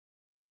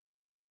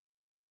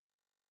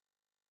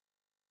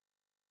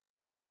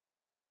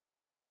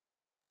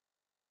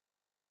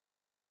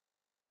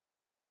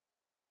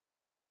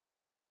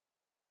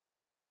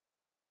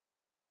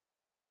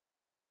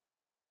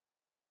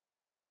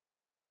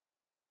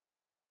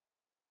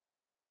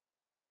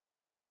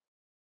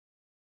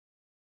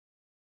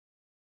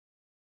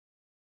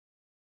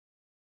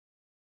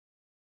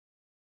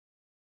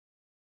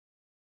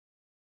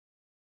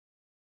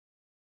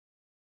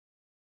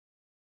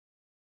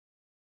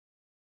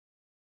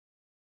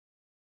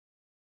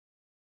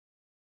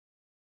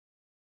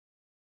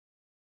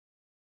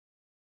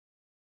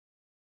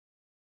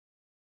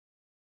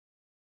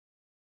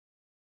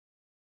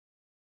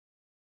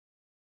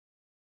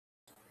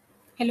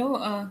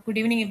Hello, good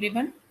evening,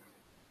 everyone.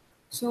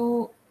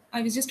 So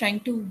I was just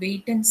trying to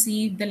wait and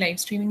see if the live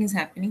streaming is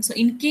happening. So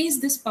in case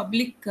this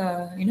public,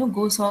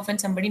 goes off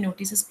and somebody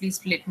notices, please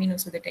let me know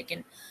so that I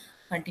can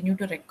continue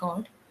to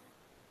record.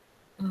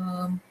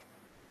 Um,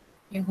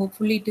 yeah,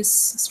 hopefully it is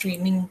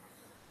streaming.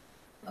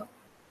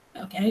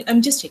 Okay,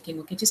 I'm just checking.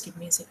 Okay, just give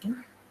me a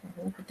second.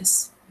 I hope it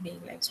is being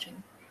live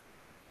streamed.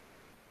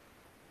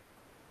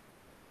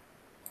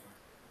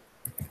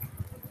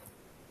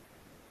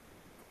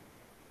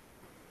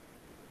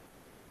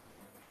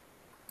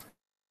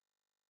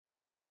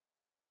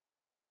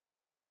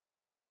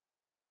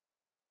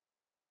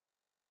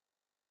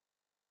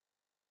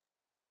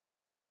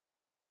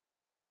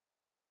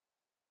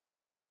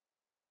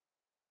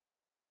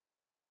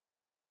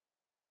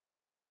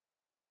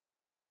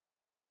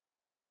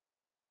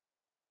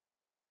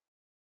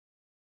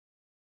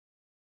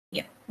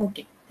 Yeah.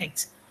 Okay.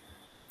 Thanks.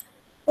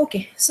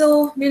 Okay,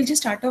 so we'll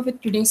just start off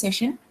with today's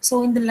session.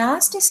 So in the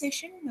last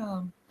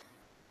session,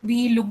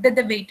 we looked at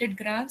the weighted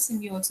graphs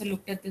and we also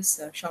looked at this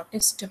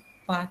shortest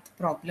path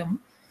problem.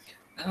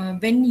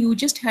 When you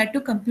just had to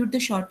compute the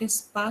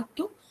shortest path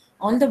to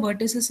all the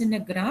vertices in a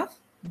graph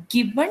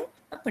given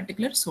a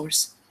particular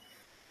source.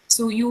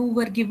 So you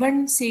were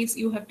given, say,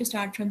 you have to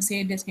start from,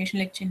 say, destination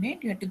like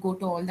Chennai, you had to go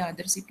to all the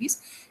other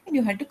cities and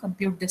you had to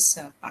compute this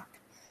path.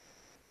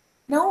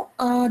 Now,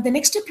 the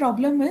next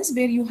problem is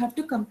where you have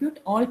to compute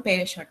all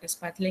pair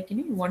shortest path, like,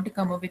 you want to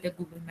come up with a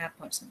Google map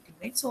or something,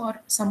 right? So,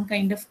 or some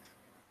kind of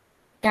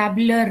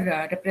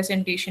tabular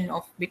representation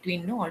of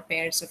between all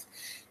pairs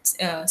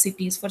of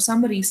cities for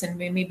some reason,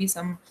 where maybe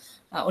some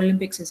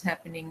Olympics is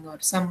happening or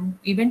some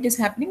event is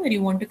happening where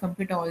you want to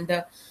compute all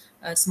the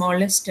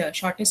smallest,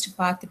 shortest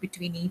path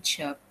between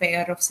each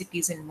pair of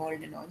cities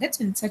involved and all that.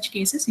 So in such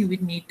cases, you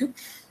would need to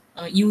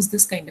use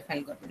this kind of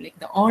algorithm, like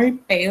the all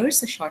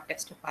pairs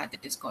shortest path,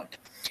 it is called.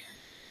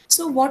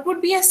 So what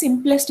would be a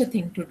simplest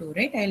thing to do,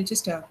 right? I'll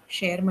just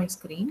share my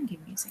screen.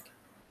 Give me a second.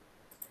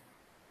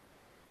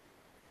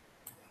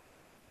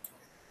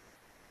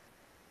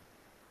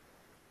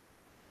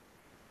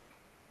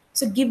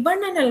 So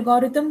given an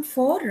algorithm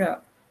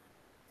for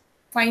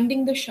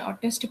finding the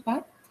shortest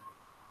path,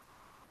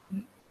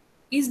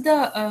 is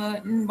the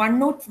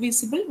OneNote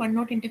visible?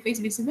 OneNote interface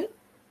visible?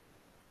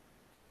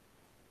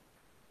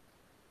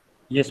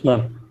 Yes,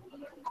 ma'am.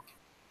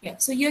 Yeah.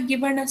 So you're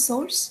given a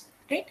source,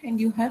 right? And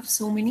you have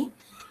so many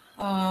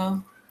uh,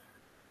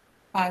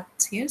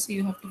 paths here. So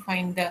you have to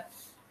find the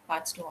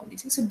paths to all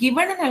these. So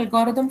given an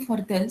algorithm for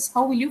this,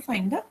 how will you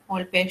find the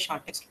all pair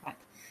shortest path?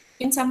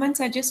 Can someone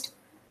suggest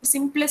the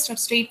simplest or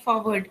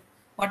straightforward,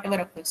 whatever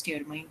occurs to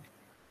your mind?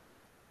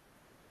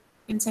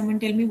 Can someone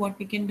tell me what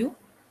we can do?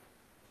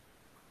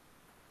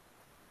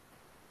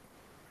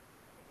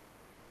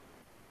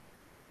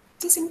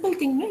 It's a simple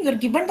thing. No? You're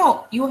given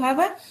you have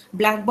a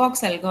black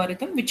box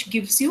algorithm which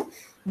gives you,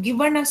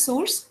 given a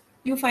source,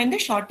 you find the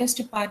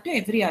shortest path to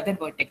every other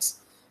vertex.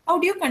 How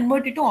do you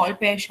convert it to all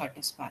pair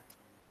shortest path?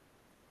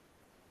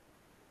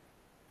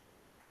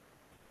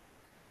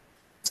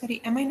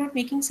 Sorry, am I not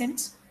making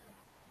sense?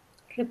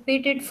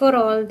 Repeat it for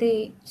all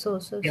the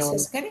sources. This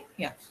is correct.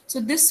 Yeah. So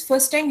this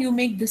first time you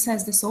make this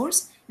as the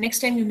source. Next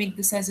time you make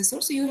this as a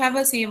source. So you have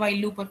a, say, while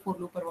loop or for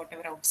loop or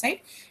whatever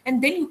outside,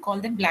 and then you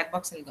call them black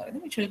box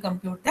algorithm, which will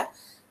compute the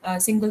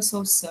single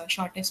source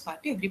shortest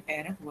path to every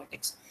pair of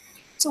vertex.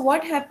 So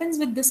what happens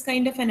with this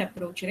kind of an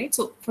approach, right?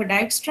 So for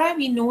Dijkstra,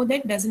 we know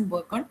that doesn't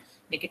work on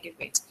negative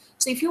weights.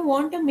 So if you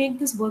want to make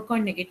this work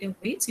on negative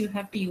weights, you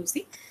have to use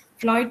the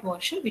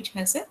Floyd-Warshall, which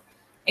has a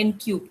n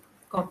cube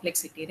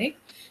complexity, right?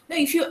 Now,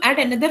 if you add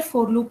another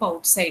for loop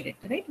outside it,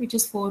 right, which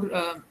is for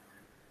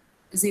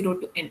 0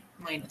 to n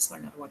minus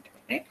 1 or whatever,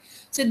 right?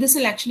 So this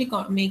will actually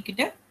make it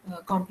a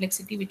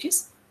complexity which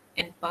is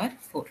n power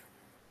 4.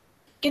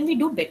 Can we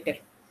do better?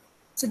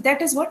 So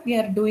that is what we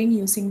are doing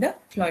using the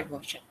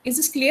Floyd-Warshall. Is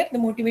this clear? The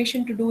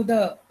motivation to do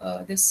the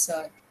this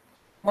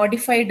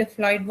modified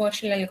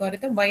Floyd-Warshall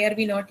algorithm. Why are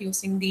we not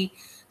using the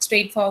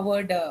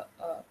straightforward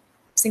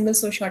single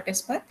source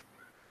shortest path?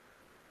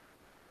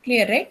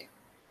 Clear, right?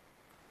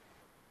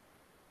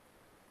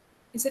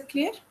 Is it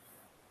clear?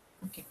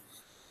 Okay.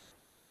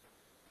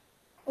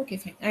 Okay,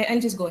 fine. I'll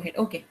just go ahead.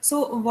 Okay.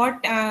 So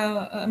what,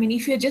 I mean,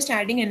 if you're just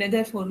adding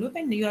another for loop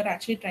and you are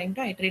actually trying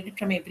to iterate it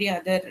from every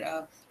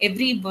other,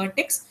 every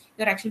vertex,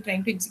 you're actually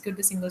trying to execute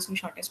the single source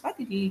shortest path,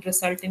 it will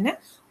result in a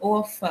O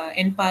of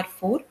n power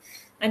 4.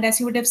 And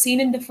as you would have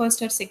seen in the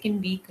first or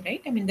second week,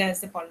 right? I mean,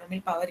 as the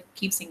polynomial power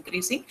keeps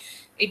increasing,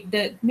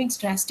 it makes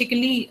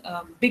drastically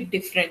big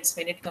difference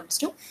when it comes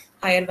to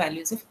higher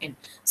values of n.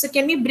 So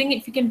can we bring it,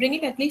 if we can bring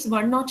it at least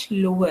one notch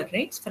lower,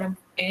 right? From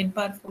n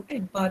power 4 to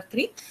n power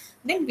 3,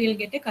 then we'll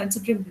get a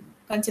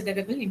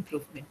considerable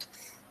improvement.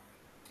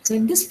 So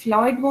in this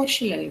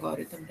Floyd-Warshall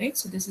algorithm, right?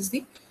 So this is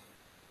the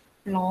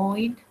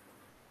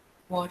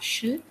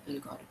Floyd-Warshall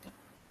algorithm.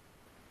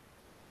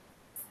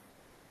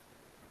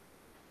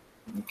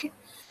 Okay,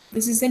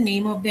 this is the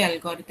name of the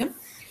algorithm.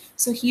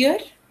 So here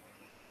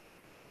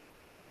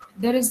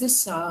there is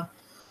this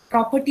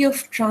property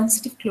of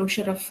transitive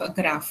closure of a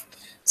graph.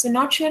 So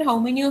not sure how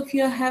many of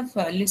you have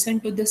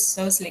listened to this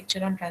sir's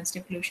lecture on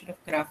transitive closure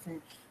of graph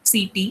in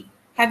CT.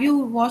 Have you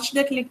watched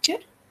that lecture?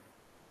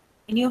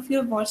 Any of you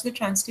have watched the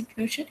transitive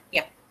closure?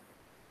 Yeah.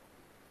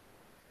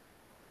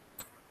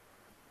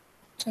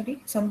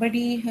 Sorry,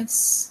 somebody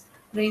has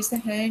raised the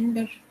hand,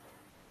 or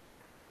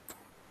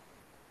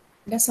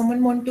does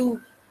someone want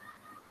to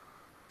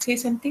say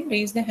something?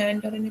 Raise the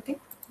hand or anything?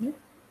 No?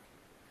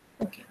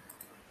 Okay,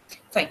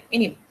 fine.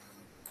 Anyway,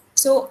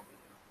 so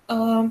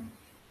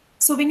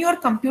so when you are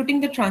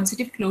computing the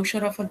transitive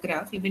closure of a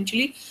graph,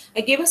 eventually,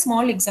 I gave a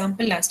small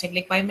example last time,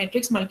 like by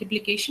matrix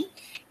multiplication,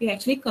 you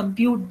actually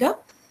compute the,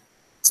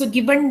 so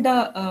given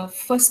the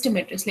first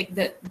matrix, like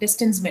the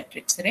distance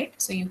matrix, right?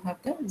 So you have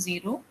the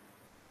 0,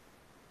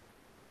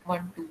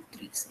 1, 2,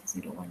 3, say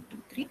 0, 1, 2,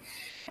 3,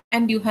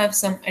 and you have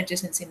some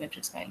adjacency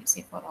matrix value.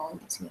 Say for all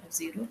this you have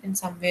 0, and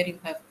somewhere you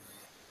have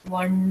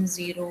 1,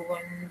 0,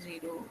 1,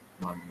 0,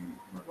 1,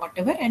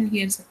 whatever, and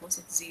here suppose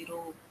it's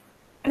 0.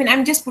 I mean,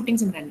 I'm just putting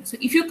some random. So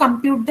if you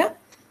compute the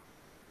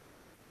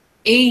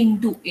A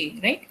into A,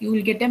 right, you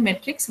will get a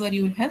matrix where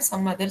you will have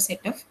some other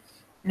set of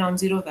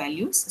non-zero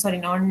values, sorry,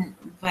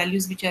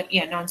 non-values which are,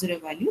 yeah, non-zero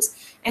values,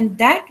 and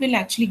that will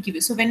actually give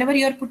you. So whenever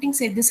you are putting,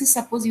 say, this is,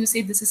 suppose you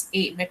say this is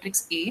A,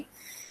 matrix A,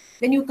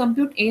 then you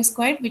compute A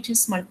squared, which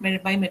is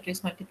by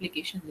matrix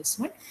multiplication, this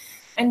one,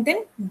 and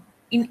then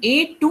in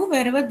A2,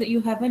 wherever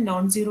you have a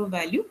non-zero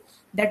value,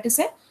 that is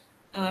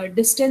a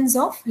distance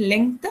of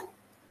length,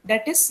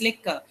 that is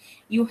like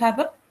you have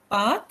a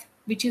path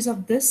which is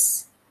of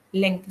this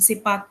length, say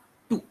path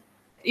 2,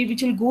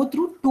 which will go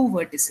through 2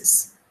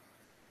 vertices.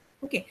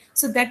 Okay,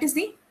 so that is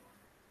the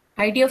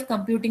idea of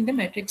computing the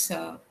matrix,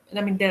 I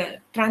mean the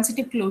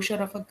transitive closure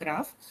of a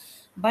graph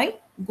by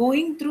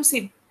going through,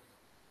 say,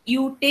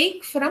 you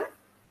take from,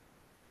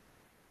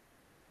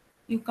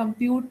 you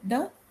compute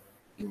the,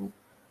 you,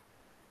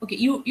 okay,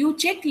 you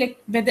check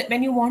like whether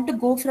when you want to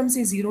go from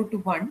say 0 to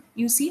 1,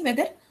 you see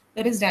whether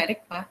there is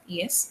direct path,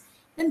 yes.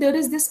 Then there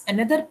is this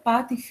another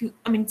path, if you,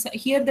 I mean, so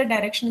here the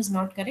direction is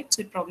not correct,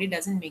 so it probably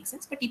doesn't make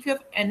sense, but if you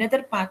have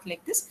another path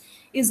like this,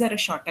 is there a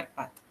shorter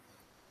path?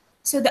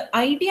 So the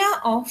idea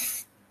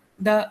of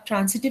the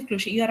transitive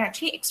closure, you are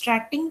actually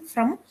extracting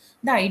from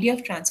the idea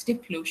of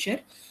transitive closure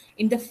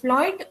in the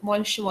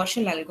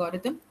Floyd-Warshall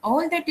algorithm.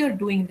 All that you're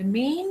doing, the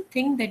main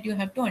thing that you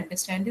have to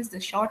understand is the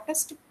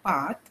shortest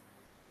path,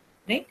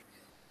 right?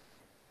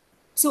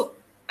 So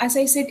as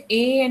I said,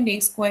 A and A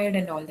squared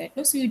and all that.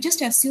 No? So you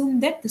just assume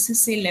that this is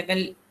say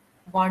level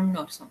 1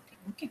 or something.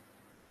 Okay.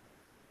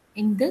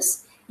 In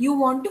this, you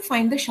want to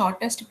find the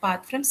shortest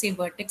path from say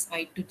vertex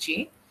I to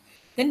j.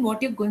 Then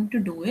what you're going to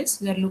do is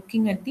we are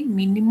looking at the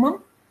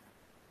minimum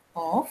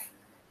of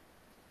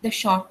the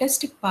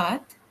shortest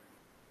path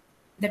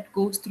that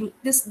goes through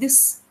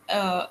this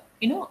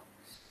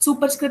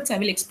superscripts. I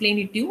will explain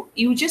it to you.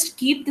 You just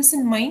keep this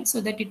in mind so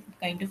that it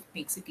kind of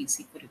makes it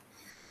easy for you.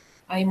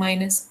 I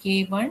minus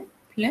k1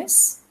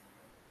 plus,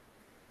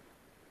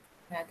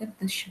 rather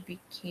this should be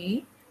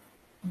k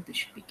and this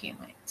should be k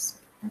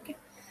minus. Okay,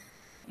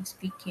 it's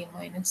be k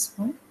minus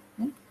 1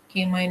 and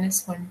k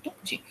minus 1 to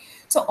j.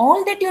 So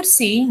all that you're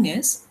saying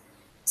is,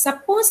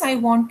 suppose I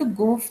want to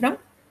go from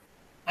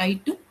I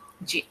to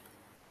j.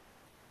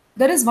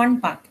 There is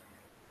one path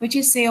which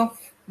is say of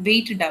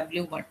weight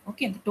w1.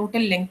 Okay, the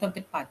total length of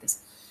that path is.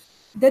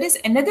 There is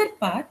another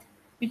path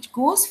which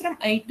goes from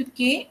I to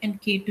k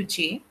and k to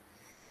j,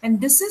 and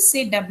this is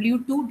say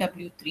w2,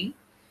 w3,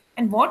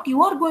 and what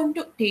you are going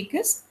to take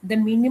is the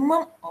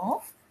minimum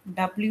of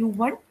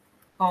w1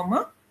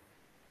 comma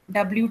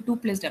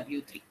w2 plus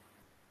w3.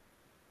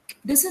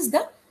 This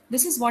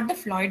is what the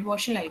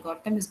Floyd-Warshall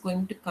algorithm is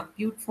going to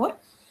compute for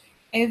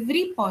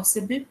every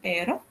possible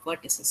pair of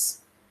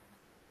vertices.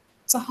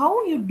 So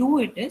how you do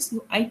it is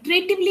you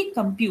iteratively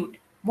compute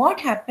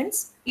what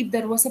happens if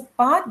there was a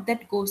path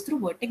that goes through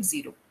vertex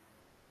 0.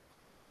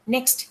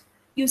 Next,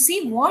 you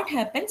see what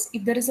happens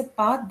if there is a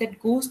path that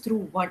goes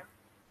through 1.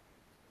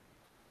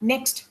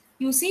 Next,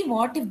 you see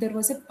what if there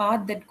was a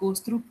path that goes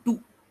through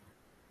 2.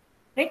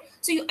 Right?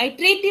 So you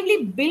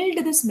iteratively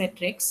build this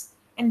matrix,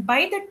 and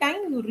by the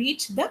time you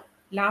reach the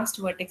last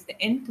vertex, the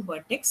nth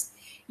vertex,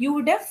 you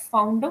would have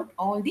found out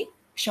all the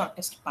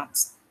shortest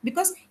paths.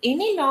 Because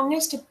any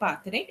longest path,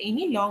 right?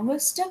 Any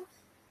longest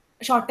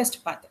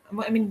shortest path.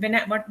 I mean,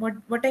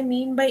 what I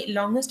mean by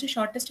longest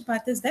shortest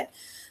path is that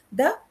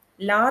the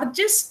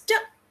largest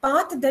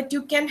path that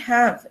you can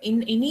have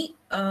in any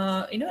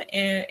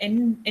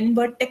n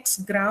vertex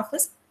graph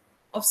is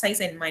of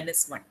size n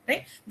minus 1,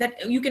 right?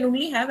 That you can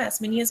only have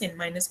as many as n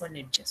minus 1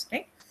 edges,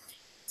 right?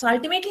 So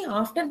ultimately,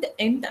 after the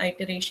nth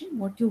iteration,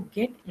 what you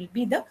get will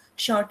be the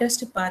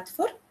shortest path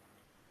for,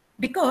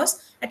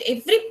 because at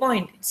every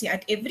point, see,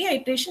 at every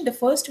iteration, the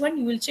first one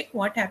you will check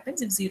what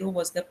happens if 0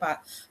 was the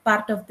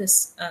part of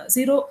this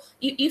 0.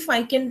 If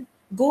I can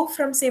go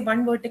from say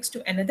one vertex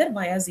to another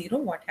via 0,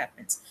 what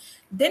happens?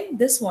 Then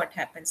this what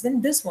happens?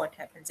 Then this what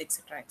happens,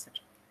 etc., etc.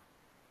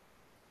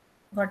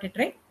 Got it,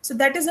 right? So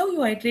that is how you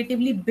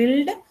iteratively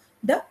build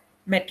the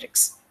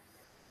matrix.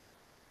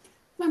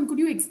 Ma'am, could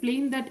you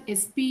explain that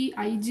SP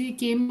ij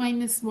k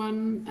minus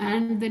 1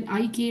 and then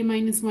ik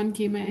minus 1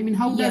 k minus, I mean,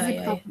 how does it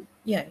come?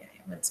 Yeah.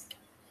 One second.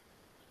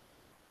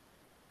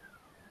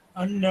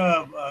 And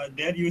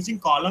they are using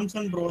columns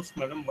and rows,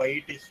 madam. Why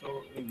it is so?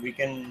 We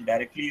can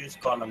directly use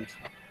columns.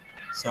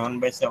 7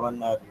 by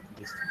 7 are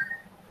this.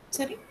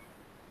 Sorry.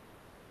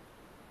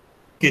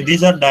 Okay,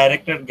 these are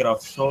directed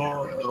graphs, so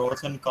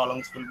rows and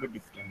columns will be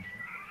different.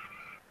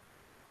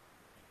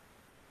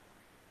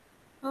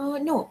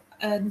 No,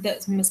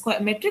 the square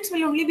matrix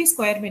will only be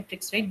square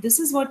matrix, right? This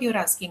is what you're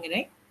asking,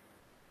 right?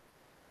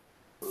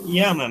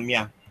 Yeah, ma'am.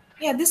 Yeah.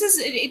 Yeah, this is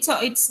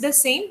it's the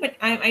same, but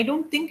I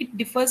don't think it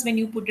differs when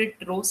you put it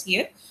rows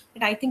here,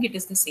 but I think it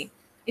is the same.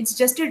 It's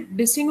just to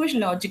distinguish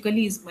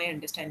logically is my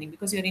understanding,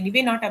 because you're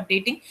anyway not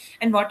updating,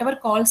 and whatever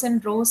calls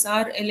and rows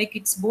are like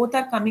it's both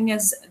are coming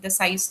as the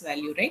size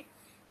value, right?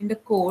 In the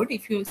code,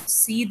 if you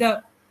see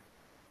the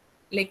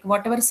like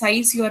whatever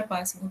size you are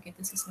passing, okay,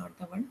 this is not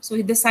the one. So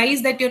the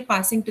size that you're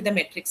passing to the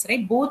matrix,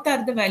 right? Both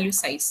are the value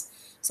size.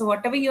 So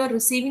whatever you are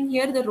receiving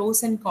here, the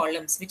rows and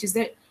columns, which is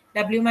the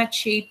WMAT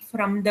shape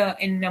from the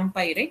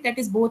NumPy, right? That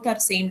is both are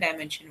same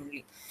dimension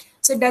only.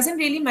 So it doesn't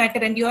really matter,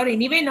 and you are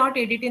anyway not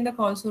editing the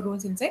calls or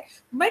rows inside,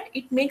 but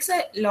it makes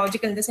a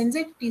logical in the sense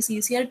that it is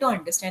easier to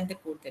understand the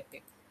code that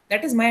way.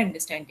 That is my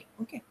understanding.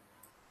 Okay.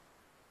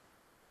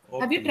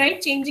 Have you Okay.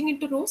 tried changing it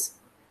to rows?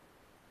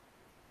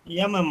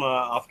 Yeah, ma'am.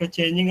 After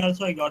changing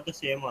also, I got the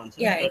same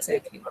answer. Yeah, That's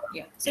exactly.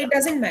 Yeah. So Yeah. it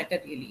doesn't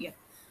matter really. Yeah.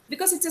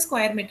 Because it's a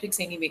square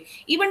matrix anyway.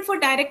 Even for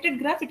directed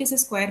graph, it is a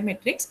square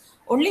matrix.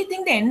 Only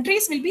thing the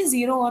entries will be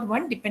 0 or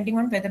 1 depending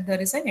on whether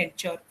there is an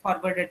edge or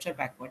forward edge or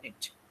backward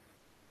edge.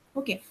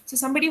 Okay. So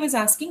somebody was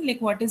asking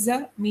like what is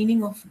the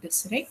meaning of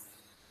this, right?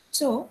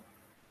 So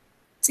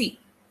see,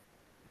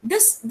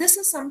 this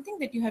is something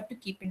that you have to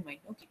keep in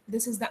mind. Okay.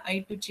 This is the I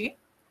to J,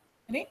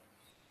 right?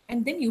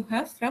 And then you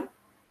have from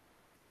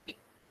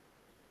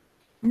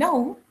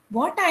Now,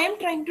 what I am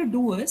trying to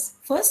do is,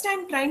 first I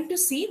am trying to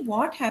see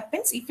what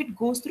happens if it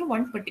goes through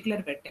one particular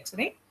vertex,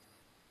 right?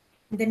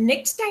 The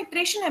next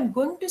iteration, I'm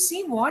going to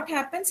see what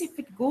happens if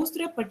it goes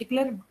through a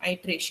particular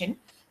iteration.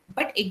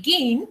 But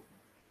again,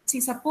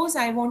 see, suppose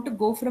I want to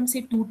go from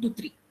say 2 to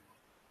 3.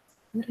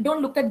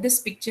 Don't look at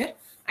this picture.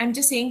 I'm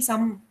just saying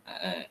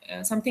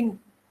something,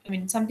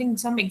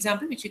 some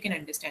example which you can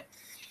understand.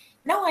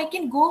 Now I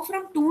can go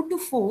from 2 to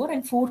 4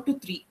 and 4 to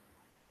 3.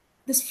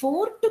 This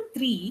 4 to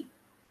 3,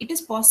 it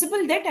is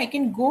possible that I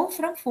can go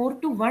from 4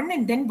 to 1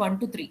 and then 1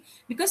 to 3,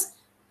 because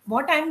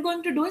what I'm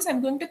going to do is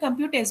I'm going to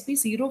compute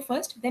SP0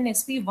 first, then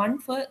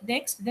SP1 first,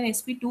 next, then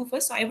SP2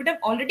 first. So I would have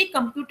already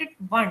computed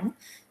 1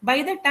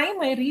 by the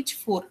time I reach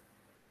 4,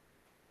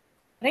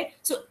 right?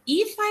 So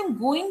if I'm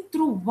going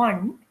through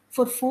 1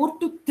 for 4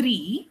 to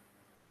 3,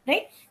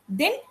 right,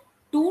 then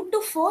 2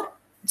 to 4.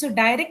 So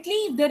directly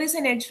if there is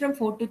an edge from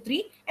 4 to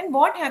 3, and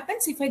what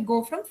happens if I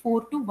go from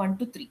 4 to 1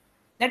 to 3?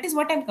 That is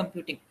what I'm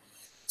computing.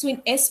 So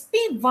in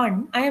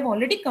SP1, I have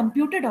already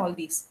computed all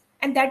these,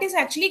 and that is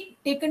actually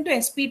taken to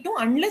SP2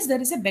 unless there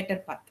is a better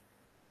path.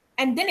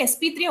 And then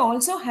SP3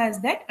 also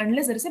has that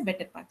unless there is a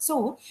better path.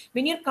 So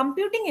when you're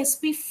computing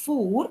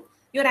SP4,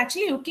 you're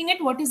actually looking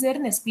at what is there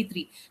in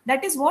SP3.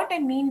 That is what I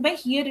mean by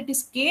here it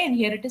is K and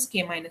here it is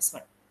K minus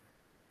 1.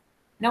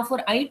 Now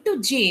for I to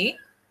J,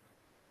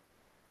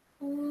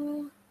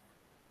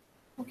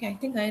 okay, I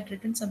think I had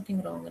written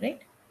something wrong,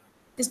 right?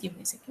 Just give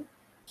me a second.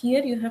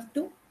 Here you have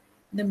to,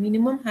 the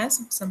minimum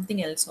has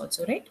something else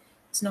also, right?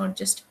 It's not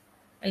just,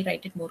 I'll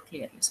write it more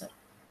clearly, sorry.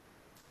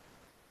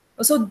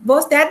 So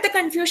was that the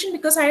confusion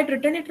because I had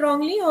written it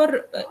wrongly,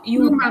 or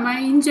you? No, ma'am. I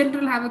in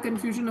general have a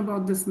confusion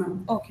about this,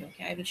 ma'am. Okay,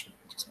 I will show you.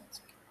 Just one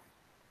second.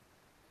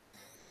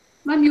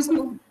 Ma'am, you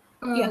So,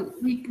 could, yeah.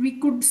 we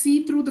could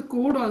see through the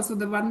code also,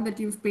 the one that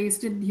you've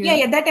pasted here.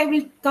 Yeah, that I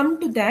will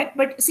come to that.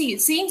 But see,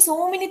 seeing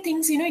so many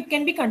things, it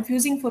can be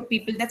confusing for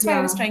people. That's why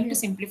I was trying to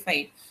simplify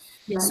it.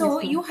 Yeah,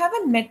 So yes, you have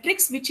a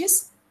matrix which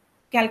is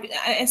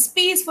SP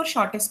is for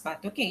shortest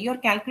path. Okay, you're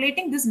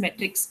calculating this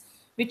matrix,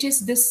 which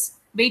is this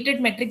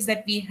weighted matrix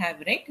that we have,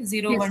 right?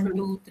 0, Yes, 1, ma'am.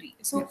 2, 3.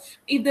 So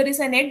if there is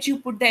an edge, you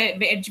put the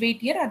edge weight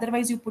here.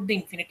 Otherwise, you put the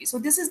infinity. So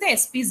this is the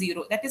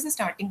SP0. That is the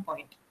starting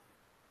point.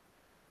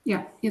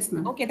 Yeah, yes,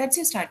 ma'am. Okay, that's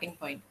your starting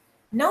point.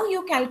 Now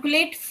you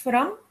calculate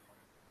from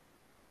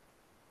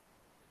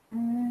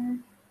now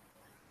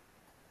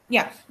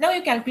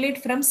you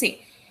calculate from,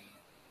 say,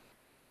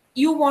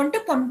 you want to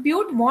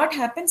compute what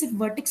happens if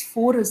vertex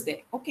 4 is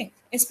there. Okay,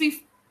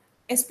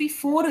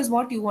 SP4 is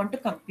what you want to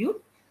compute.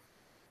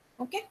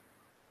 Okay,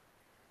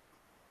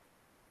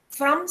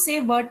 from say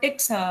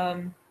vertex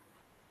 2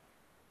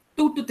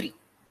 to 3,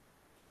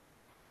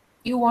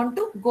 you want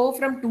to go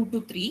from 2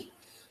 to 3.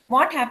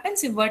 What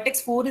happens if vertex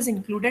 4 is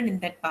included in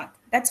that path?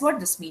 That's what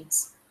this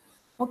means.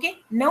 Okay,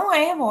 now I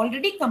have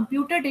already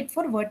computed it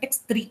for vertex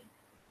 3.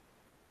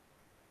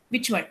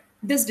 Which one?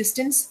 This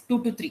distance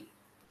 2 to 3.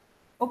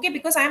 Okay,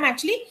 because I am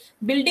actually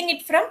building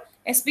it from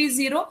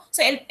SP0.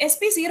 So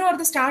SP0 are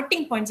the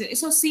starting points.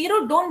 So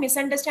 0, don't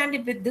misunderstand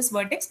it with this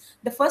vertex.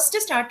 The first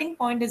starting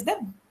point is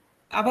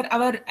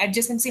our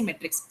adjacency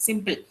matrix.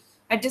 Simple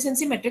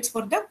adjacency matrix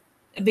for the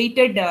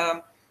weighted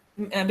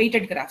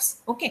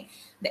graphs. Okay,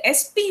 the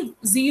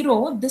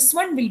SP0, this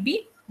one will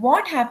be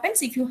what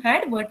happens if you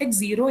had vertex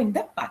 0 in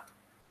the path.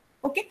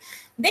 Okay,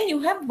 then you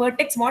have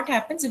vertex, what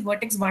happens if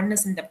vertex 1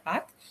 is in the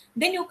path.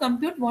 Then you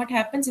compute what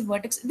happens if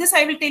vertex, this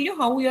I will tell you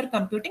how you are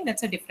computing,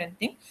 that's a different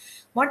thing.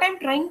 What I'm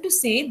trying to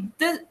say,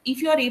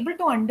 if you are able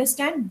to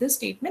understand this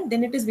statement,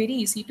 then it is very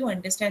easy to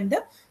understand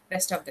the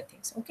rest of the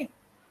things. Okay,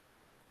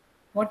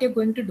 what you're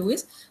going to do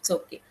is, so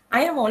okay,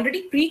 I have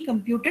already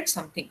pre-computed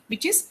something,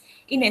 which is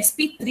in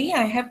SP3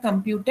 I have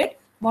computed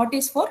what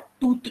is for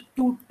 2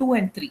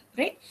 and 3,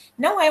 right?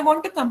 Now I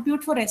want to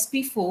compute for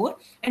SP4,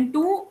 and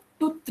 2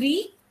 to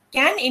 3,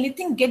 can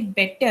anything get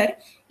better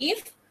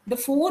if the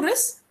 4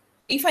 is,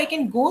 if I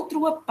can go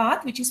through a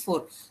path which is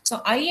 4.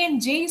 So I and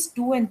j is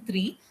 2 and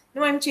 3.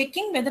 Now I'm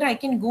checking whether I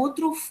can go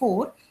through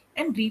 4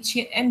 and reach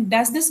here, and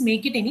does this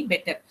make it any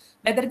better?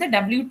 Whether the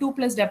W2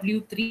 plus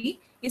W3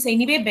 is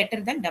anyway better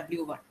than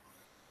W1.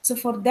 So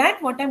for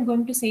that, what I'm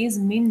going to say is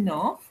min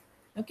of,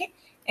 okay,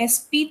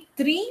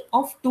 SP3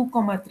 of 2,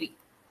 3.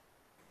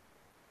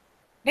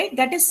 Right?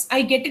 That is,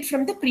 I get it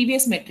from the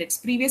previous matrix,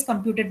 previous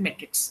computed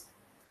matrix.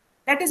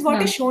 That is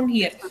what is shown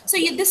here. So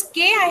this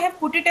K, I have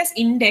put it as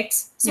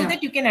index so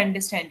that you can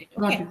understand it.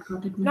 Okay,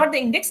 got it. Not the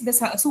index, the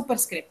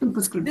superscript.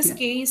 This yeah.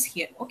 K is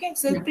here. Okay,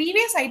 so the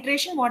previous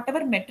iteration,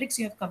 whatever metrics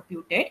you have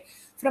computed,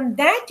 from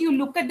that you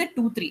look at the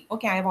 2, 3.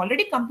 Okay, I have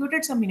already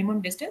computed some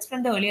minimum distance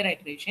from the earlier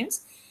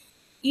iterations.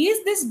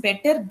 Is this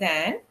better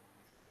than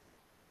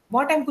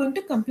what I'm going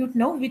to compute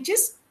now, which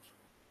is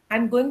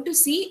I'm going to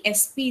see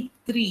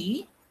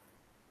SP3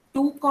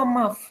 2,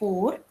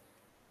 4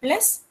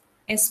 plus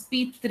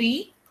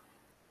SP3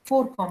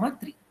 4,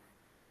 3.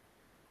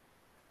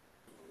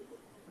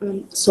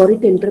 Sorry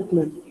to interrupt,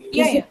 ma'am.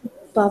 Yeah.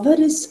 Power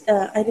is,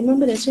 I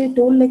remember yesterday I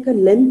told like a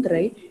length,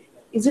 right?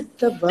 Is it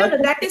the word? No,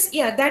 that is,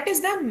 that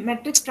is the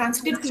matrix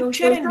transitive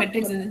closure and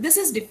matrix. This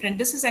is different.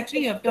 This is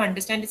actually, you have to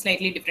understand, it's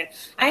slightly different.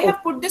 I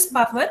have put this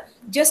buffer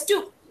just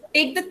to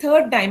take the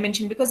third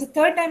dimension, because the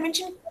third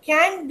dimension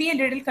can be a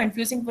little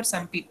confusing for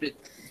some people.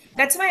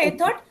 That's why I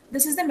thought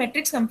this is the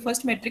matrix,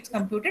 first matrix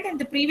computed, and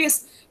the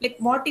previous, like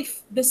what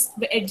if this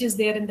edge is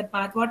there in the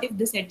path? What if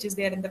this edge is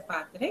there in the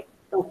path, right?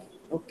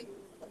 Okay.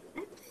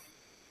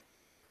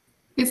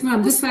 Yes,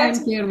 ma'am. This I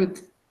am clear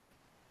with.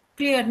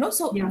 Clear, no?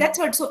 So that's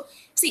what. So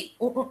see,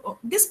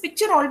 this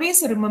picture,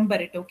 always remember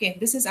it. Okay,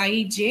 this is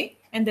ij,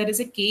 and there is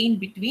a k in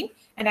between,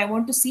 and I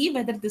want to see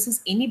whether this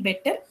is any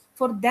better.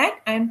 For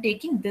that, I am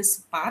taking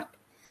this part,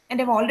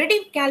 and I've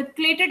already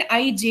calculated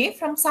ij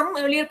from some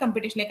earlier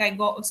computation. Like I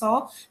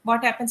saw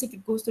what happens if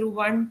it goes through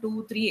 1,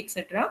 2, 3,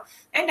 etc.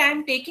 And I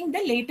am taking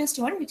the latest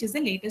one, which is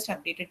the latest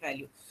updated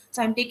value.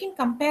 So I'm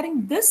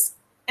comparing this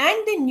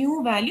and the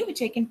new value,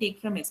 which I can take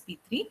from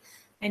SP3,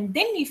 and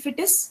then if it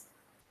is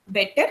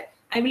better,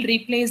 I will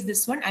replace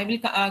this one. I will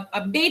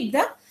update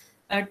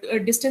the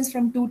distance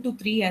from 2 to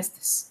 3 as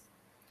this.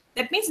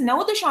 That means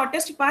now the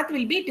shortest path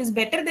will be, it is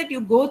better that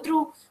you go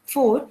through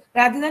 4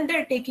 rather than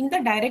taking the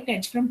direct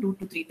edge from 2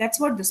 to 3. That's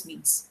what this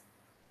means.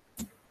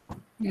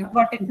 Yeah.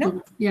 Got it,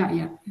 no? Yeah.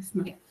 Yes,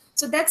 ma'am. Okay.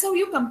 So that's how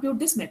you compute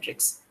this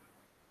matrix.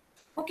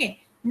 Okay.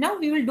 Now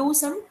we will do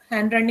some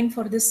hand running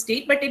for this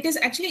state, but it is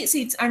actually,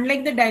 see, it's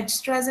unlike the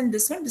Dijkstra's and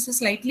this one. This is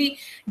slightly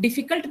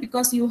difficult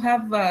because you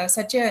have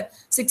such a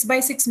 6 by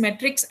 6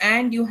 matrix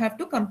and you have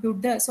to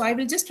compute so I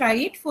will just try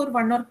it for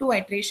 1 or 2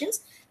 iterations.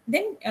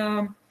 Then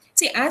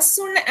see, as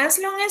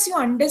long as you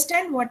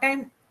understand what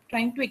I'm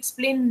trying to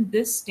explain in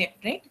this step,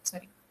 right?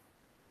 Sorry.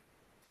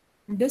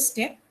 This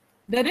step,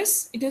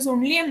 it is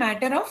only a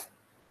matter of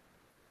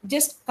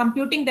just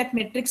computing that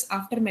matrix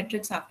after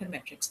matrix after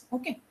matrix.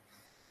 Okay.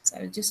 So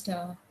I'll just.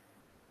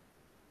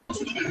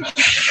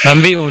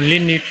 We only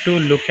need to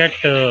look at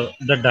the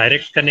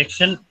direct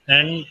connection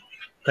and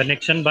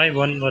connection by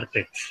one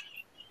vertex.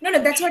 No,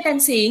 that's what I'm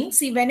saying.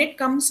 See, when it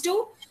comes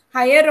to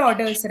higher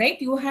orders,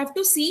 right, you have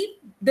to see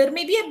there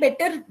may be a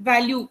better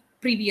value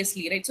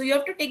previously, right? So you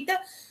have to take the.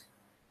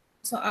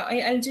 So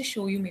I'll just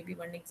show you maybe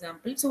one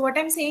example. So what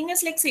I'm saying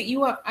is, like, say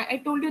you are.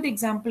 I told you the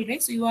example,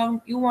 right? So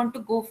you want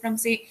to go from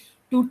say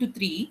 2 to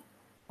 3.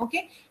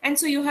 Okay, and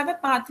so you have a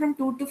path from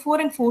 2 to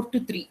 4 and 4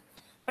 to 3,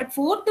 but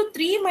 4 to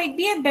 3 might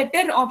be a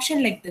better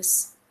option like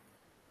this,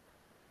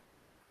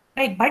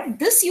 right? But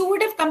this you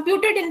would have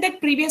computed in that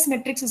previous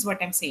matrix is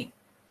what I'm saying.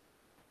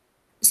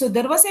 So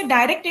there was a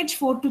direct edge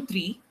 4 to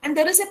 3 and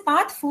there is a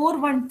path 4,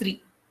 1,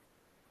 3,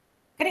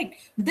 correct?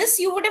 This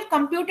you would have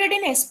computed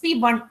in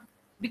SP1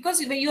 because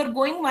when you are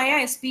going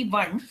via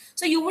SP1,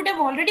 so you would have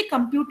already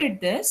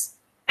computed this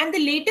and the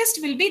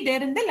latest will be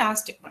there in the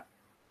last one.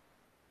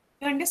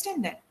 You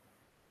understand that?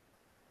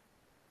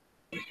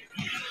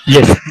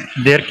 Yes,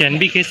 there can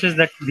be cases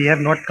that we have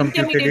not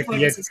computed it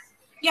yet.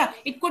 Yeah,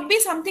 it could be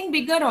something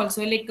bigger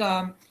also. Like,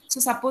 so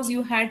suppose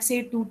you had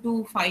say 2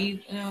 to 5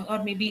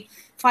 or maybe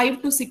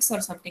 5 to 6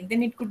 or something.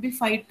 Then it could be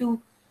 5 to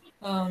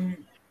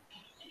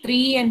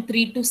 3 and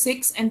 3 to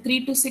 6, and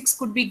 3 to 6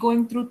 could be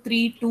going through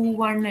 3, 2,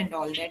 1 and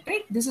all that,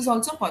 right? This is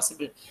also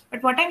possible.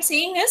 But what I'm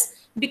saying is,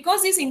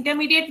 because these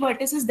intermediate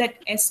vertices, that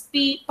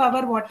SP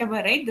power whatever,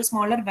 right, the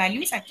smaller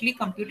value is actually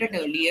computed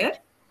earlier.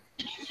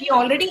 We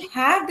already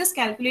have this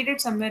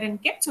calculated somewhere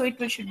and kept, so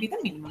it should be the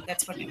minimum.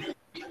 That's what I mean.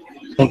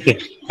 Okay,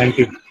 thank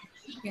you.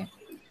 Yeah.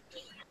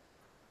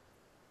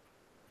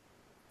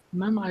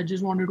 Ma'am, I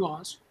just wanted to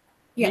ask,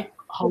 Yeah. like,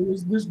 how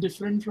is this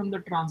different from the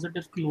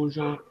transitive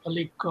closure?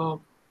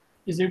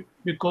 Is it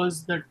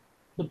because that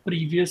the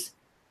previous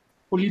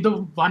only the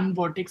one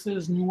vertex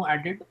is new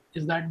added?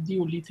 Is that the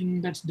only thing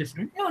that's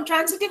different? No,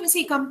 transitive,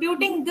 see,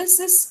 computing this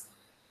is,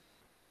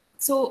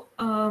 so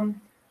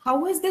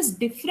how is this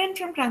different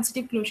from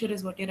transitive closure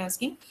is what you're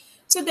asking.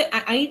 So the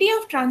idea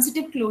of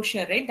transitive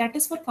closure, right, that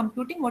is for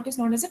computing what is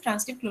known as a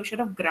transitive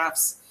closure of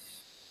graphs.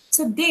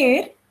 So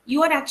there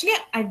you are actually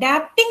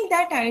adapting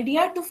that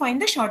idea to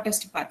find the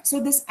shortest path. So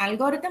this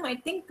algorithm, I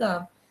think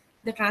the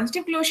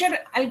transitive closure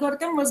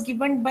algorithm was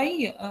given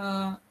by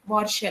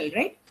Warshall,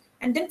 right?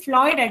 And then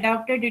Floyd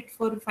adapted it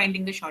for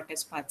finding the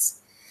shortest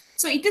paths.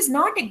 So it is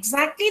not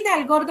exactly the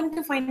algorithm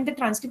to find the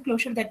transitive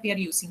closure that we are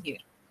using here.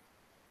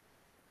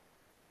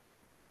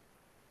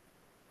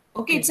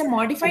 Okay, it's a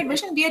modified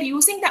version. We are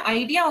using the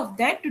idea of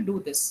that to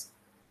do this.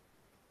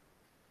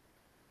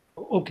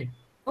 Okay.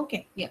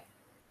 Okay, yeah.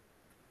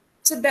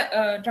 So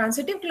the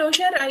transitive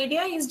closure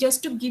idea is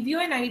just to give you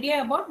an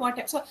idea about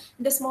what. So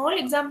the small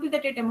example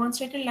that I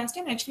demonstrated last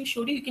time actually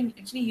showed you can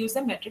actually use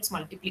the matrix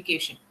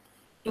multiplication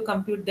to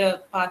compute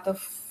the path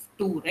of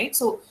 2, right?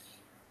 So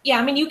yeah,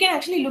 I mean, you can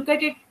actually look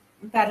at it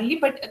parallelly,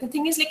 but the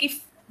thing is, like,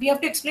 if we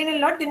have to explain a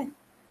lot, then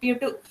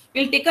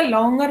we'll take a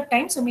longer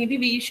time. So maybe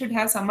we should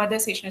have some other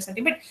session or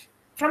something. But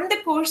from the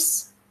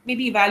course,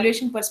 maybe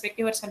evaluation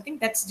perspective or something,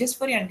 that's just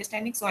for your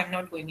understanding. So I'm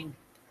not going in.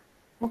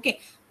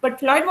 Okay, but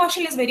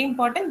Floyd-Warshall is very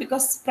important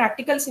because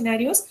practical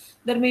scenarios,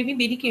 there may be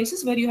many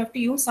cases where you have to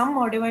use some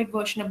modified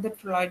version of the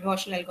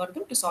Floyd-Warshall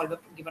algorithm to solve a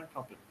given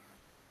problem.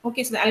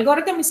 Okay, so the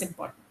algorithm is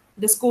important.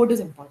 This code is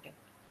important.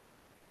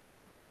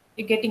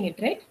 You're getting it,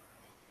 right?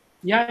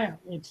 Yeah,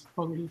 it's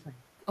probably fine.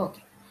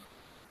 Okay.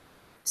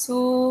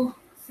 So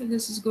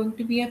this is going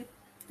to be a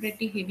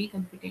pretty heavy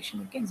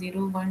computation. Okay,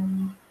 0,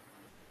 1.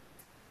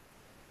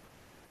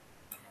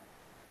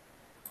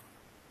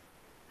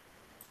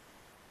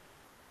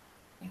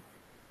 Yeah.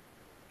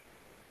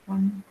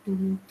 1,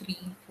 2, 3,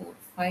 4,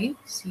 5,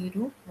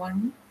 0,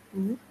 1,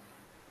 2,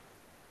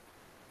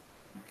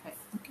 5.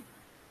 Okay.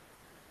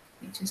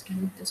 We just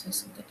do this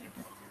as the data.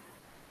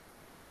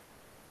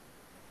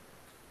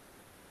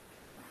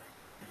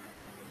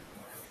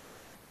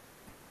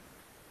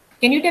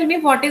 Can you tell me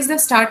what is the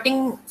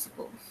starting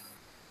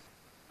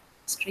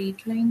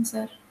straight lines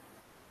are?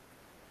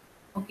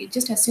 Okay,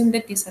 just assume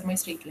that these are my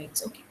straight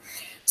lines. Okay.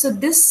 So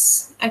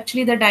this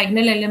actually the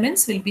diagonal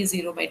elements will be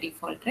 0 by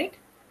default, right?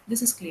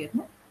 This is clear,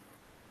 no?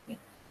 Yeah.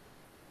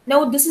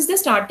 Now this is the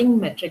starting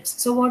matrix.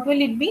 So what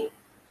will it be?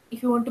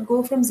 If you want to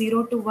go from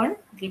 0 to 1, it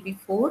will be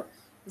 4.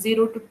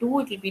 0 to 2,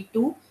 it will be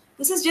 2.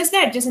 This is just the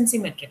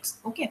adjacency matrix.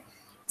 Okay.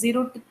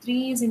 0 to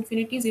 3 is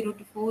infinity, 0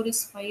 to 4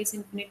 is 5 is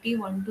infinity,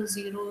 1 to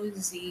 0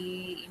 is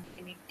z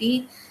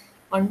infinity,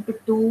 1 to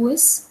 2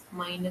 is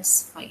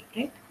minus 5,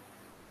 right?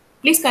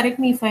 Please correct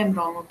me if I am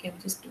wrong. Okay,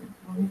 I'm just doing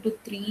 1 to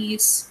 3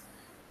 is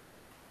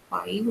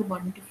 5,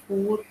 1 to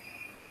 4.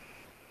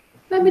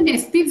 I mean,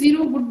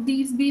 SP0, would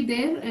these be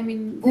there? I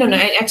mean, No,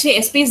 actually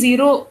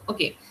SP0,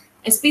 okay.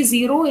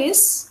 SP0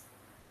 is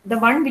the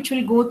one which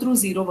will go through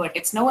 0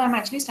 vertex. Now I'm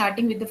actually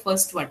starting with the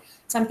first one.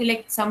 Something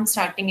like some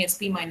starting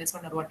SP minus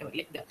 1 or whatever,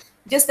 like that.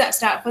 Just the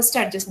first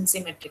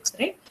adjacency matrix,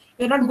 right?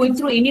 You're not going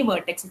through any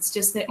vertex. It's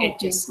just the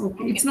edges.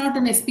 Okay. It's not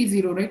an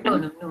SP0, right? No.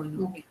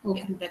 Okay.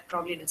 Yeah, that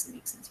probably doesn't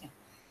make sense. Yeah.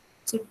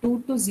 So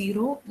 2 to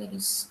 0, there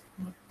is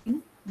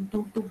nothing.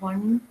 2 to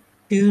 1.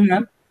 Excuse me,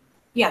 ma'am.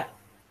 Yeah.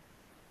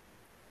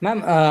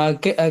 Ma'am,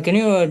 can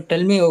you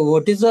tell me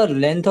what is the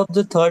length of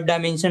the third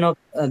dimension of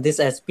this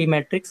SP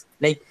matrix,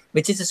 like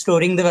which is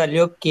storing the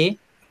value of k?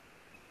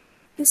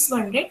 This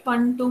one, right?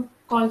 1 to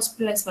calls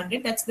plus 1,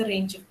 right? That's the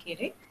range of k,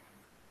 right?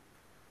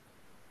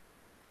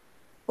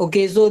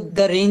 Okay, so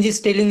the range is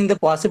telling the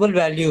possible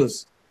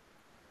values.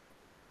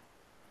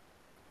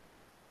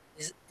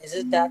 Is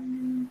it that?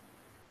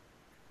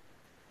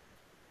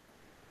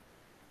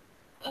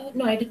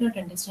 No, I did not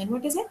understand.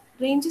 What is it?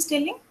 Range is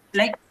telling?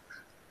 Like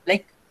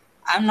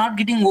I'm not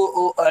getting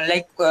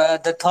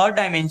the third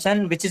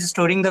dimension, which is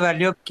storing the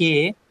value of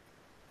k.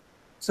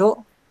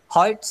 So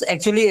how it's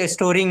actually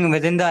storing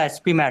within the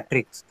SP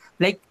matrix?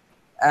 Like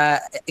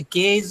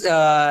k is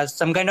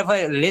some kind of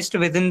a list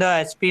within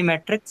the SP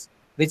matrix,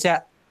 which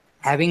are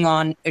having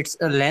on its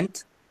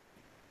length.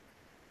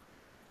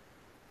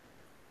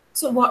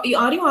 So what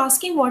are you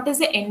asking? What is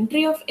the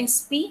entry of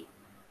SP?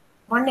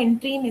 One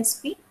entry in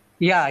SP?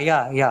 Yeah.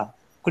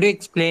 Could you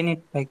explain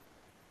it? Like,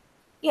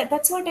 yeah,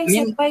 that's what I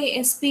said by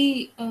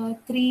SP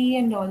 3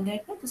 and all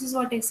that. No? This is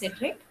what I said,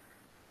 right?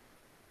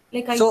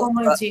 Like I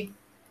comma j.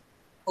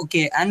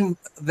 Okay, and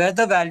where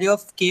the value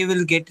of k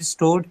will get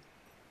stored?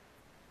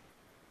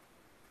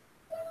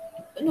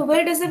 No,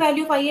 where does the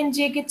value of I and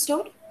j get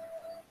stored?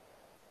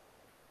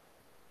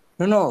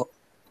 No,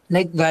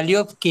 like value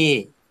of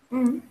k.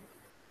 Mm.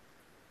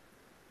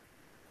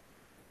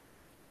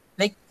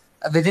 Like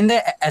within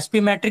the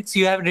SP matrix,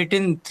 you have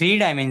written 3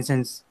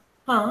 dimensions,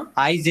 Huh.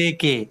 I, J,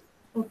 K.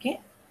 Okay.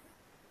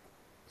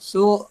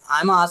 So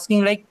I'm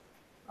asking like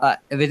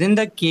within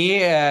the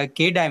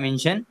k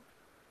dimension,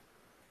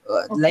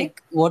 Okay.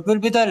 like what will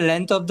be the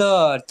length of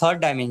the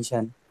third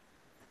dimension?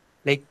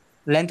 Like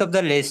length of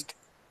the list.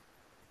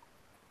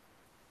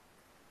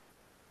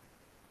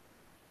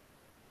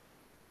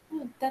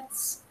 No,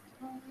 that's.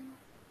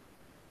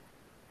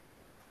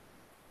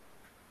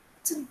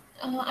 So,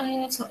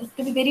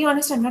 to be very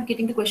honest, I'm not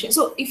getting the question.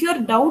 So, if your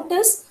doubt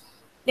is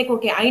like,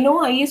 okay, I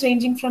know I is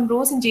ranging from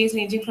rows and j is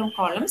ranging from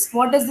columns.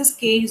 What does this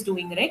k is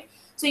doing, right?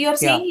 So, you're Yeah.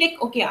 saying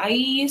like, okay, I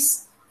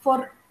is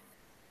for.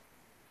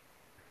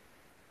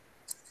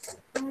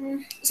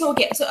 So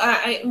okay, so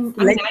I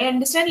mean I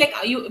understand like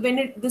you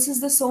when this is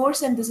the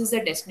source and this is the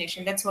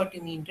destination. That's what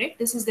you mean, right?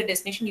 This is the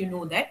destination. You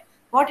know that.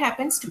 What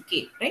happens to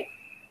k, right?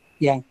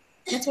 Yeah.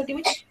 That's what you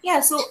mean. Yeah.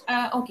 So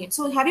okay.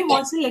 So have you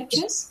watched the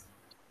lectures?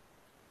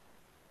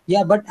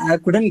 Yeah, but I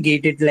couldn't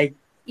get it. Like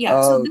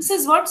Yeah. So this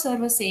is what sir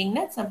was saying.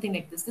 That something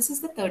like this. This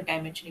is the third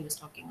dimension he was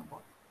talking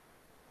about.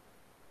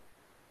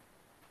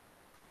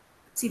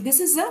 See, this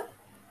is the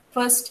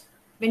first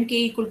when k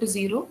equal to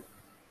 0,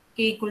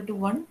 k equal to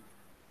 1,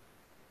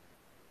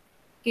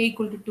 k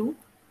equal to 2.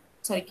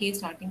 Sorry, k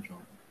starting from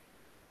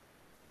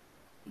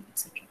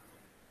etc.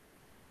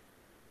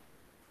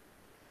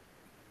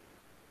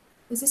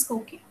 This is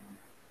okay.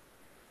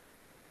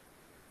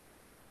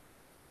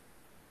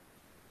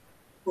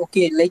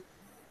 okay, like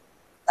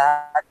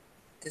that.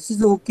 This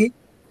is okay,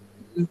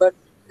 but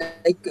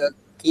like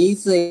k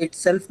is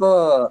itself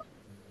a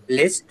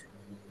list.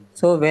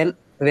 So well,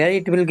 where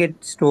it will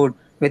get stored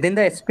within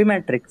the SP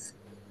matrix.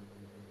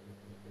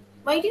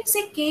 Why do you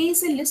say k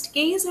is a list?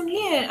 K is only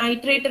an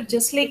iterator,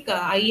 just like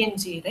I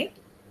and j, right?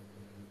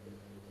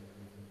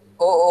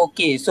 Oh,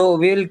 okay. So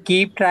we'll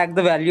keep track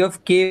the value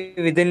of k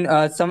within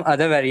some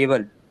other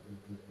variable.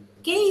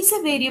 K is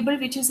a variable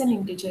which is an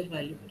integer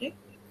value, right?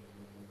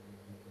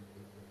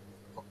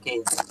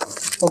 Okay.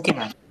 Okay,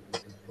 ma'am.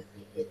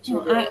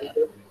 No, Actually,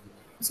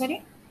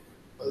 sorry.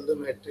 all the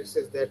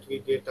matrices that we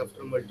get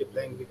after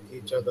multiplying with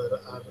each other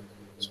are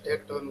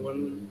stacked on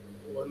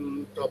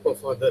one top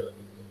of other,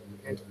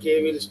 and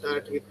k will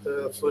start with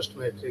the first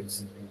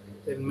matrix,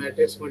 then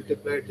matrix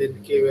multiplied,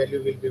 then k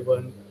value will be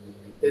 1,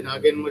 then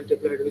again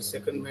multiplied with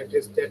second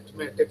matrix, that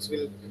matrix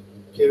will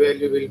k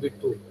value will be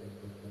 2.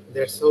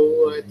 That's how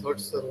I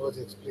thought sir was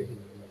explaining.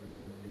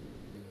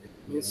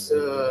 Means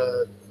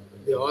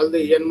all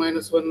the n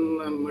minus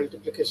 1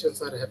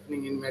 multiplications are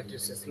happening in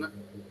matrices, na?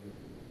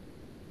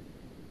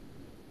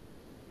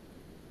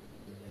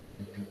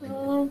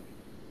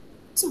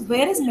 So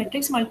where is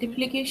matrix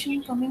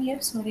multiplication coming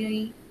here?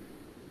 Sorry,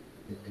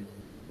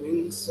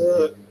 Means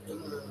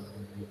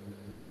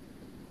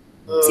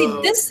see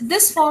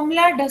this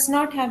formula does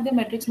not have the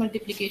matrix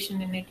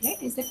multiplication in it,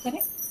 right? Is that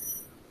correct?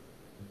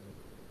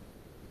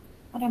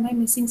 Or am I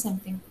missing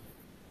something?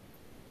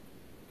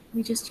 Let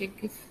me just check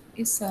if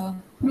is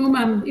No,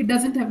 ma'am, it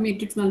doesn't have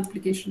matrix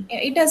multiplication. yeah,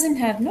 it doesn't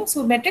have no.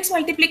 So matrix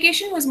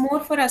multiplication was more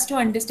for us to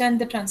understand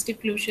the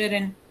transitive closure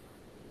and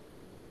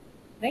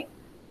right.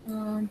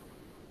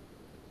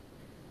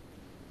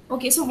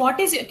 Okay, so what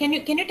is your, can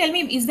you tell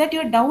me, is that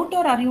your doubt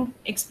or are you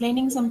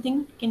explaining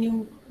something? Can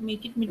you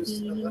make it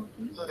little?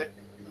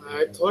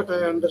 I thought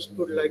I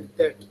understood like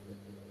that.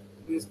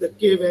 Means the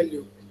k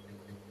value.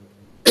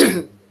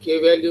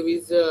 K value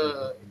is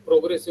a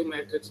progressive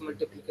matrix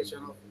multiplication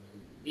of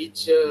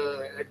each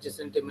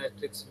adjacent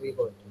matrix we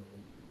got.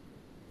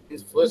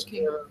 Means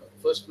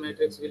first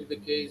matrix will be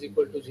k is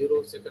equal to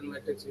 0, second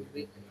matrix will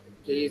be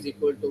k is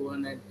equal to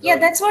 1, and Yeah,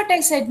 that's what I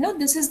said. No,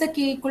 this is the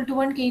k equal to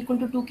 1, k equal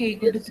to 2, k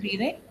equal to 3,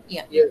 right?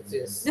 Yeah.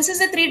 Yes. This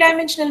is a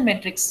three-dimensional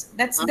matrix.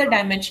 That's the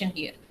dimension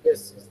here.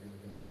 Yes.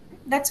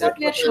 That's what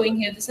we are showing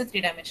here. This is a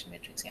three-dimensional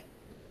matrix. Yeah.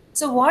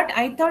 So what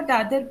I thought the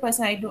other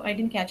person, I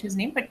didn't catch his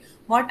name, but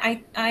what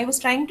I was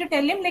trying to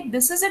tell him, like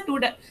this is a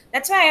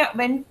that's why I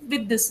went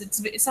with this.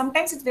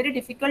 Sometimes it's very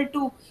difficult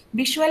to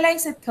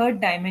visualize a third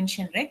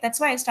dimension, right? That's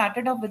why I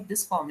started off with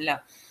this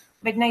formula.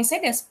 When I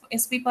said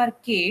SP per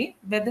k,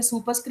 where the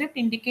superscript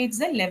indicates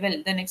the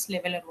level, the next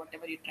level or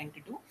whatever you're trying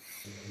to do.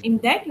 In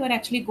that, you are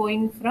actually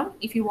going from,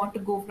 if you want to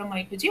go from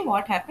I to j,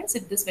 what happens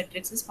if this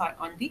matrix is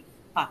on the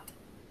path?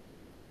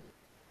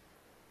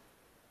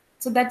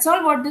 So that's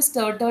all what this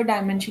third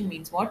dimension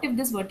means. What if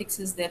this vertex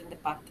is there in the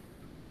path?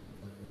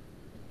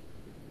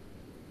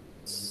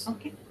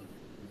 Okay.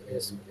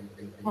 Yes.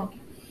 Okay.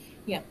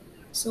 Yeah.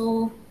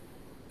 So,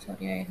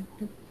 sorry, I have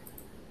to.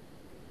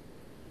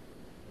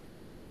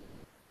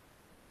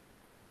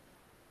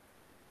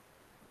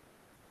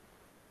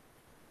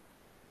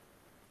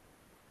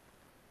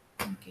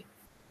 Okay.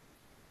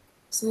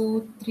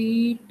 So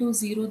 3 to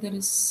 0, there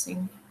is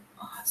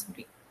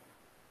sorry.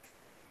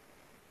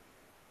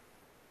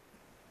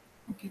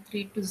 Okay,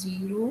 3 to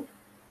 0.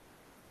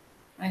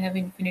 I have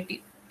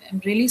infinity.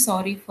 I'm really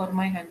sorry for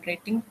my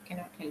handwriting.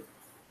 Cannot help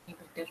any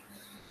better.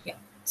 Yeah.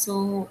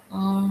 So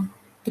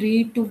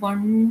 3 to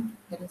 1,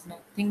 there is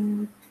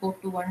nothing. 4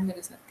 to 1, there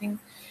is nothing.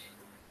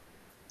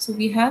 So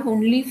we have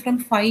only from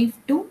 5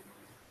 to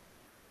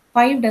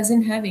 5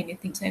 doesn't have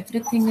anything. So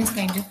everything is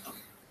kind of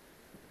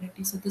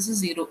infinity. So this is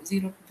 0.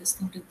 0 to this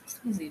thing to this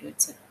thing, 0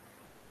 itself.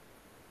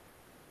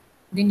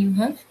 Then you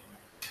have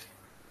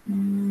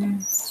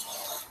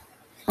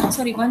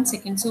sorry, 1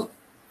 second. So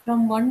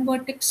from one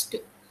vertex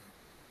to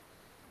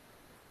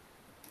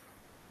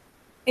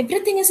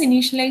everything is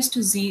initialized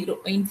to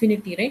 0,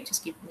 infinity, right?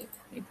 Just give me.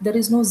 There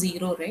is no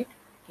 0, right?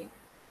 Okay.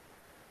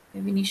 We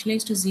have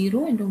initialized to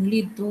 0 and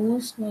only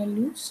those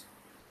values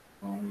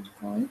are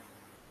called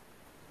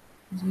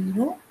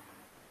 0.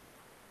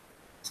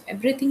 So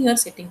everything you are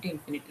setting to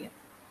infinity.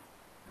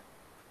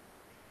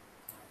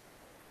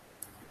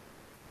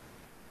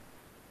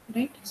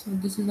 Right? So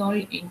this is all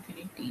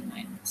infinity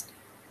minus 10.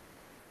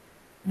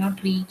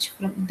 Not reach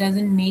from,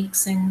 doesn't make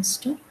sense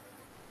to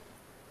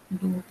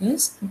do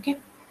this. Okay.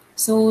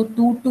 So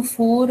 2 to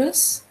 4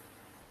 is,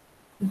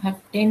 you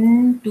have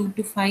 10, 2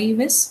 to 5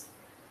 is,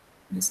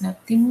 there's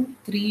nothing,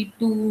 3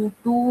 to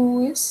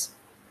 2 is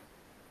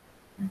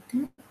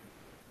nothing,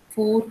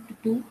 4 to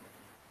 2,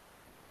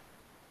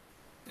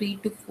 3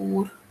 to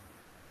 4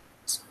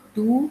 is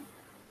 2,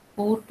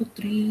 4 to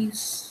 3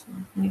 is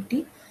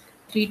infinity,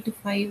 3 to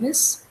 5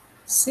 is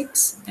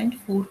 6, and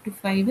 4 to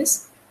 5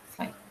 is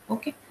 5.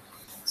 Okay.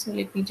 So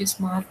let me just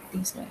mark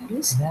these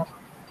values. Yeah.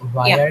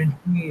 Why Yeah. aren't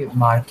we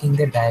marking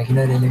the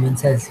diagonal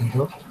elements as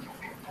 0?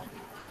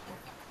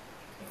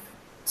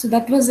 So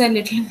that was a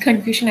little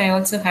confusion I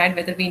also had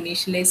whether we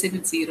initialize it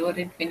with 0 or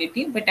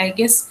infinity, but I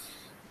guess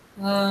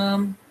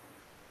so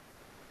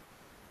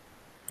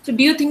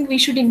do you think we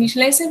should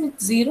initialize it with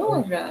 0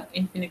 or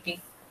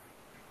infinity?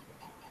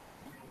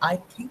 I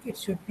think it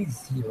should be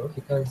 0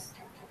 because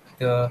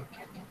the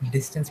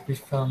distance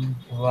from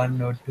one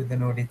node to the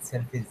node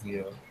itself is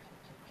 0.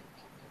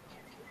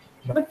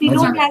 But we No,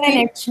 don't zero. have an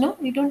edge, no?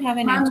 We don't have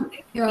an edge. Ma'am,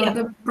 Right? yeah,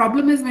 the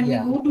problem is when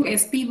Yeah. we go to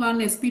SP1,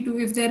 SP2,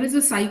 if there is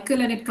a cycle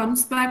and it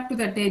comes back to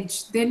that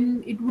edge,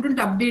 then it wouldn't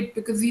update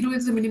because 0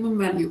 is the minimum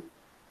value.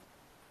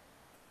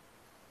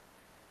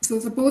 So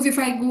suppose if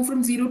I go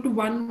from 0 to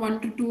 1, 1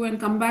 to 2 and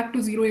come back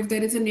to 0, if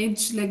there is an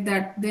edge like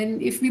that, then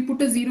if we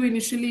put a 0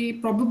 initially,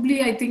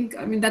 probably I think,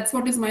 I mean, that's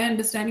what is my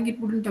understanding, it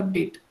wouldn't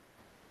update.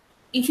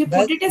 If you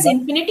put it as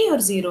infinity or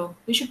 0,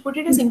 we should put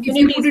it as If infinity.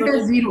 you put is it what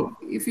as you're 0,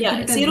 if you put yeah,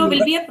 it as 0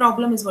 will be a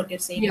problem is what you're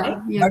saying, yeah,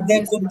 right? yeah, But there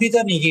yes, could ma'am. be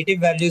the negative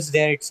values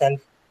there itself.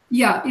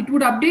 Yeah, it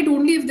would update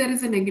only if there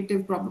is a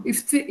negative problem.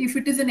 If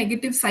it is a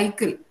negative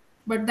cycle,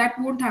 but that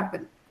won't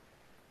happen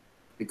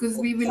because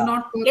we will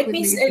not work Let with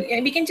me,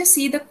 negative. we can just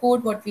see the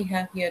code what we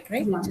have here,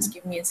 right? Yeah. Just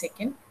give me a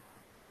second.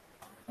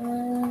 We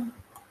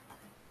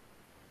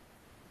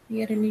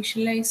are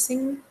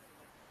initializing,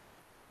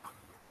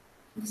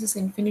 this is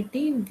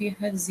infinity, we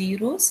have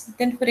zeros.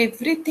 Then for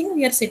everything,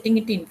 we are setting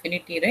it to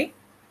infinity, right?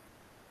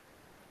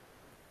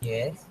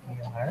 Yes, we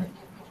are.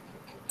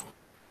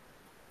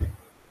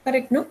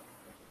 Correct, no?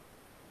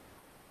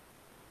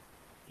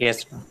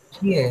 Yes, ma'am.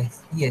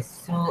 Yes,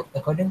 yes. So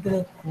according to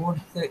the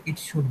code, it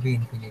should be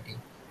infinity.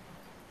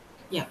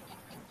 Yeah.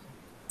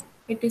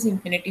 It is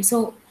infinity.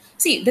 So,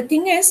 see, the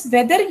thing is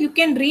whether you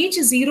can reach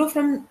 0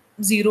 from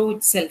 0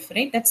 itself,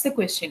 right? That's the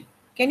question.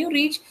 Can you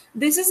reach?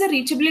 This is a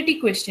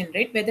reachability question,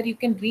 right? Whether you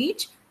can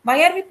reach.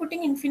 Why are we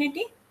putting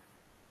infinity?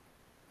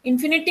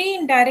 Infinity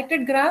in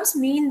directed graphs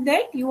mean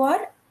that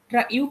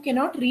you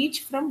cannot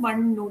reach from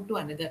one node to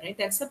another, right?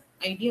 That's the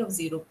idea of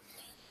 0.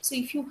 So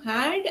if you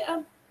had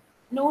a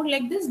node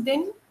like this,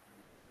 then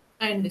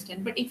I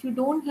understand. But if you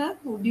don't have,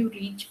 how do you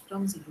reach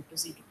from 0 to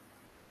 0?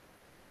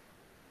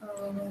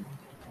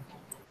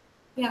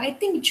 Yeah, I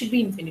think it should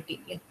be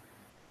infinity. Yeah.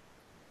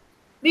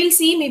 We'll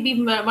see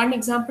maybe one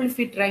example if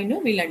we try, no,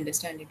 we'll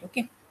understand it.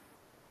 Okay.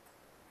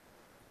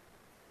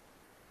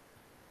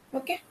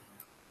 Okay.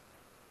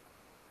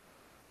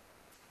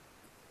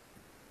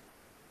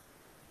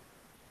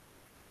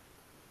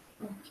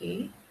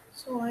 Okay.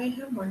 So I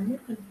have one more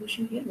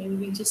confusion here. Maybe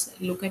we'll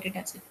just look at it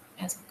as it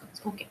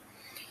comes. Okay.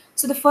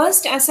 So the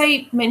first, as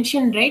I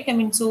mentioned, right? I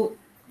mean, so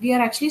we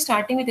are actually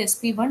starting with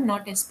SP1,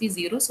 not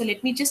SP0. So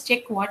let me just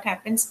check what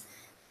happens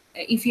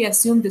if we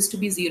assume this to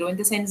be 0, in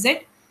the sense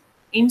that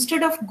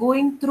instead of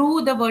going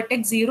through the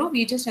vertex 0,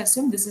 we just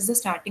assume this is the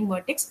starting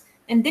vertex,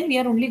 and then we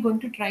are only going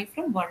to try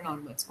from 1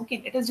 onwards.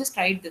 Okay, let us just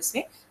try it this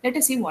way. Let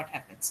us see what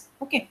happens.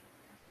 Okay.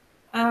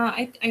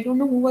 I don't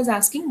know who was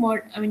asking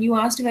what, I mean, you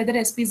asked whether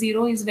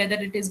SP0 is whether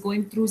it is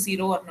going through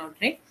 0 or not,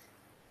 right?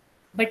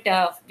 But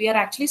we are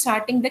actually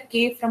starting the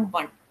K from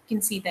 1. You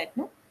can see that,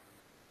 no?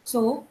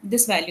 So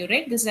this value,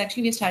 right? This is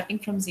actually we're starting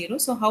from 0.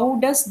 So how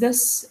does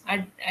this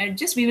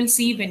adjust? We will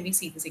see when we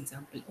see this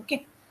example.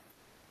 Okay.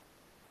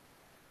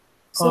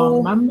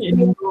 So Ma'am,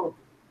 in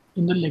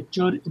the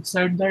lecture, it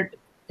said that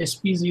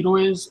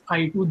SP0 is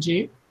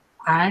I2J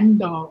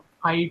and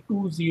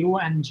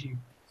I20 and J.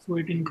 So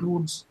it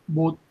includes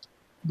both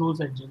those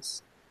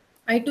edges.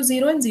 I to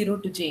 0 and 0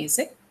 to j, is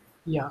it?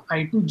 Yeah,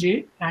 I to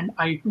j and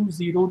I to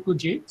 0 to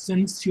j.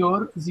 Since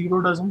here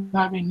 0 doesn't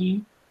have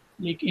any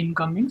like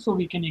incoming, so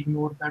we can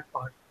ignore that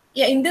part.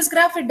 Yeah, in this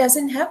graph it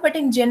doesn't have, but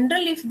in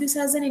general, if this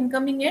has an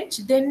incoming edge,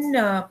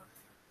 then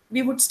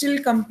we would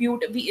still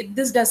compute.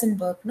 This doesn't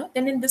work, no?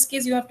 Then in this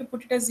case, you have to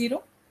put it as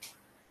 0.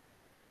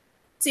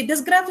 See,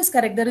 this graph is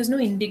correct. There is no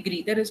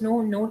integrity. There is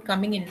no node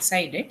coming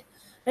inside it,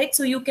 right?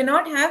 So you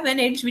cannot have an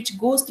edge which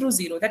goes through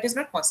 0. That is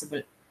not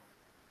possible,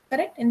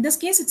 correct? In this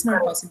case, it's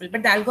not possible.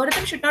 But the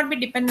algorithm should not be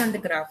dependent on the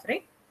graph,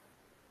 right?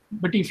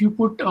 But if you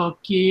put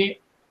k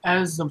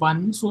as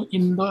 1, so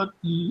in the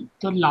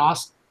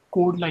last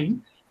code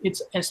line,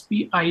 it's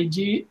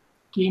spij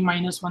k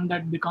minus 1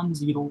 that becomes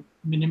 0.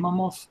 Minimum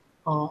of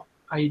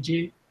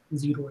ij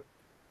 0.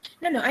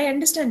 No, I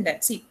understand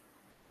that. See,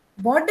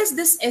 what does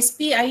this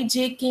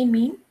spijk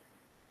mean?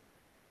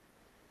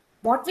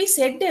 What we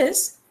said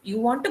is,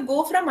 you want to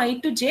go from I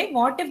to j.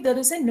 What if there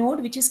is a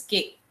node which is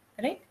k,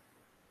 right?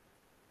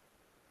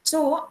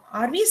 So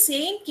are we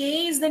saying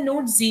k is the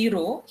node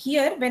 0?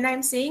 Here, when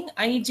I'm saying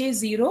ij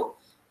 0,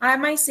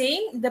 am I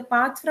saying the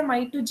path from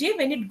I to j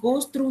when it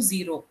goes through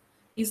 0?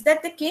 Is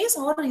that the case,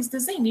 or is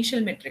this the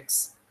initial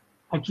matrix?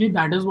 Actually,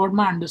 that is what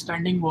my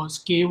understanding was.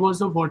 K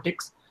was a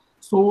vertex.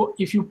 So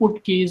if you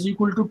put k is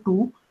equal to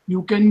 2,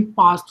 you can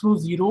pass through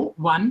 0,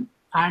 1,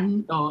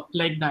 and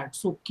like that.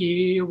 So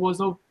k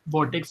was a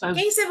vertex. As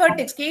K is a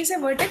vertex. K is a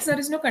vertex. There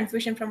is no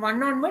confusion. From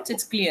 1 onwards,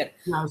 it's clear.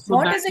 Yeah, so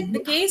What that is it? The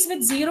case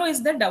with 0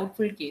 is the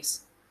doubtful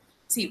case.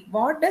 See,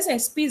 what does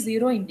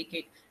SP0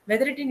 indicate?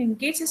 Whether it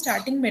indicates a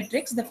starting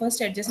matrix, the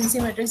first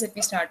adjacency matrix that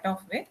we start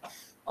off with,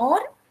 or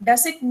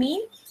does it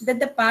mean that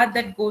the path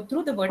that go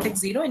through the vertex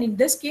 0, and in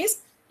this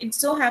case, it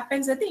so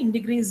happens that the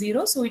integrity is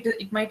 0, so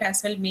it might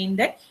as well mean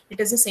that it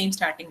is the same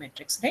starting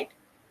matrix, right?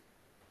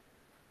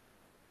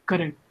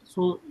 Correct.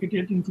 So it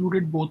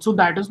included both. So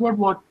that is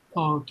what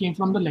came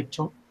from the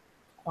lecture.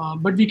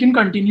 But we can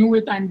continue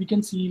with, and we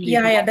can see later.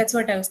 Yeah, that's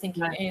what I was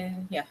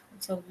thinking. Yeah.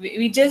 So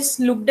we just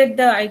looked at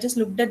I just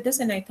looked at this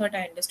and I thought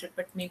I understood,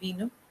 but maybe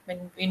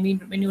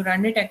when you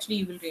run it, actually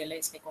you will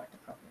realize like what the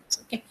problem is.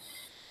 Okay.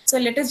 So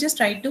let us just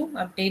try to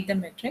update the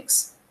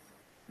matrix.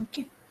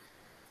 Okay.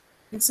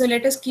 So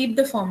let us keep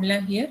the formula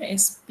here.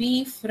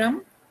 SP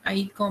from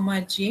I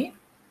comma j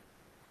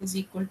is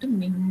equal to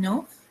min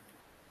of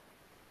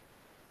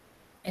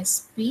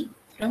SP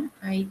from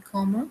I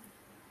comma.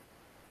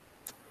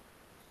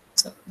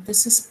 So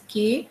this is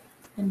k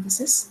and this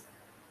is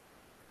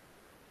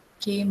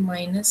k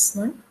minus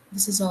 1.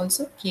 This is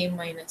also k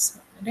minus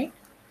 1, right?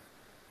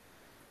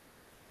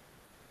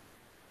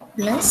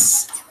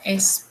 Plus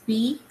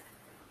SP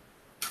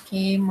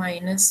k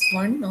minus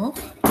 1 of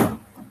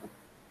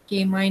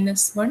k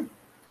minus 1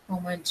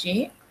 comma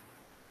j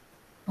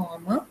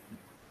comma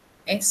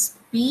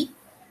SP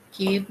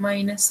k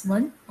minus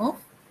 1 of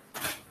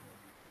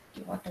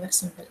whatever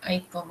symbol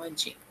I comma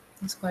j.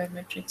 Square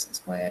matrix,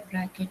 square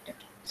bracket.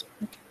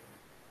 Okay.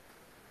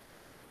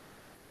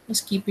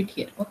 Just keep it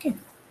here. Okay.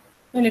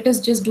 Now let us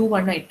just do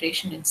one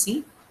iteration and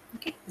see.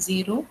 Okay.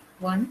 0,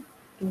 1,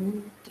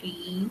 2,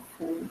 3,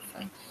 4,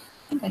 5. I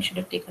think I should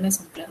have taken a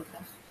simpler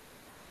graph.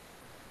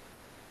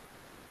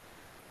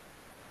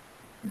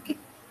 Okay.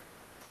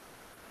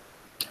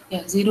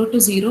 Yeah, 0 to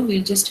 0,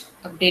 we'll just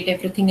update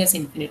everything as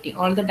infinity.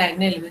 All the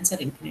diagonal elements are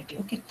infinity.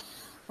 Okay.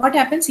 What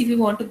happens if you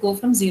want to go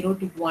from 0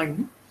 to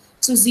 1?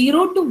 So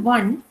 0 to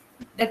 1,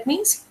 that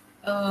means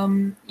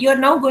you are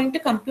now going to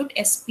compute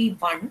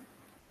SP1.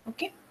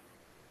 Okay.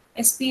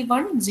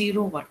 SP1,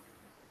 0, 1.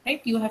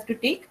 Right? You have to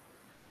take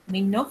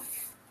min of,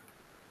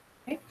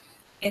 right,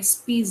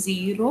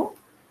 SP0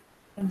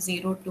 from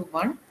 0 to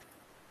 1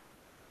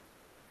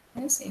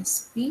 as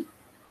SP0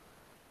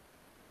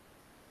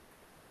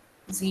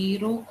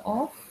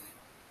 of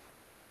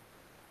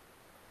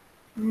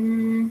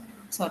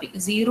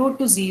 0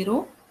 to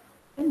 0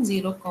 and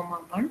 0 comma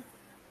 1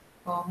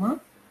 comma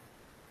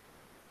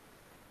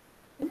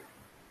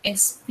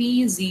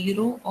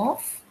SP0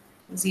 of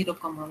 0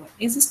 comma 1.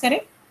 Is this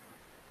correct?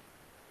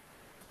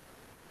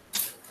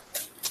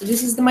 So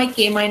this is my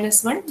k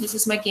minus 1, this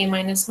is my k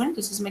minus 1,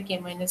 this is my k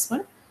minus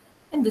 1,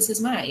 and this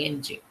is my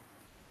ing.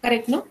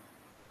 Correct, no?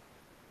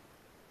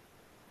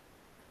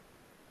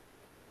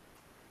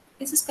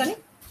 Is this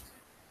correct?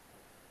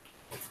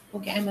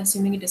 Okay, I'm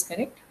assuming it is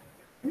correct.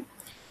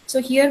 So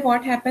here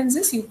what happens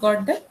is you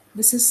got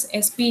this is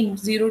SP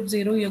 0,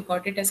 0, you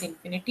got it as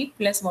infinity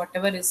plus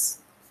whatever is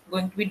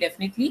going to be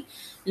definitely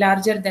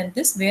larger than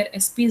this, where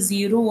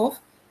SP0 of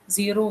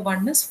 0,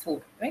 1 is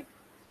 4, right?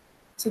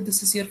 So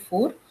this is your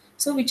 4.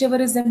 So whichever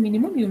is the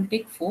minimum, you will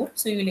take 4.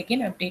 So you will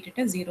again update it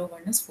as 0,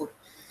 1 as 4.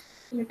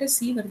 So let us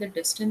see where the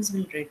distance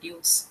will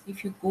reduce.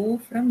 If you go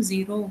from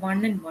 0,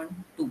 1 and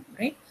 1, 2,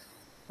 right?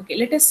 Okay,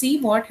 let us see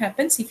what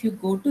happens if you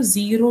go to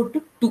 0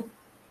 to 2.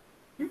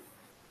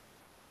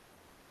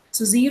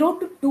 So 0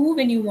 to 2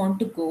 when you want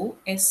to go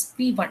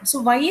SP1.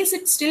 So why is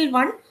it still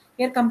 1?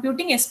 We are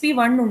computing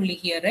SP1 only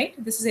here, right?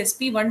 This is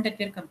SP1 that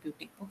we are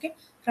computing, okay,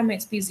 from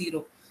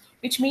SP0.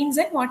 Which means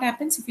that what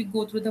happens if you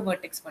go through the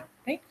vertex 1,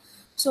 right?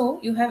 So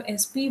you have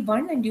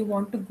SP1 and you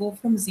want to go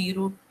from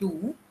 0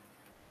 to,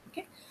 okay,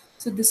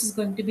 So this is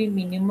going to be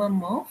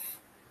minimum of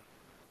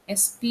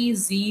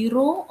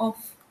SP0 of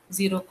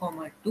 0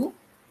 comma 2,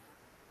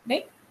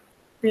 right,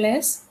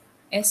 plus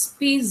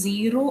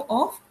SP0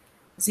 of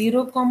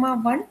 0 comma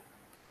 1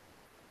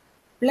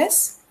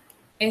 plus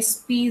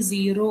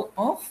SP0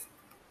 of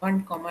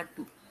 1 comma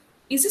 2.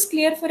 Is this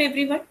clear for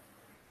everyone?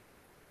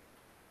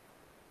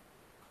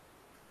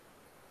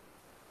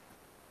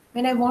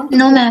 When I want to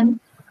No, ma'am.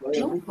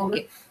 no?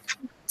 Okay.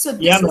 So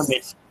this Yeah, ma'am.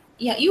 is,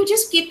 yeah, you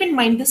just keep in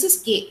mind this is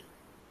K.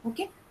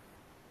 Okay.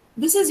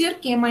 This is your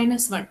K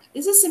minus 1.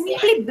 This is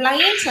simply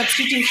blind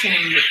substitution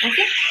only.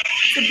 Okay.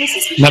 So this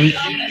is Ma'am,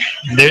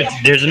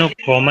 there's no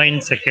comma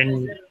in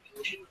second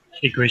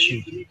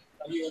equation.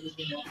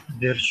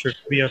 There should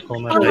be a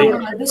comma,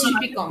 right? this should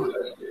be comma.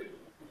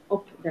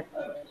 Okay,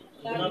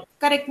 that's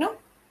Correct, no?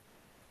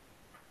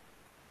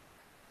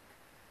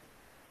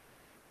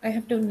 I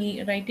have to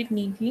write it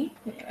neatly.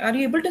 Are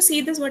you able to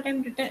see this? What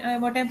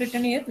I've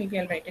written here? Maybe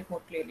I'll write it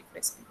more clearly.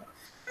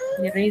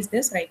 Erase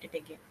this. Write it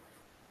again.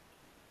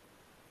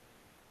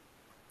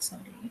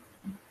 Sorry.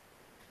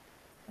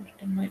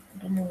 Written my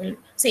removal.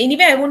 So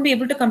anyway, I won't be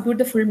able to compute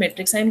the full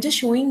matrix. I'm just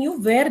showing you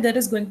where there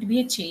is going to be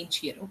a change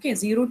here. Okay,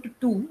 0 to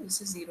 2.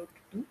 This is 0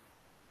 to 2.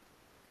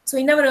 So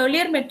in our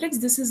earlier matrix,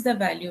 this is the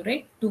value,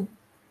 right? 2.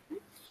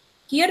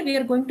 Here we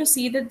are going to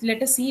see that,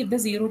 let us see if the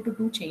 0 to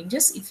 2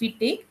 changes. If we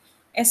take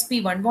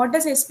SP1, what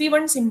does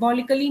SP1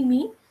 symbolically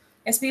mean?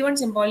 SP1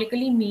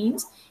 symbolically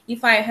means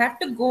if I have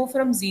to go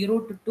from 0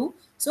 to 2,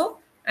 so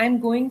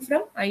I'm going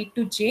from I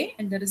to J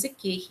and there is a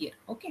K here.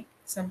 Okay,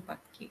 some part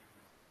K,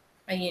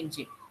 I and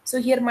J. So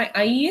here my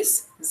I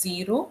is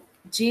 0,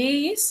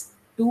 J is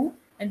 2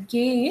 and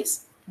K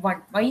is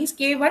 1. Why is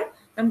K 1?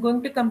 I'm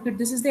going to compute,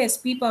 this is the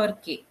SP power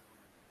K.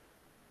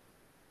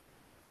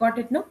 Got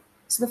it, no?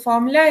 So the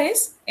formula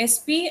is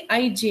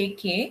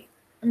SPIJK.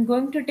 I'm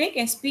going to take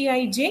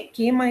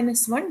SPIJK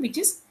minus 1, which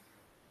is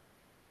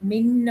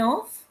min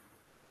of,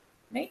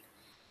 right,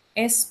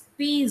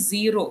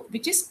 SP0,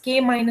 which is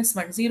K minus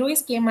 1. 0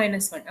 is K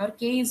minus 1. Our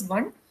K is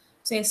 1.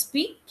 So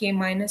SPK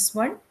minus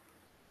 1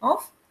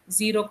 of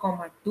 0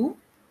 comma 2.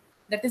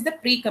 That is the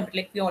pre-compute.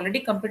 Like we already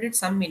computed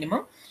some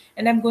minimum.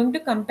 And I'm going to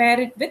compare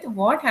it with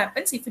what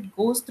happens if it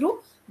goes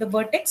through the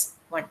vertex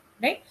 1,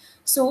 right?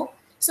 So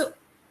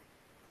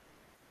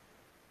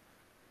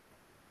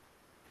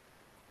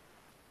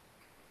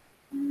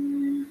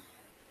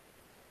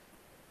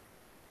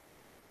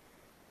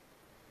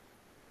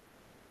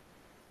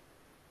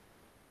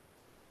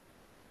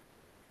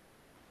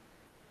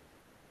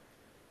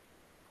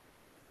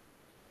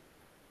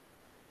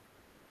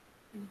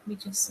let me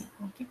just see.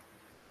 Okay,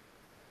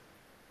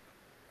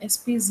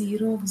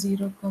 SP0 of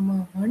 0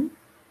 comma 1.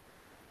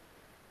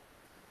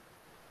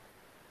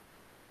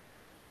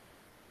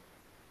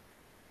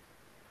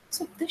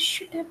 So this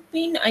should have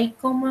been I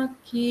comma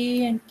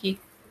K and K.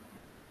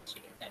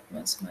 That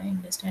was my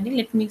understanding.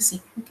 Let me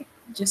see. Okay,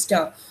 just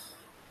yeah.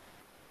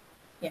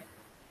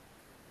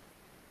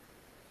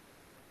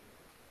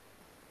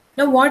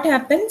 Now what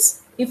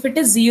happens if it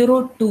is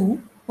 0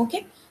 2?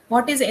 Okay,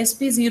 what is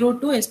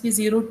SP02?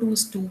 SP02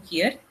 is 2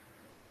 here,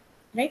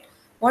 right?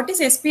 What is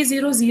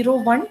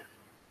SP001?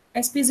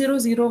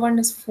 SP001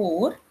 is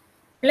 4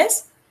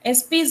 plus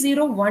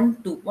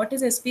SP012. What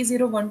is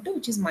SP012?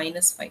 Which is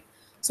minus 5.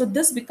 So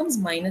this becomes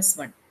minus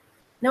 1.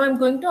 Now I'm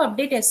going to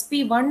update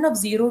SP1 of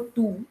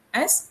 02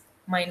 as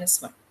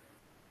minus 1.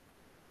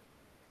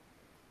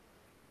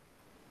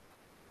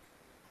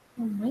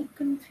 Now my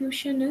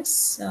confusion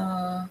is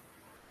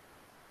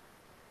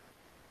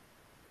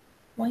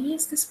why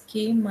is this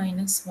K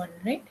minus 1,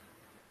 right?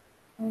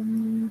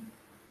 It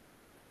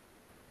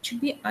should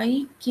be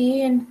I,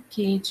 K and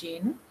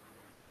KJ, no?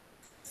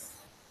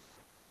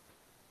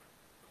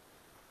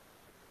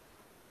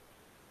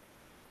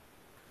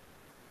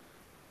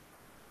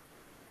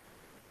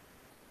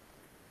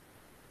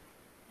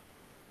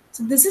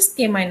 So this is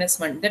K minus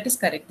 1. That is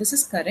correct. This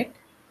is correct.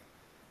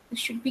 This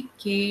should be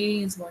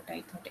K is what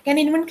I thought. Can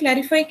anyone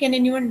clarify?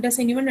 Does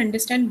anyone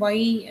understand why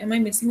am I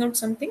missing out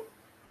something?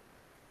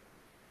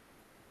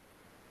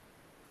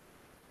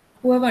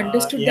 Whoever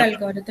understood the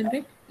algorithm,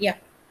 right? Yeah.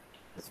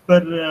 As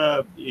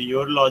per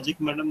your logic,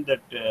 madam,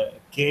 that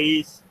K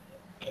is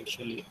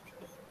actually...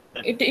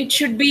 It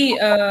should be,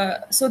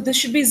 so this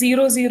should be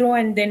 0, 0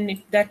 and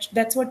then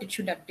that's what it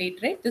should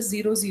update, right? The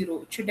 0,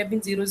 0. It should have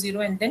been 0,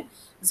 0 and then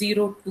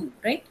 0, 2,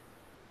 right?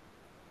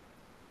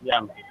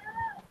 Yeah.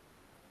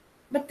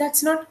 But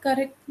that's not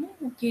correct. No?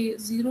 Okay,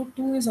 0,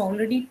 2 is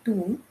already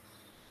 2.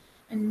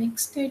 And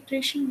next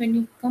iteration, when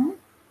you come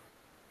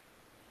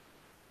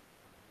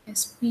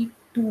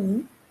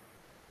SP2,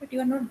 but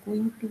you are not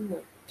going to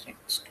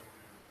vertex 2.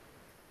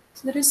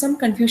 So there is some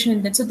confusion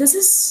in that. So this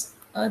is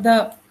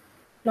the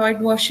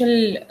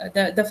Floyd-Warshall,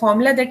 the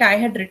formula that I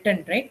had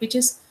written, right? Which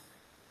is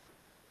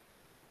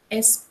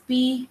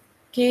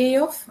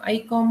SPK of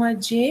I comma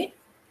J,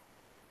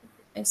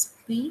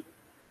 SP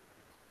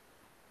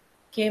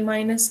K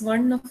minus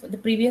 1 of the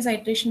previous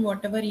iteration,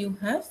 whatever you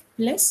have,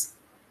 plus,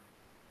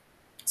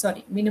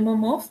 sorry,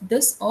 minimum of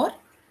this or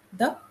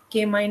the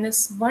K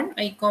minus 1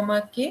 I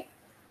comma K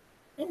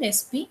and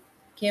SP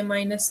k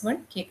minus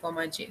 1 k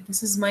comma j.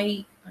 This is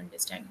my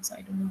understanding, so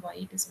I don't know why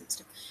it is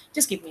mixed up.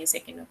 Just give me a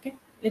second, okay?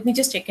 Let me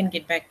just check and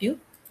get back to you.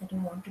 I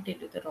don't want to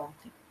tell you the wrong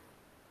thing.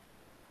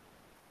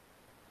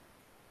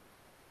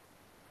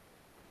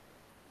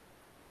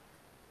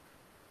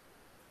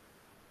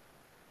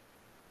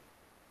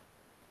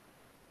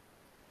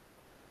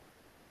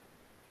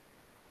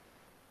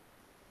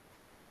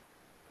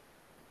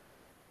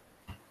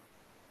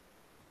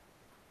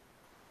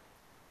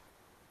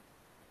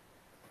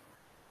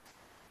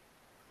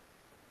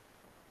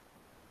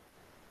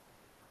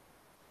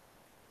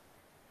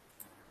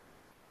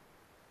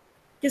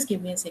 Just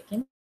give me a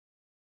second.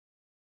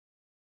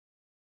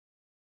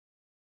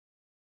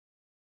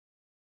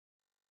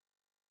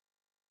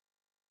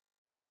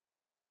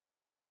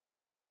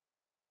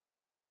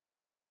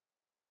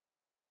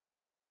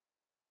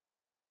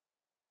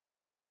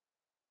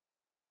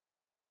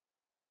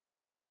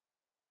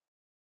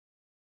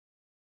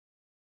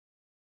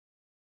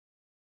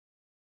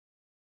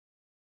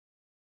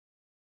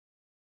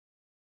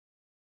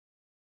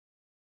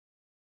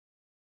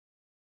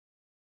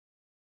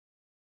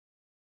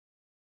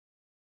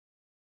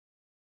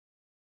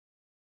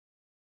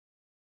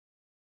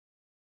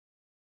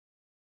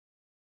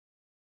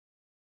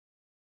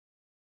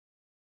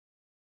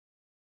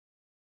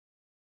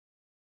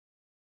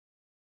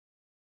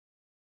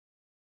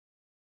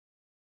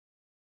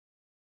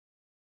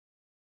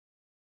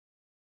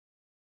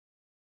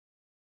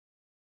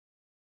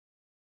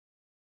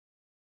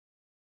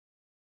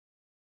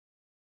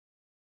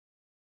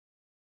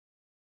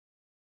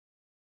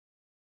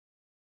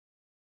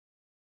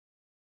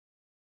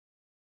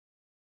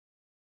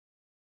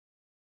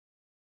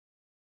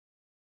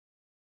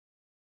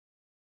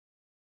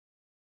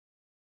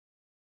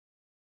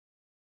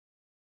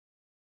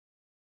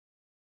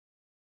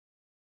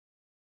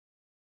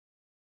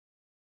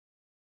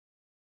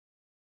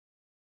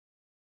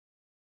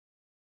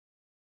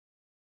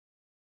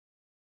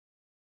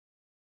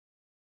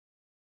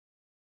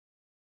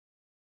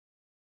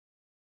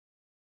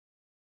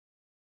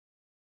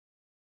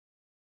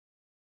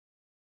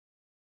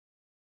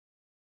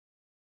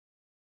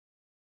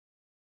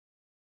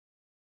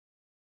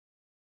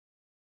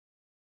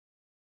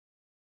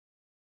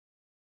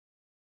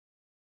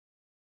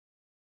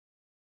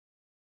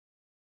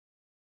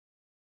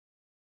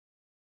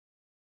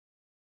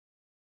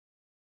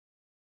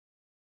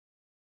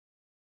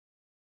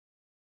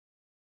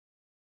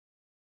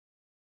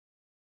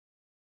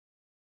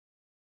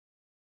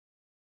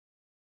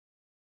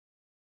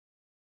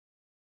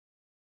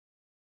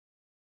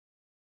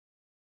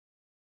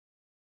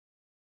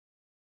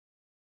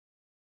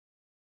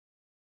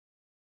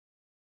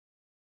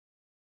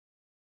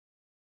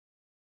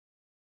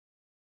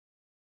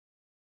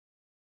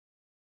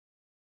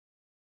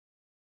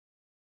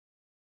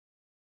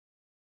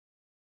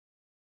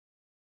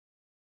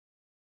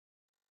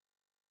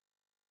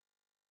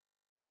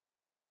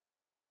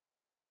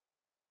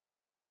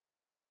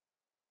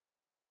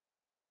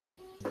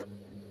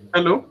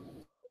 Hello,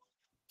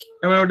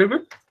 am I audible?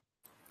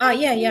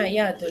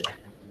 Yeah, Atul.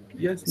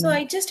 Yes, So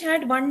I just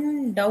had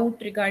one doubt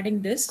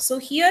regarding this. So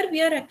here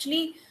we are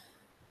actually,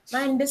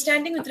 my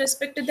understanding with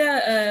respect to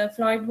the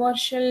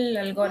Floyd-Warshall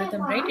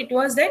algorithm, right? It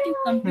was that you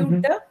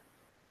compute the,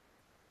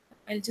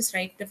 I'll just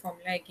write the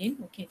formula again.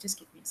 Okay, just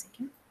give me a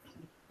second.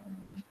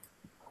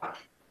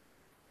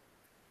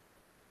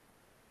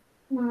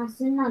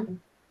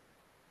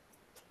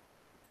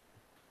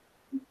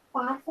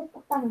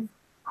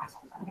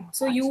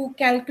 So you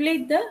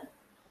calculate the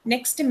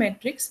next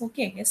matrix,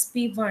 okay,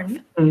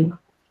 SP1.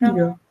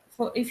 Yeah.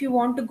 For if you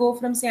want to go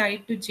from say I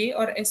to j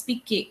or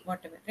SPK,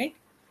 whatever, right?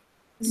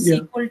 This is Yeah.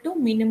 equal to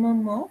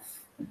minimum of,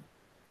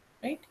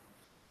 right?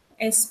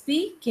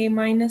 SP k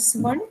minus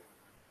 1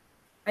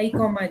 I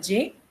comma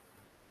j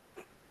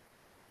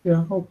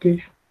Yeah.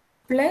 Okay.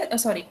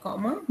 plus sorry,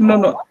 comma.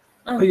 No.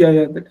 Or,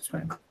 Yeah, that is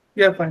fine.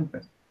 Yeah, fine.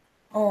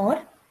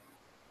 or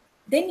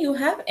then you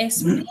have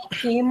SP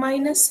k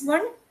minus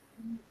 1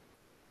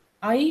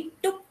 I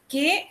to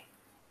k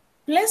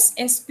plus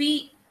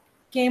SP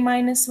k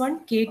minus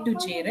 1 k to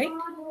j, right?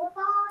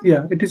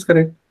 Yeah, it is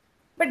correct.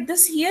 But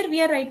this here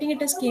we are writing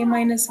it as k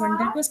minus 1.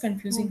 That was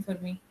confusing for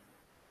me.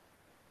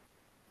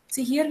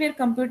 See, here we are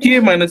computing K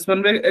minus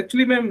 1.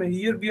 Actually, ma'am,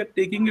 here we are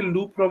taking a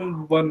loop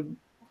from 1.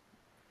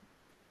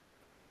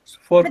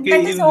 For But K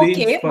that is in range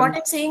okay. 1. What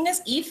I'm saying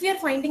is, if we are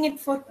finding it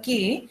for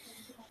k,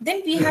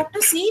 then we have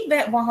to see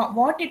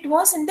what it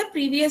was in the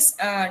previous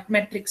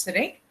matrix,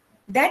 right?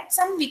 That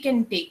sum we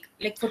can take,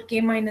 like for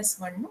k minus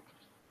 1. No?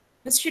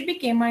 This should be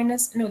k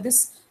minus, no,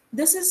 this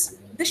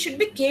should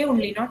be k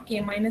only, not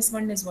k minus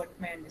 1 is what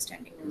my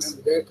understanding was.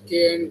 That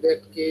k and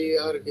that k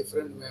are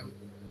different, ma'am.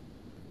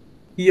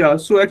 Yeah,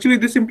 so actually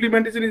this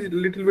implementation is a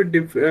little bit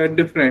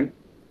different.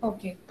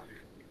 Okay.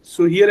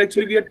 So here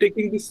actually we are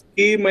taking this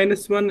k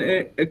minus 1,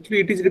 actually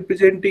it is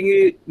representing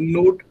a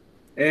node,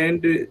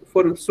 and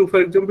for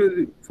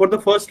example, for the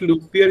first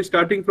loop we are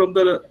starting from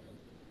the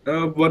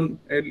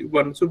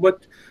 1. So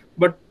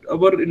but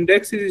our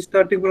index is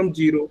starting from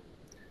 0.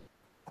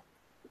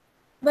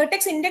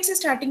 Vertex index is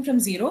starting from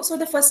 0. So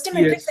the first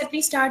matrix Yes. that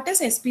we start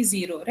is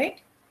SP0,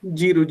 right?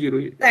 0, 0.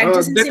 The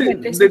adjacency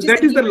matrix, which is That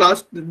the is the key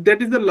last.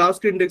 That is the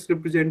last index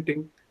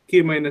representing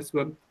k minus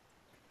 1.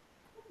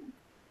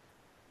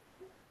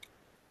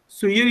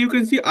 So here you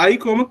can see I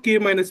comma k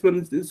minus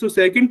 1. So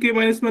second k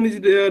minus 1 is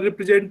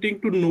representing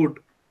to node,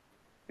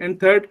 and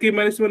third k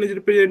minus 1 is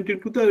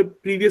representing to the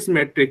previous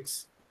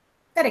matrix.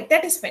 Correct.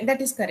 That is fine.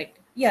 That is correct.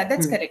 Yeah,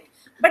 that's correct.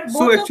 But both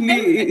So of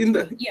actually,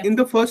 them, in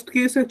the first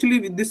case,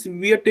 actually this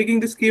we are taking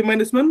this k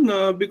minus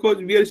 1 because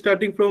we are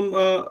starting from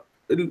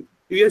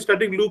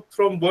loop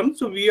from 1.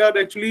 So we are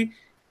actually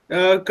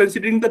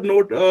considering the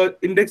node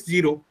index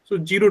 0.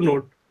 So 0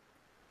 node.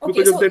 Okay,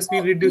 Because of so,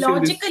 that, we reducing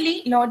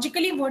this.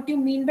 logically, what you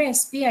mean by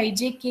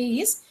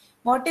SPIJK is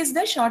what is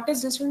the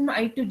shortest distance from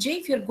I to J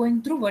if you're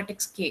going through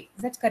vertex K.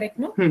 That's correct,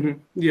 no?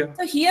 Yeah.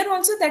 So here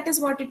also that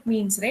is what it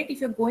means, right? If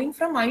you're going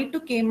from I to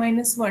K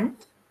minus 1,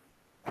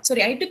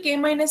 sorry, I to K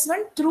minus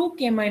 1 through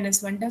K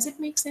minus 1, does it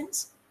make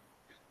sense?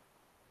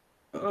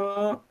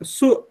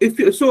 So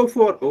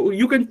for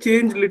you can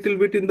change little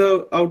bit in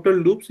the outer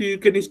loop. So you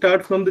can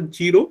start from the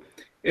 0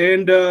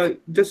 and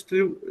just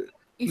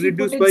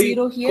reduce by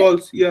 0 here?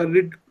 calls. Yeah,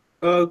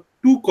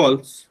 two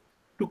calls,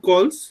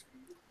 COLS.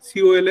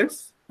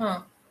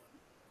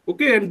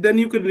 Okay, and then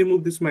you can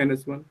remove this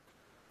minus 1.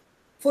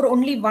 For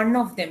only one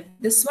of them,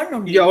 this one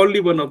only? Yeah, only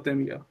one of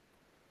them, yeah.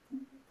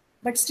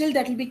 But still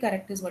that will be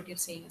correct is what you're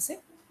saying, is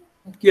it?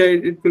 Okay.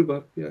 Yeah, it will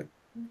work, yeah.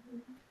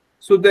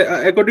 So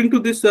according to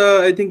this,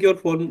 I think your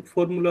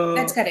formula...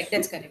 That's correct,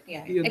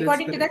 yeah.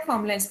 According to that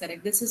formula is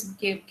correct. This is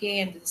K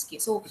and this is K.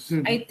 So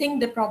I think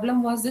the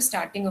problem was the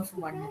starting of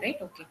 1, right?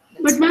 Okay.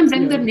 But ma'am,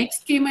 then the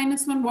next K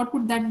minus 1, what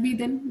would that be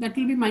then? That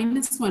will be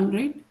minus 1,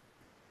 right?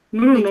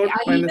 No, not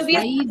minus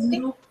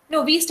 1.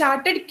 No, we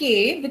started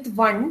K with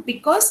 1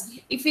 because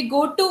if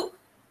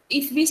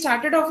we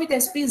started off with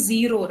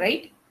SP0,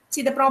 right?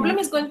 See, the problem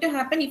is going to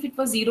happen if it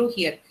was 0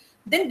 here.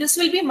 Then this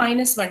will be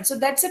minus 1. So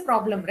that's a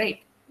problem,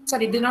 right?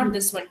 Sorry, not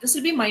this one. This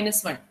will be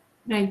minus 1.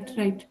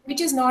 Right.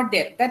 Which is not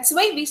there. That's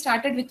why we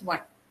started with 1.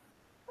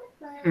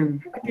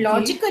 But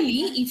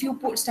logically, if you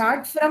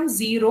start from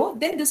 0,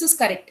 then this is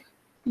correct.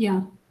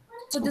 Yeah.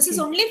 So this is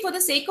only for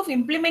the sake of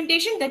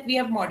implementation that we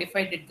have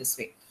modified it this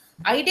way.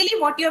 Ideally,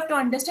 what you have to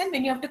understand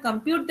when you have to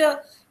compute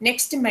the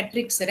next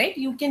matrix, right?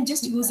 You can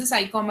just use this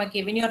I comma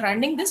K. When you're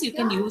running this, you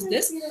can use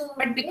this.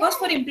 But because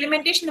for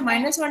implementation, the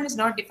minus 1 is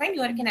not defined,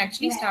 you can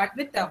actually start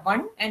with the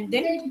 1 and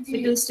then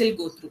it will still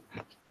go through.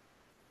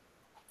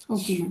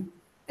 Okay.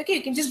 Okay,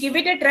 you can just give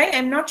it a try.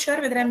 I'm not sure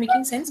whether I'm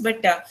making sense,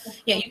 but yeah,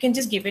 you can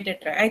just give it a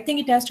try. I think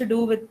it has to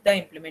do with the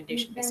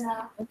implementation.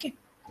 Okay.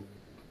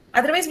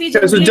 Otherwise, we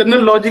so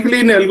general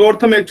logically in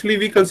algorithm, actually,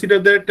 we consider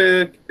that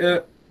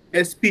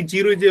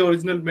SP0 is the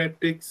original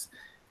matrix.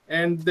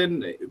 And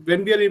then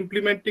when we are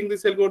implementing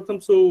this algorithm,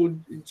 so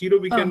 0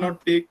 we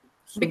cannot take.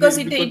 So because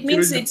it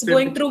means it's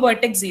going through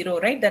vertex 0,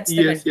 right? That's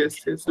the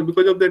yes. So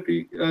because of that,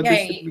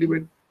 this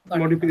implement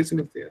modification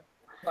is there.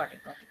 Got it.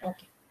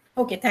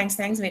 Okay. Thanks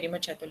very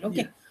much, Atul.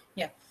 Okay.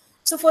 Yeah.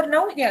 So for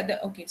now,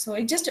 okay. So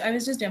I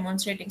was just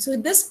demonstrating. So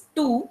this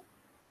 2,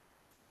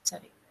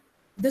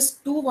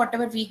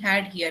 whatever we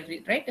had here,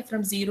 right?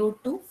 From 0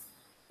 to,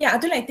 yeah,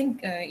 Atul, I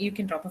think you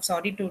can drop off.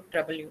 Sorry to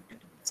trouble you.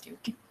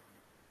 Okay.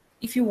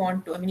 If you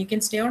want to, I mean, you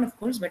can stay on, of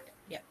course, but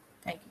yeah,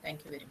 thank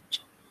you very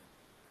much.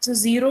 So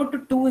 0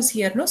 to 2 is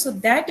here, no? So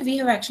that we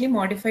have actually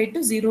modified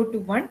to 0 to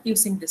 1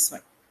 using this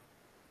one.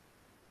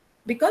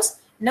 Because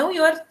now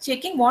you are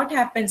checking what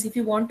happens if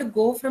you want to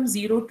go from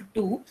 0 to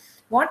 2.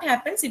 What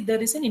happens if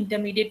there is an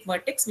intermediate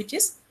vertex, which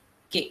is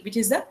K, which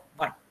is the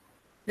 1.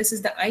 This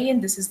is the I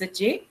and this is the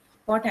J.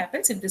 What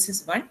happens if this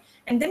is 1?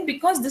 And then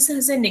because this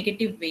has a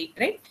negative weight,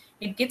 right?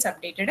 It gets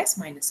updated as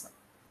minus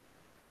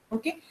 1.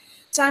 Okay.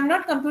 So I'm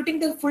not computing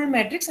the full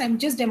matrix. I'm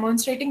just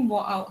demonstrating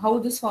how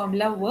this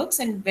formula works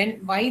and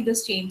why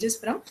this changes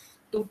from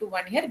 2 to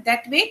 1 here.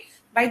 That way,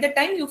 by the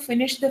time you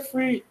finish the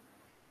full,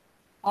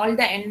 all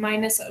the n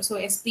minus, so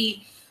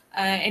SP,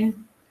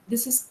 and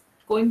this is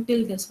going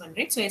till this one,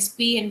 right? So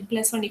SP n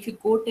plus 1, if you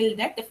go till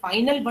that, the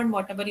final one,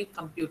 whatever you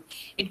compute,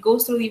 it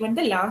goes through even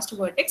the last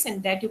vertex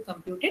and that you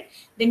compute it,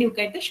 then you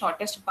get the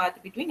shortest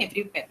path between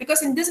every pair.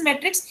 Because in this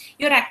matrix,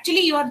 you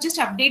are just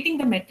updating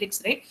the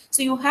matrix, right?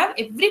 So you have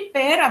every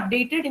pair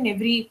updated in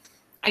every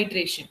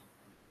iteration.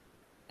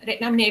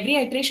 Right? Now, in every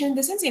iteration, in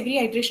the sense, every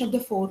iteration of the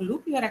for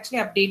loop, you are actually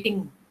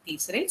updating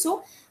these, right?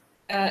 So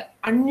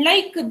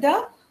unlike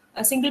the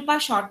single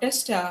path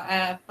shortest,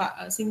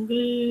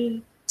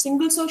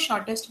 single source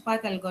shortest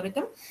path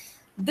algorithm,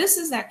 this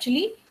is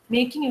actually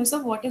making use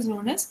of what is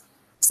known as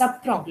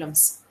sub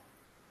problems.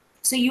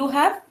 So you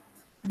have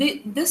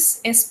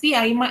this SP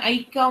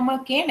I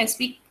comma K and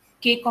SP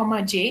K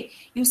comma J.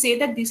 You say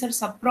that these are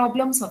sub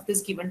problems of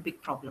this given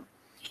big problem.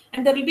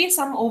 And there will be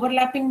some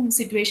overlapping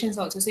situations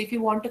also. So if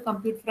you want to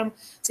compute from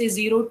say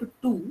 0 to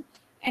 2,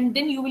 and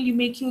then you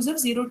make use of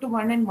 0 to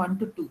 1 and 1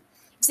 to 2.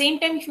 Same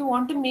time, if you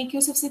want to make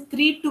use of say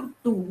 3 to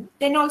 2,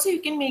 then also you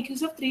can make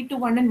use of 3 to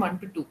 1 and 1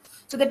 to 2.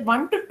 So that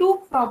 1 to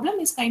 2 problem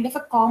is kind of a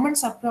common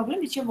subproblem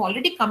which you've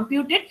already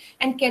computed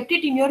and kept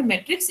it in your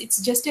matrix. It's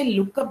just a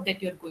lookup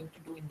that you're going to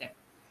do in that.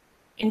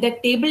 In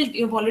that table,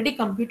 you've already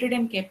computed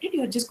and kept it.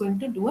 You're just going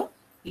to do a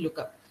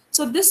lookup.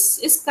 So this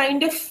is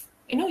kind of,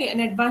 you know,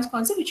 an advanced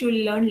concept which you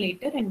will learn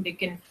later, and you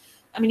can,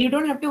 I mean, you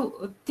don't have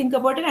to think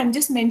about it. I'm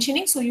just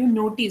mentioning so you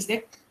notice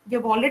that we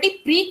have already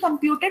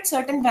pre-computed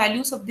certain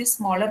values of these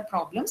smaller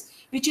problems,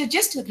 which you're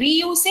just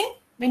reusing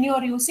when you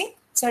are using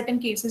certain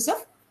cases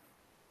of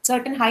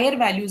certain higher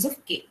values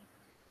of k.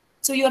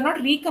 So you're not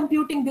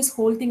recomputing this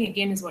whole thing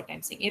again is what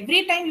I'm saying.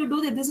 Every time you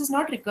do that, this is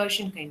not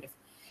recursion kind of.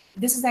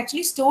 This is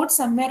actually stored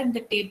somewhere in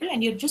the table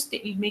and you're just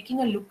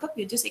making a lookup.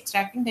 You're just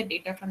extracting the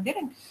data from there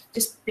and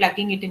just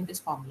plugging it in this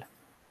formula.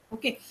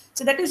 Okay,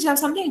 so that is just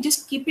something you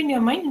just keep in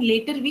your mind. In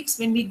later weeks,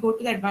 when we go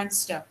to the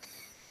advanced,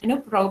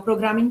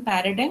 programming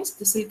paradigms,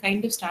 this will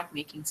kind of start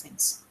making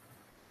sense.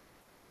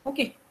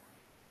 Okay,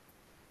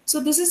 so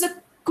this is a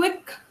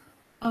quick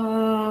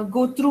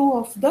go through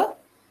of the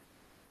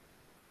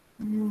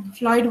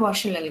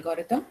Floyd-Warshall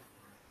algorithm.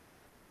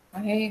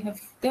 I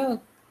have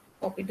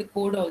copied the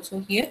code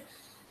also here.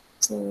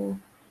 So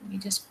let me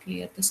just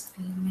clear the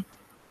screen.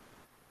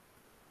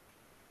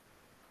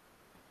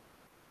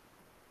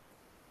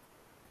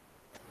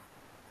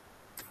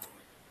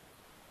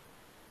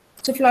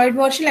 So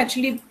Floyd-Warshall,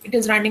 actually it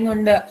is running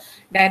on the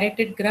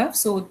directed graph.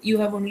 So you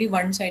have only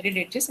one-sided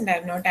edges and I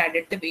have not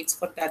added the weights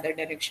for the other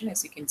direction,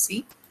 as you can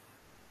see.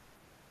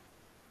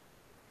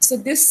 So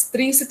this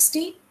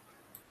 360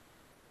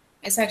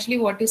 is actually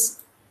what is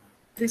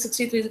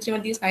 360,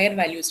 361, these higher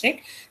values,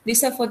 right?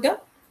 These are for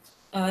the,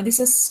 this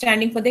is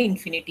standing for the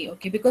infinity,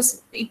 okay?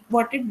 Because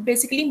what it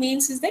basically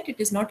means is that it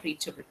is not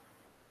reachable.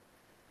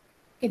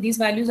 Okay, these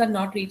values are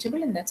not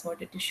reachable and that's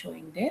what it is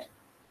showing there.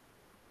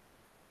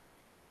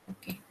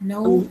 Okay,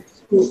 now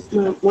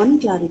one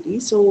clarity.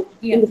 So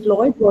in the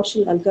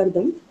Floyd-Warshall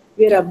algorithm,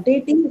 we are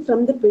updating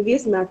from the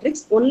previous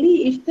matrix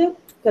only if the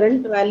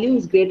current value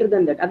is greater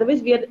than that.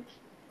 Otherwise, we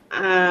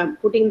are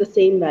putting the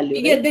same value.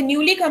 Yeah, right? the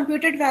newly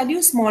computed value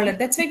is smaller.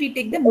 That's why we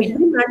take the min.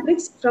 Every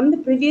matrix from the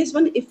previous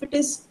one, if it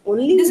is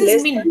only This is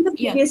less min. than the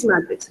previous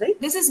matrix, right?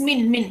 This is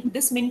min,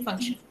 this min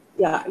function.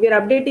 Yeah, we are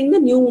updating the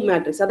new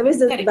matrix. Otherwise,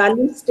 the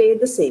values stay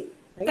the same.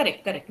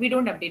 Right? Correct. We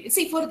don't update it.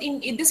 See, for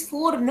in this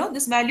 4, no,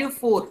 this value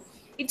 4,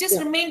 it just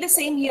remained the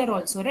same here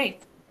also, right?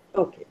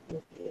 Okay.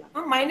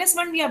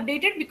 -1 we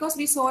updated because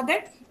we saw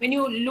that when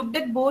you looked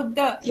at both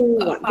the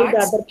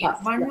parts,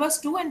 one was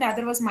 2 and the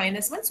other was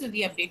 -1, so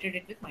we updated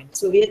it with -1.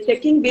 So we are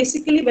checking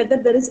basically whether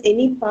there is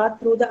any path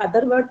through the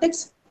other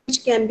vertex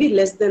which can be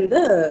less than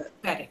the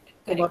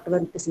whatever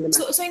it is in the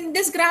matrix. So in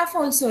this graph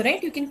also,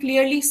 right, you can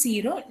clearly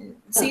see 0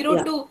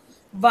 to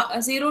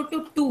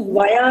 2.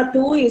 Via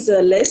 2 is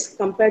less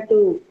compared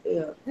to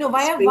no,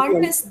 via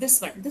 1 is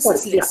this one. This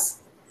is less.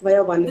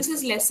 Via 1 this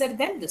is lesser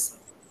than this one.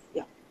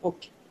 Yeah.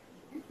 Okay.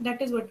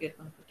 That is what we are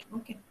computing.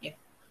 Okay. Yeah.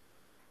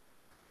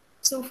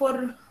 So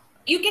for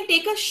you can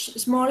take a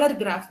smaller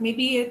graph,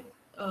 maybe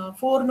a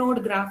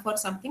 4-node graph or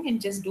something, and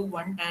just do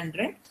one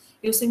tangent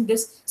using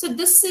this. So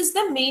this is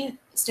the main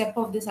step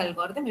of this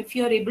algorithm. If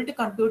you are able to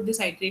compute this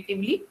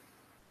iteratively,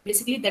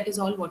 basically that is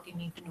all what you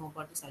need to know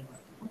about this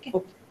algorithm. Okay.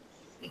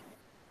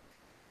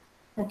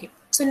 Okay.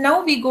 So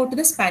now we go to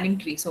the spanning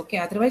trees. Okay.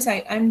 Otherwise,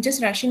 I'm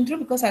just rushing through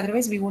because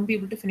otherwise we won't be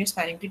able to finish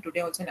spanning tree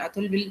today also. And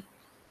Atul will.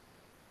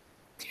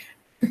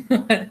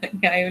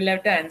 Yeah, I will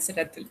have to answer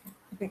Atul.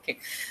 Okay.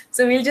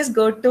 So we'll just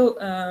go to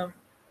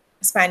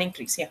spanning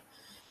trees. Yeah.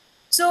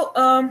 So,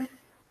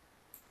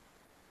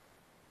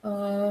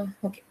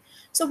 okay.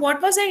 So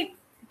what was I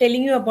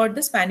telling you about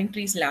the spanning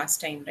trees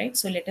last time, right?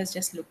 So let us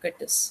just look at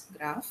this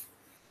graph.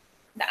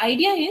 The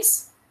idea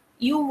is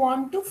you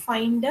want to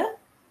find a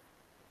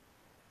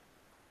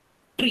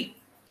tree.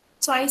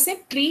 So I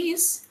said tree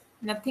is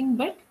nothing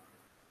but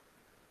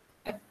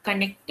a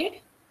connected,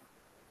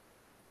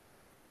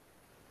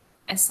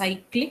 a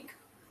cyclic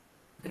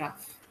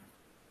graph.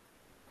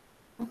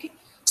 Okay.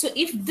 So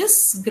if this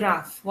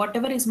graph,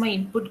 whatever is my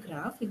input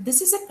graph, if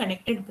this is a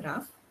connected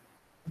graph,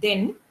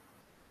 then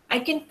I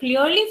can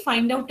clearly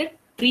find out a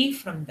tree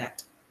from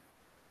that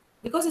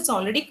because it's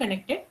already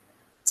connected.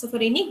 So for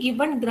any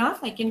given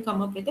graph, I can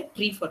come up with a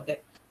tree for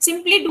that.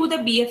 Simply do the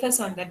BFS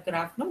on that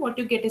graph. Now, what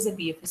you get is a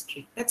BFS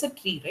tree. That's a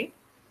tree, right?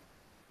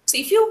 So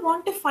if you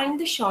want to find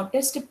the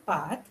shortest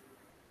path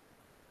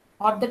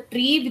or the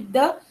tree with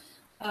the,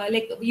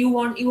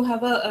 you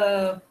have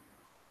a,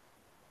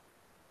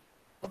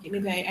 okay,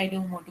 maybe I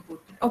don't want to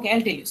put it. Okay,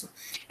 I'll tell you. So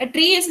a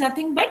tree is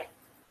nothing but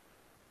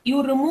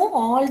you remove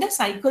all the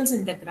cycles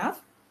in the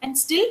graph and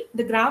still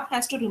the graph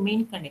has to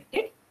remain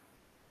connected.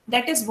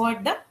 That is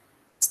what the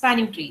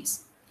spanning tree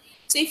is.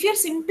 So if you're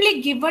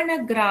simply given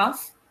a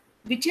graph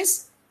which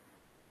is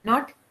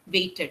not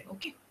weighted,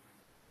 okay.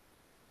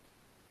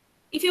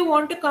 If you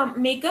want to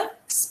make a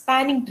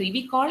spanning tree,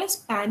 we call a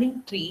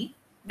spanning tree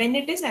when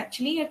it is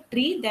actually a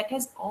tree that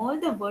has all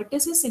the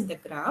vertices in the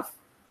graph,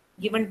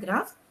 given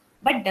graph,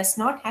 but does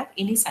not have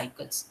any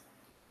cycles.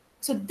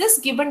 So this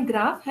given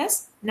graph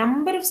has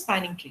number of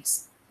spanning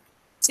trees.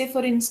 Say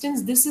for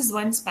instance, this is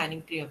one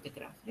spanning tree of the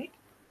graph, right?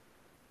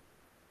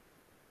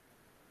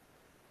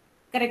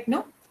 Correct,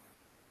 no?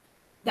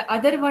 The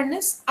other one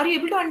is, are you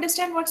able to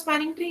understand what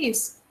spanning tree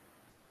is?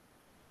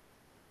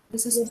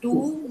 This is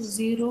 2,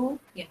 0,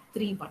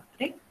 3, 1,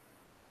 right?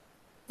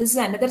 This is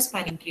another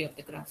spanning tree of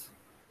the graph.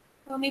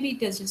 Or maybe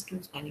it is just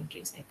 2 spanning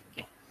trees, I think,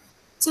 yeah.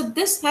 So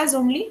this has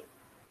only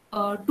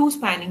 2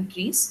 spanning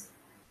trees.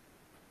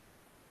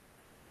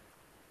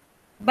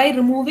 By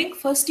removing,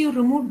 first you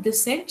removed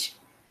this edge,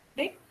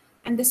 right?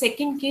 And the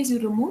second case you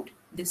removed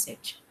this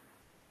edge,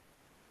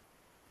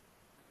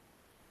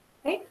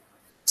 right?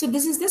 So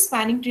this is the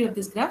spanning tree of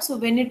this graph. So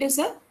when it is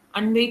a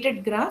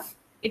unweighted graph,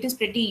 it is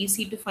pretty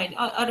easy to find,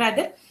 or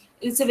rather,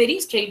 it's a very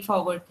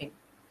straightforward thing.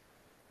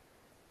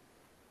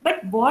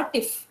 But what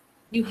if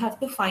you have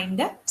to find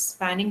the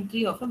spanning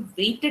tree of a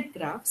weighted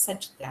graph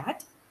such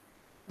that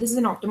this is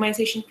an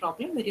optimization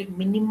problem where you're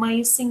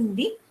minimizing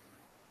the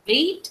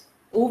weight,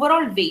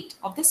 overall weight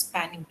of the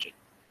spanning tree.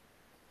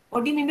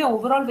 What do you mean by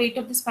overall weight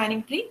of the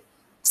spanning tree?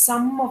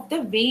 Sum of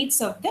the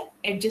weights of the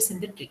edges in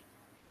the tree.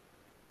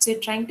 So you're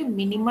trying to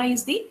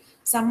minimize the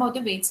sum of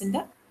the weights in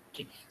the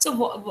tree.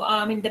 So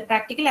I mean, the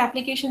practical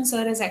application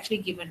sir is actually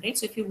given, right?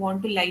 So if you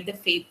want to lie the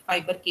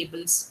fiber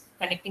cables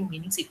connecting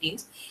mini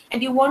cities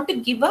and you want to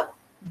give a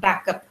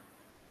backup.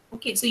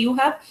 Okay, so you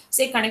have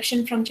say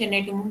connection from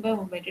Chennai to Mumbai,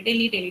 Mumbai to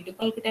Delhi, Delhi to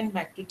Kolkata, and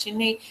back to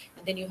Chennai,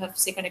 and then you have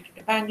say connected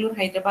to Bangalore,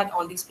 Hyderabad,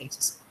 all these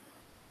places.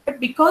 But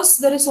because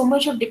there is so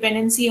much of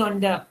dependency on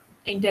the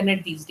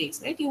internet these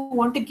days, right? You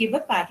want to give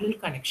a parallel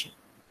connection,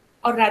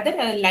 or rather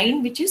a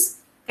line which is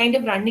kind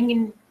of running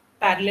in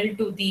parallel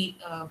to the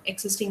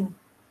existing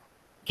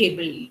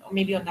cable, or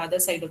maybe on the other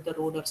side of the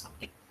road or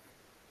something.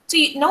 So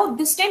now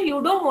this time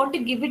you don't want to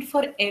give it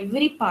for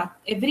every path,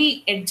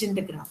 every edge in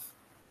the graph.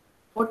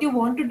 What you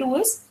want to do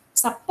is,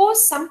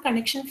 suppose some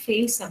connection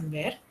fails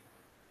somewhere,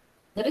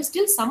 there is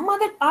still some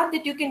other path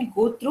that you can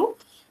go through,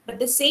 but at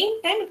the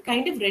same time it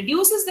kind of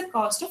reduces the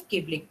cost of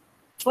cabling.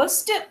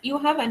 First, you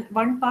have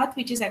one path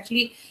which is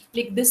actually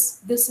like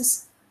this. This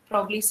is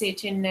probably say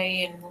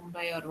Chennai and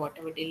Mumbai or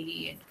whatever,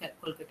 Delhi and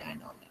Kolkata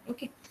and all that.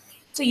 Okay,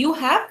 so you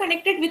have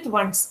connected with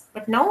once,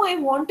 but now I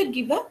want to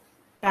give a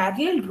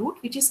parallel route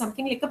which is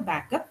something like a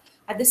backup.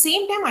 At the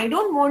same time, I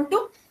don't want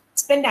to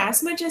spend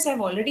as much as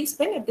I've already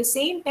spent. At the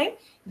same time,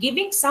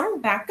 giving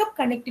some backup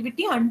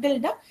connectivity until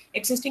the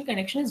existing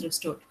connection is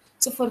restored.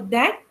 So for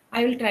that,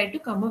 I will try to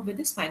come up with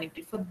a spanning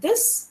tree. For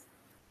this,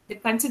 the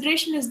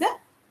consideration is the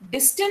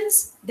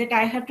distance that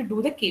I have to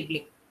do the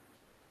cabling.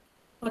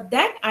 For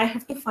that, I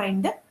have to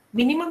find the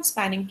minimum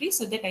spanning tree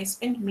so that I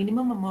spend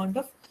minimum amount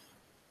of,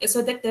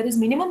 so that there is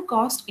minimum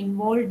cost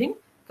involved in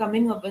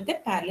coming up with a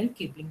parallel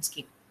cabling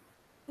scheme.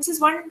 This is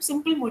one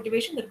simple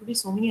motivation. There could be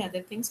so many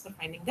other things for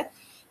finding the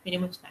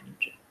minimum spanning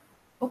tree.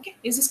 Okay,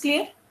 is this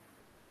clear?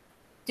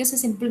 Just a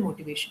simple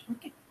motivation.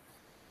 Okay.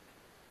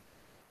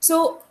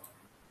 So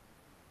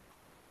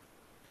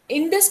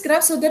in this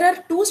graph, so there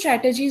are 2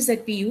 strategies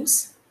that we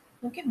use.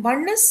 Okay,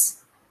 one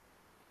is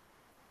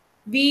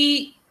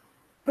we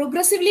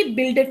progressively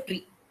build a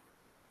tree.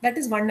 That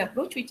is one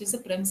approach, which is the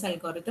Prim's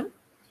algorithm.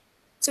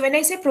 So when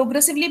I say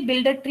progressively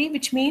build a tree,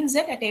 which means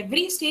that at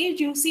every stage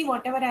you see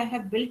whatever I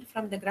have built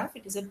from the graph,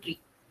 it is a tree.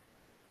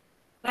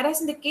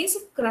 Whereas in the case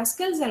of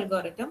Kruskall's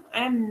algorithm,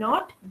 I am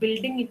not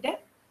building it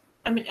at,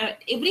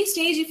 every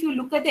stage if you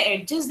look at the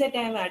edges that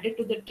I have added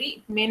to the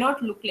tree, it may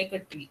not look like a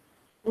tree.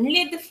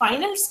 Only at the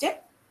final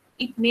step,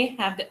 it may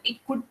have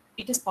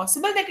it is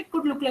possible that it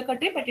could look like a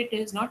tree, but it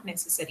is not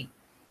necessary.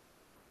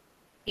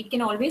 It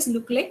can always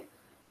look like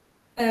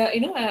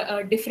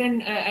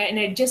different an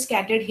edges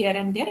scattered here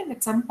and there, and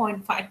at some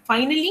point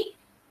finally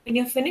when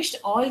you've finished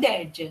all the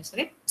edges,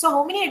 right? So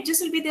how many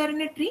edges will be there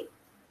in a tree?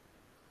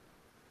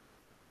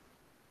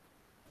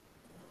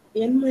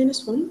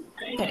 n-1.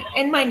 Correct,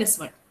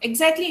 n-1,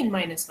 exactly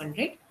n-1,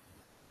 right?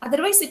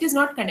 Otherwise it is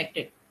not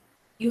connected.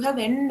 You have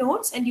n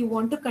nodes and you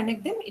want to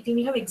connect them, it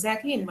will have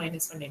exactly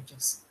n-1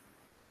 edges.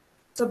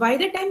 So by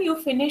the time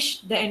you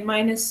finish the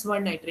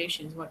n-1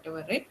 iterations,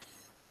 whatever, right?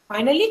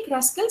 Finally,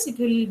 Kruskall's, it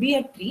will be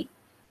a tree,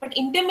 but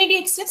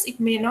intermediate steps, it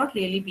may not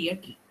really be a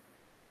tree.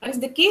 As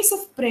the case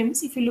of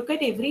Prim's, if you look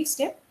at every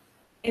step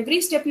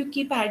you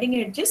keep adding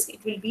edges,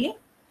 it will be a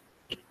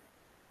tree.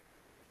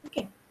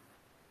 Okay.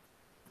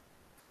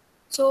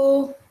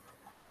 So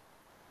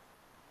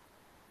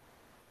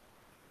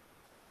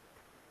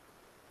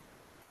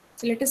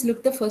let us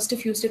look the first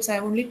few steps. I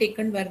have only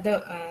taken where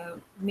the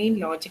main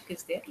logic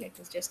is there. Let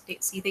us just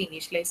see the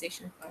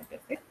initialization part of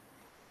it.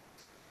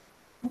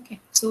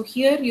 Okay, so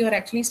here you are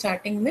actually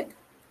starting with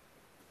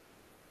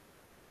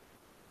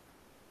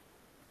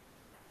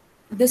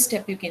this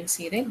step. You can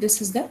see, right?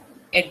 This is the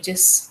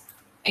edges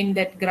in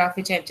that graph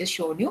which I have just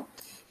showed you,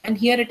 and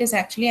here it is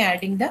actually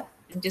adding the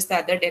just the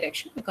other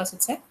direction because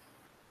it's a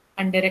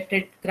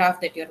undirected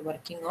graph that you're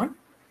working on.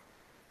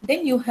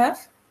 Then you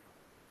have,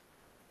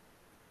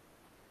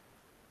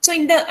 so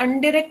in the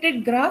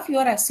undirected graph you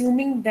are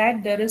assuming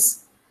that there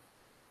is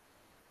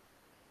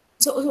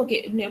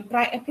Okay,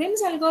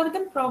 Prim's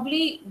algorithm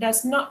probably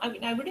does not, I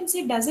mean, I wouldn't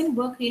say doesn't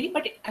work really,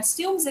 but it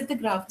assumes that the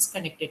graph is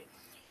connected.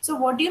 So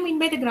what do you mean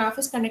by the graph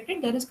is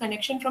connected? There is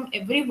connection from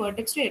every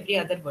vertex to every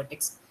other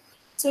vertex.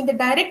 So in the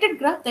directed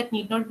graph, that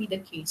need not be the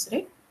case,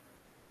 right?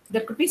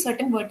 There could be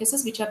certain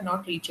vertices which are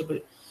not reachable.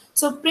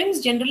 So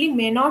prims generally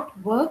may not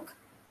work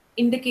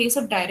in the case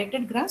of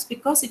directed graphs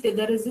because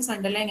there is this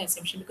underlying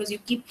assumption, because you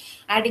keep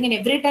adding, and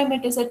every time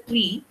it is a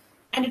tree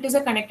and it is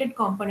a connected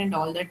component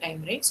all the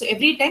time, right? So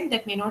every time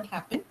that may not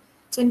happen.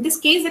 So in this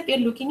case that we are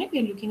looking at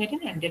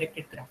an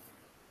undirected graph.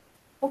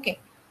 Okay,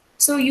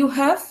 so you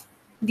have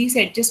these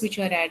edges which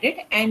are added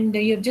and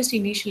you have just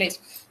initialized.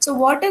 So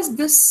what does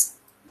this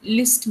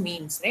list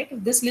means, right?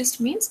 This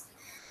list means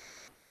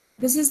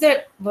this is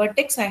the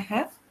vertex I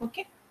have,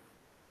 okay?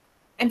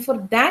 And for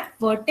that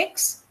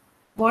vertex,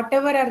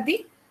 whatever are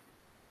the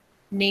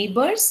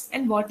neighbors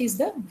and what is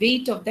the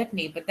weight of that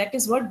neighbor, that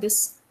is what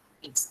this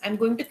means. I'm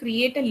going to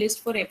create a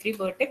list for every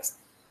vertex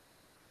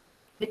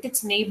with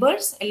its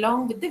neighbors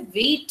along with the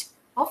weight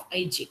of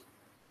ij.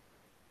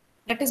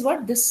 That is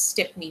what this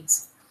step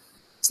means.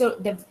 So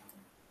the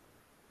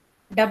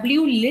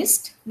W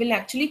list will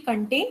actually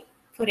contain,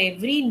 for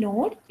every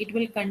node, it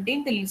will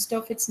contain the list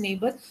of its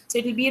neighbors. So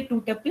it will be a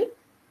two-tuple,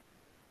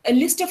 a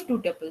list of two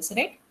tuples,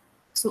 right?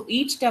 So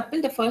each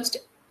tuple, the first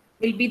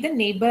will be the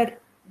neighbor,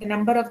 the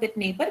number of that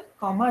neighbor,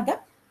 comma, the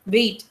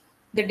weight,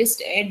 the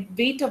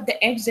weight of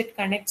the edge that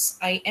connects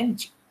I and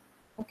J.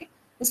 Okay,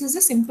 this is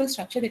a simple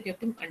structure that you have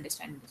to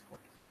understand in this code.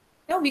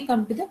 Now we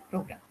come to the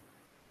program.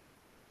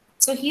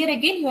 So here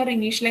again, you are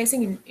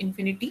initializing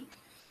infinity.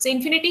 So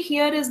infinity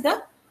here is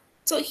the,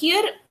 so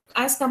here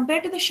as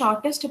compared to the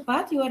shortest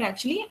path, you are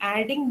actually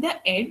adding the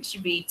edge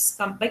weights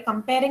by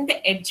comparing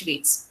the edge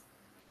weights.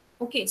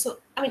 Okay, so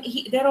I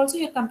mean, there also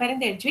you're comparing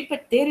the edge weight,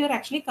 but there you're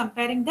actually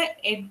comparing the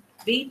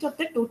weight of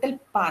the total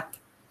path.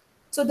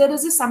 So there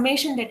is a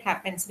summation that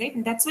happens, right?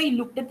 And that's why you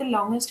looked at the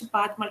longest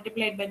path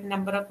multiplied by the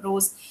number of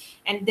rows,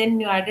 and then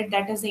you added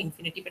that as the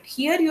infinity. But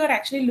here you are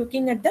actually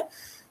looking at the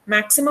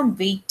maximum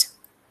weight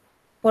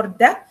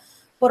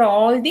for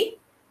all the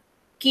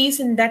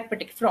keys in that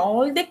particular, for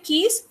all the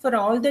keys, for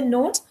all the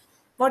nodes,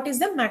 what is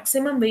the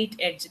maximum weight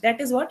edge? That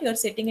is what you're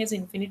setting as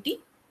infinity.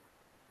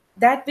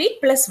 That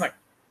weight plus 1.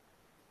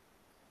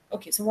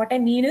 Okay, so what I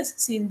mean is,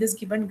 see in this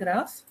given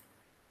graph,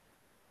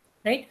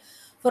 right?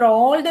 For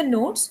all the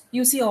nodes,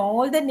 you see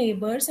all the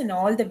neighbors and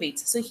all the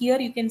weights. So here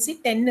you can see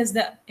 10 is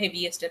the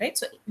heaviest, right?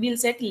 So we'll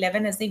set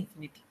 11 as the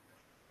infinity.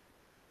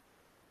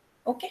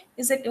 Okay,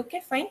 is it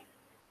okay? Fine.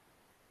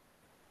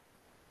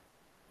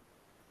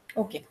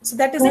 Okay, so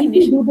that is the Can't we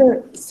initial.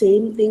 do the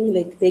same thing,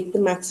 like take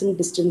the maximum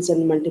distance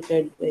and multiply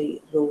it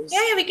by rows?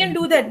 Yeah, we can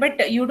do that,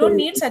 but you don't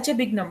need such a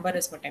big number,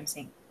 is what I'm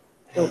saying.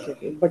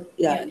 Okay, but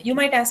yeah, you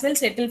might as well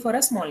settle for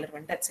a smaller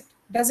one. That's it.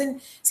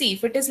 Doesn't, see,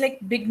 if it is like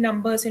big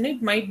numbers,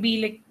 it might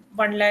be like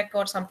 1 lakh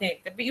or something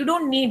like that, but you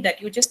don't need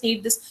that. You just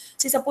need this.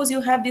 See, suppose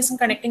you have this in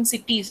connecting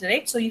cities,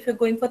 right? So if you're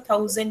going for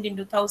 1,000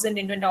 into 1,000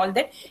 into and all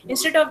that,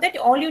 instead of that,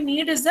 all you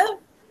need is the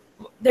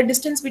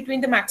distance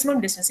between the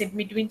maximum distance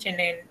between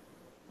Chennai and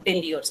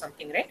Delhi or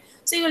something, right?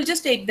 So you will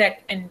just take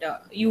that and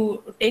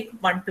you take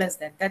 1 plus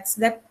that.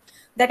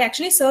 That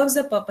actually serves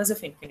the purpose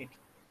of infinity.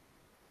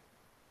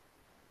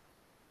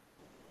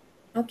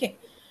 Okay,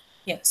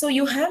 yeah. So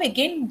you have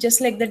again,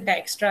 just like the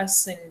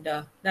Dijkstra's and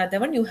the other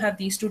one, you have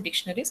these two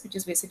dictionaries, which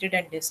is visited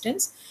and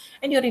distance,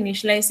 and you're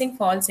initializing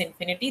false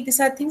infinity. These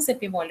are things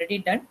that we've already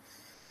done.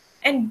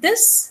 And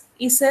this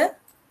is a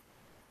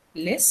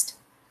list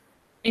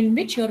in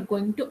which you're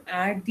going to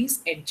add these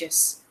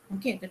edges.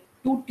 Okay, the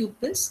two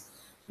tuples,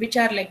 which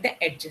are like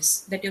the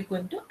edges that you're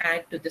going to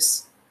add to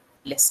this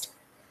list.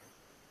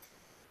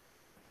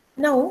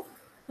 Now,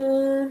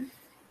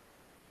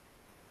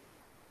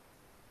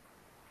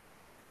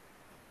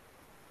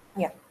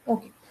 yeah,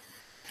 okay.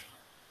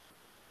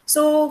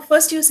 So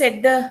first you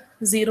set the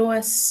 0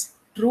 as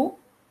true.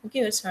 Okay,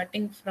 you're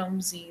starting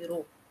from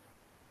 0.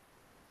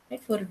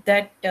 Right? For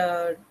that,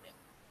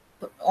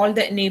 all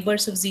the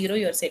neighbors of 0,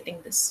 you're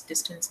setting this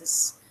distance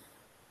is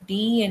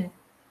d, and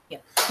yeah.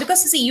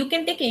 Because see, you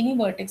can take any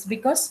vertex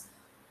because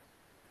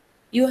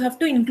you have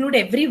to include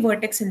every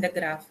vertex in the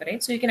graph,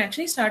 right? So you can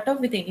actually start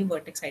off with any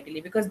vertex ideally,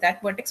 because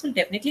that vertex will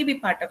definitely be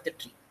part of the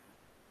tree.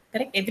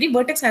 Correct? Every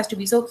vertex has to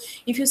be. So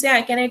if you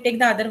say, can I take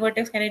the other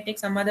vertex? Can I take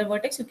some other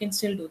vertex? You can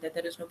still do that.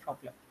 There is no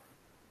problem.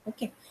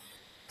 Okay.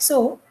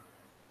 So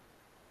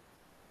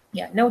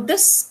yeah, now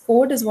this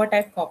code is what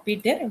I've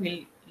copied there. I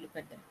will look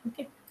at that.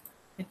 Okay.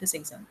 With this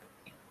example.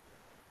 Okay.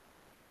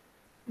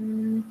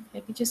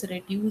 Let me just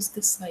reduce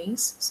the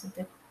size so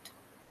that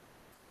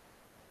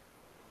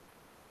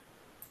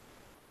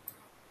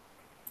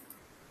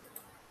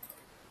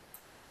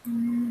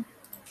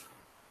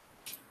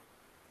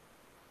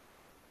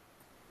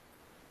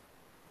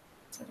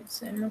sorry,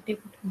 so I'm not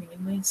able to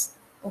minimize.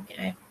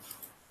 Okay,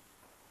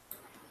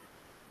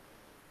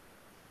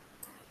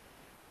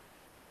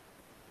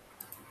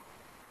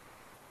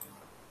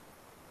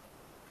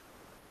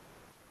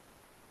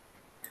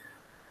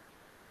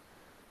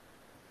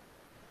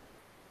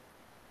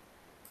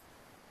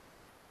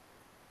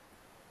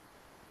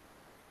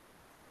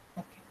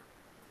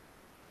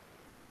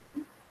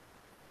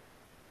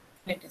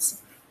 Let us see.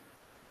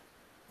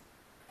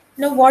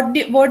 Now,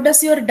 what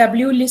does your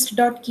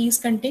wlist.keys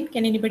contain?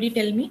 Can anybody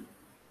tell me?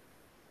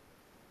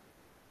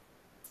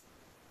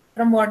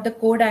 From what the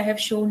code I have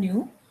shown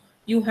you,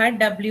 you had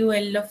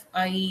WL of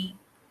I,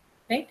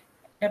 right?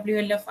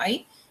 WL of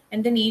I,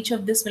 and then each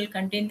of this will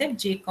contain the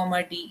J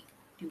comma D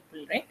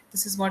tuple, right?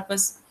 This is what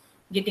was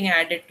getting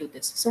added to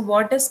this. So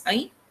what is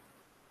I?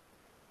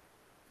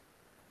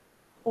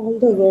 All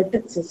the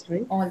vertices,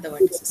 right? All the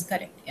vertices,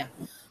 correct. Yeah.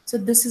 So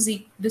this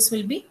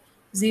will be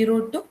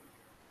 0 to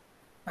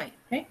 5,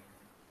 right?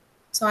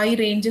 So I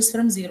ranges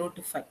from 0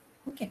 to 5.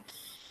 Okay.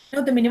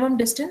 Now the minimum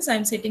distance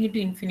I'm setting it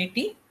to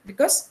infinity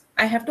because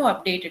I have to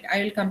update it.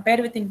 I will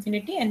compare with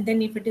infinity, and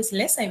then if it is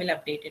less, I will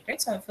update it,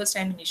 right? So first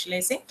I'm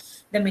initializing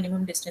the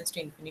minimum distance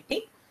to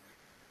infinity.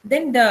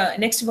 Then the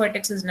next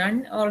vertex is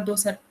none. All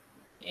those are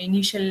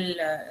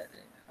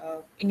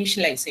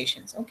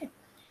initializations. Okay.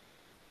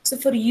 So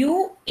for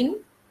U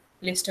in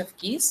list of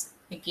keys,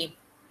 again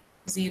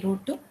 0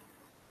 to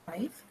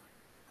 5.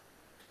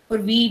 For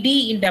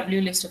VD in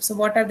W list of, so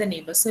what are the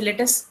neighbors? So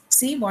let us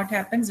see what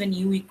happens when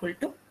U equal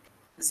to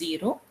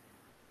 0,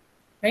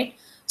 right?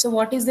 So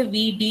what is the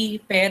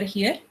VD pair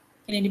here?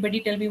 Can anybody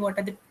tell me what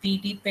are the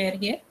VD pair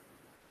here?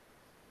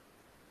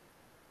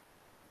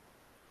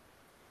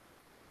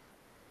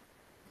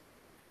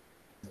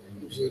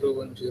 Zero,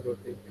 1, 0,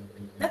 2.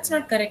 That's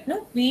not correct,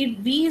 no?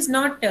 V is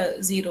not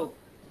 0.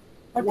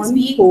 What is 1,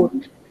 V? 4.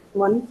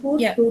 1, 4,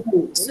 Yeah. 2,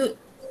 2. So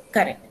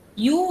correct.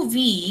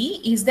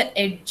 UV is the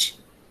edge.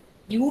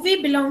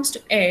 UV belongs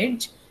to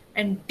edge,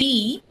 and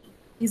D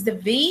is the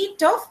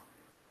weight of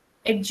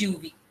edge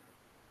UV.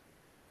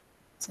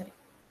 Sorry,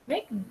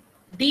 right?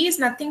 D is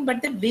nothing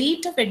but the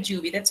weight of edge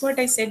UV. That's what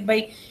I said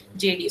by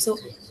JD. So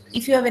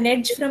if you have an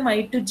edge from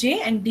I to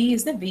J, and D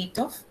is the weight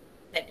of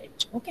that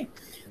edge. Okay.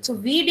 So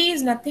VD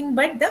is nothing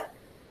but the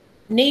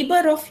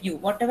neighbor of U,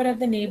 whatever are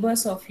the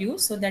neighbors of U.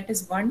 So that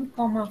is 1,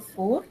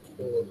 4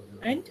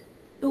 and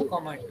 2,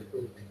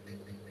 2.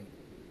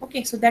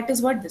 Okay, so that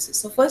is what this is.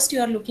 So first you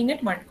are looking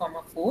at 1,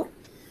 4.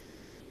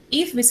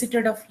 If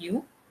visited of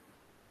U,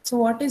 so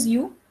what is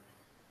U?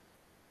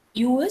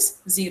 U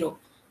is 0.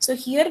 So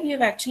here we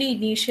have actually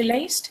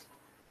initialized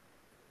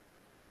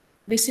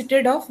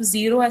visited of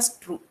 0 as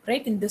true,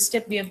 right? In this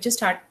step we have just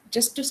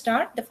to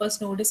start, the first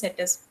node is set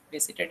as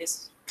visited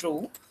is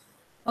true.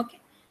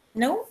 Okay.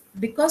 Now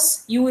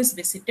because U is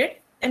visited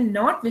and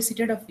not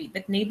visited of V,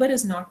 that neighbor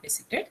is not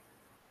visited,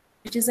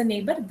 which is a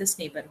neighbor, this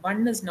neighbor,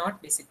 1 is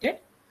not visited,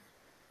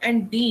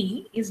 and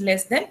D is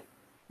less than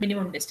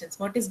minimum distance.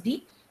 What is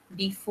D?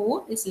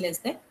 D4 is less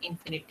than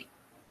infinity.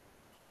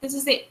 This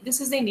is the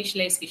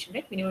initialization,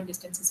 right? Minimum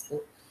distance is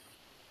 4.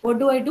 What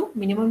do I do?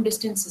 Minimum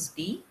distance is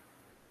D,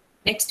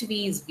 next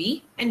V is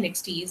V, and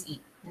next E is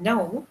E.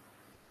 Now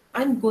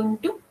I'm going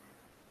to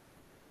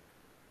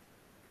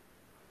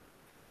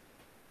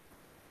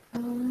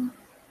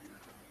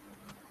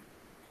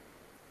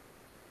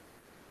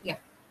yeah,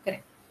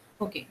 correct.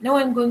 Okay, now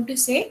I'm going to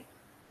say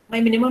my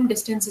minimum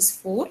distance is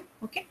 4.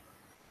 Okay,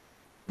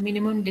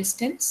 minimum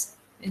distance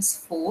is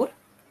 4.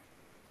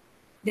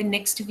 The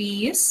next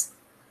V is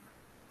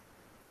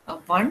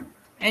 1,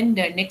 and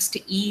next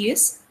E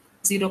is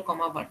 0,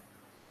 1.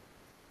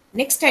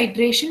 Next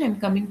iteration, I'm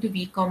coming to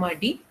V,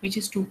 D, which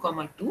is 2,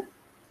 2,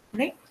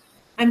 right?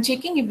 I'm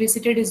checking if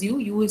visited is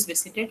U is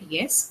visited,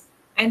 yes,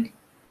 and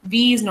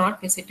V is not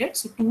visited,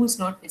 so 2 is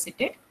not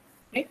visited,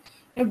 right?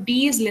 Now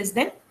D is less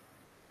than,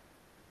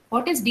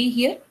 what is D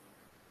here?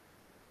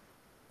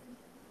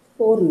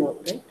 4 now,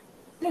 right?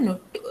 No.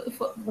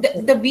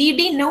 The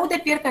VD now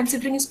that we are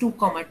considering is 2,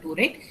 2,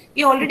 right?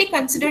 We already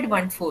considered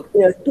 1, 4.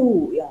 Yeah,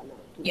 2, yeah. No,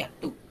 2. Yeah,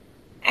 2.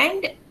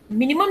 And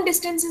minimum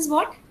distance is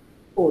what?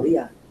 4,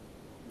 yeah.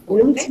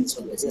 4, right?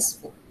 So this is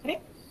 4,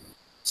 correct?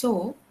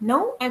 So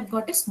now I've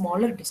got a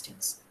smaller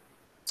distance.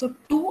 So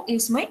 2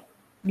 is my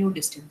new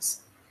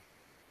distance.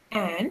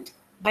 And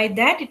by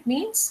that it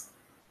means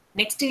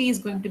next V is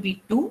going to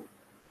be 2.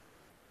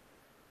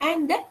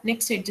 And the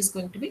next edge is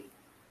going to be,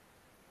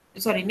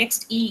 sorry,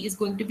 next E is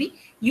going to be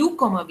U,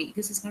 V.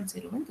 This is not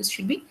 0, 1. This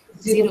should be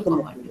 0,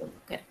 2.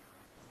 Correct.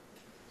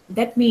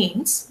 That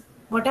means,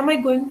 what am I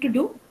going to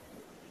do?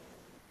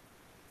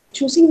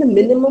 Choosing the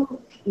minimum,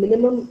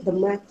 the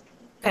max.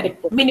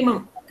 Correct.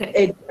 Minimum. Correct.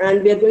 Edge,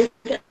 and we are going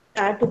to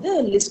add to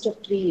the list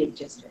of 3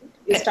 edges, right?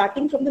 We are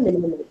starting from the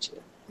minimum edge.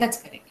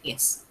 That's correct.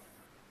 Yes.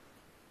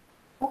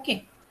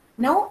 Okay.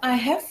 Now I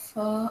have,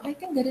 I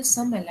think there is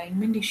some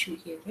alignment issue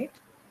here, right?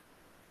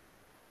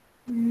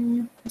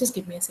 Just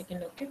give me a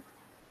second, okay?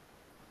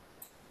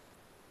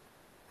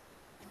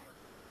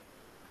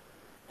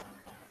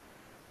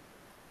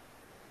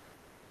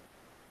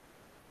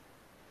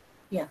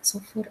 Yeah, so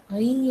for I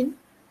in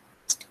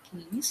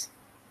keys,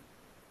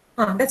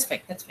 that's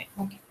fine,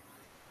 okay.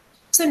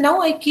 So now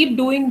I keep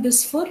doing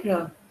this for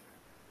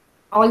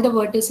all the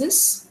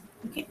vertices,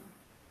 okay.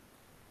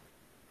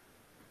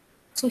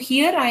 So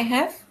here I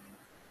have,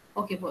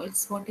 okay,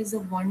 what is the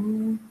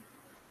one?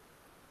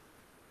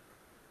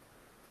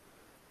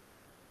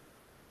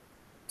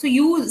 So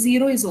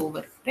U0 is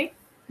over, right?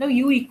 Now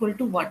U equal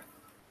to 1.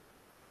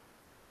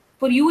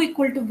 For u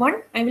equal to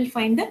 1, I will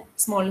find the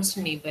smallest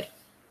neighbor,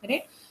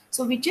 right?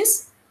 So which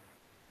is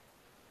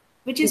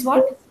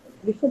what?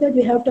 Before that,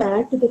 we have to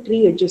add to the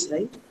tree edges,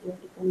 right? We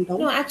have to come down.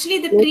 No, actually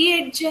the Yes. tree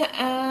edge,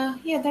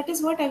 yeah, that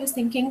is what I was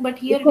thinking, but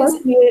here Because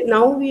it is.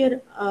 now we are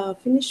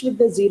finished with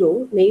the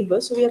 0 neighbor,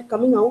 so we are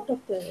coming out of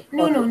the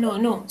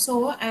No. So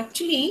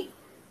actually,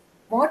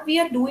 what we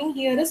are doing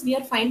here is we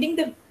are finding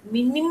the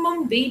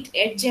minimum weight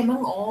edge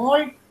among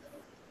all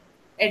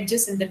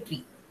edges in the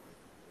tree.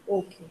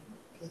 Okay.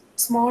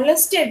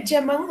 Smallest edge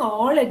among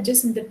all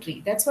edges in the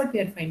tree. That's what we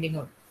are finding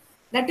out.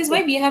 That is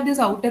why we have this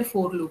outer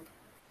for loop.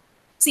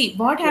 See,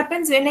 what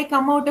happens when I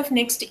come out of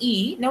next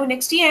E? Now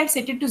next E I have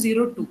set it to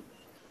 0, 2.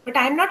 But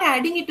I am not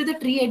adding it to the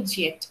tree edge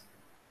yet.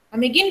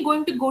 I'm again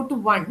going to go to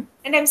 1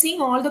 and I'm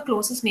seeing all the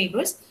closest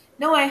neighbors.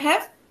 Now I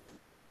have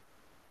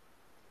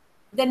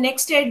the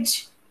next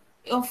edge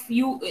of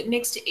u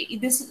next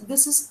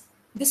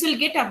this will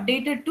get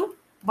updated to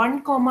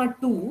 1,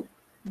 2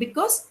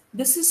 because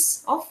this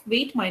is of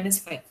weight minus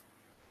 5.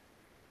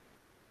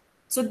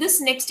 So this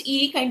next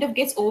E kind of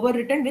gets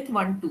overwritten with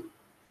 1, 2.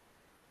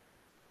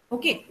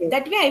 Okay,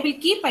 that way I will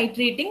keep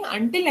iterating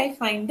until I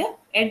find the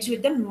edge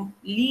with the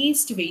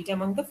least weight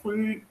among the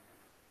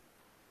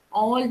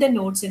all the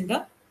nodes in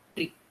the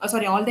tree.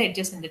 All the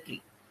edges in the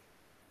tree.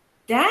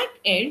 That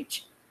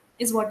edge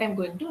is what I'm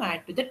going to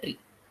add to the tree.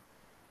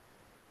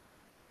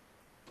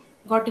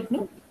 Got it,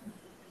 no?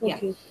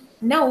 Okay. Yeah.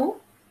 Now,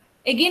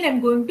 again,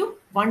 I'm going to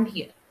 1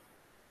 here.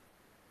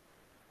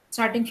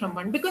 Starting from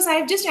 1. Because I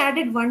have just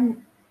added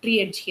one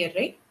tree edge here,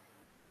 right?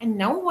 And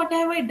now what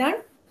have I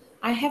done?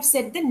 I have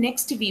set the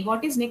next V.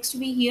 What is next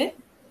V here?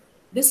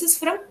 This is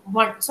from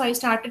 1. So I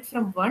started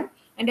from 1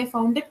 and I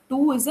found that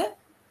 2 is the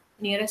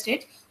nearest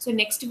edge. So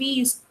next V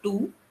is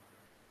 2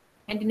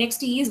 and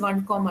next E is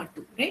 1,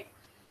 2, right?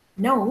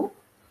 Now,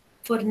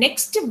 for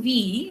next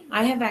V,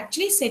 I have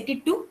actually set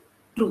it to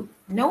true.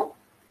 Now,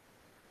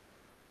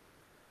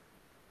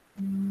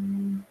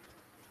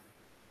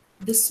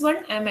 this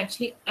one I'm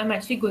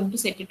actually going to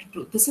set it to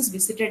true. This is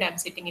visited, I'm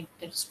setting it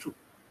as true.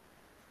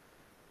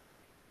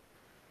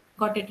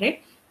 Got it,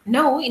 right?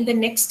 Now in the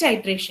next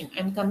iteration,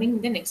 I'm coming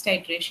in the next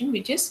iteration,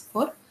 which is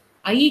for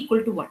I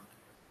equal to 1.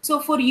 So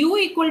for u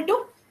equal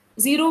to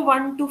 0,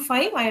 1 to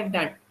 5, I'm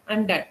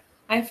done.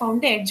 I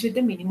found the edge with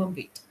the minimum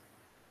weight.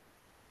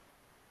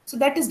 So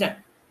that is done.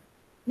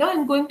 Now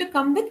I'm going to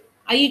come with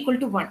I equal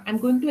to 1. I'm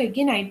going to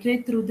again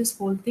iterate through this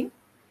whole thing.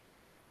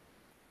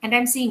 And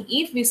I'm seeing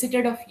if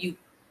visited of u.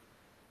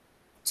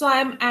 So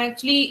I'm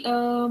actually,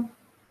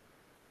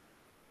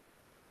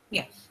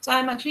 So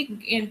I'm actually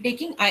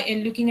taking,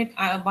 looking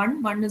at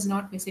 1 is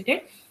not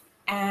visited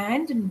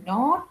and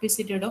not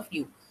visited of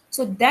u.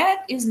 So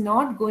that is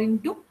not going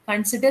to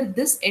consider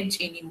this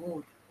edge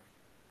anymore.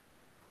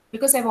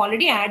 Because I've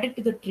already added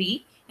to the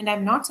tree and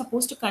I'm not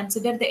supposed to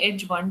consider the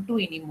edge 1, 2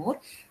 anymore.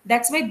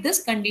 That's why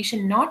this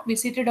condition not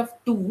visited of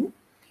 2.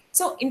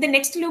 So in the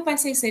next loop,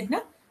 as I said,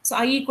 so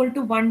I equal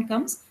to 1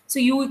 comes. So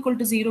u equal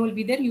to 0 will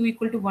be there, u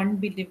equal to 1 will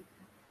be there.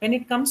 When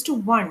it comes to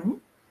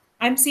 1,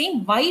 I'm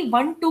saying why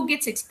 1, 2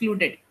 gets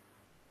excluded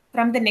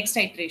from the next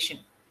iteration.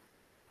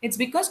 It's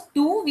because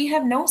 2, we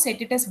have now set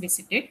it as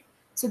visited.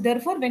 So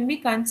therefore, when we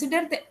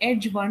consider the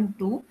edge 1,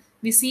 2,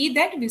 we see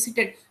that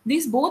visited.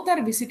 These both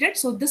are visited.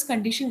 So this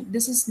condition,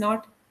 this is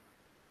not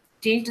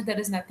changed. There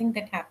is nothing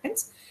that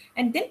happens.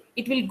 And then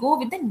it will go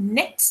with the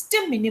next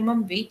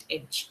minimum weight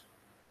edge.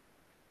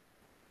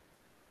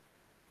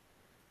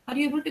 Are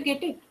you able to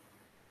get it?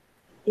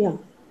 Yeah.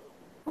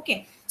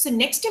 Okay. So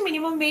next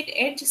minimum weight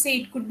edge, say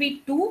it could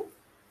be 2,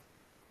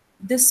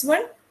 this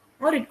one,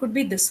 or it could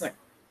be this one.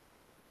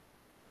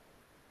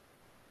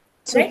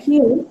 So right?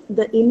 here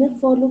the inner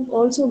for loop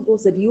also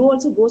goes, that u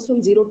also goes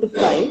from 0 to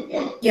 5.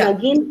 Yeah. And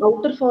again,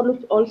 outer for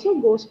loop also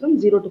goes from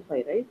 0 to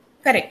 5, right?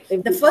 Correct.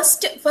 The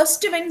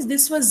first when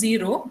this was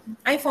 0,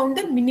 I found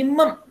the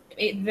minimum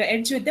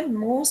edge with the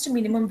most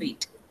minimum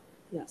weight.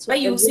 Yeah. So by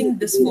using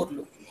this for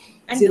loop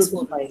and 0 this to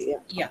for 5,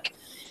 loop. Yeah.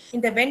 In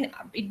the when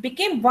it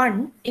became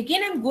 1,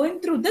 again I'm going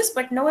through this,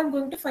 but now I'm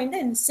going to find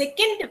the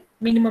second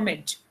minimum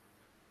edge.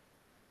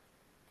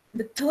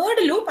 The third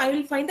loop, I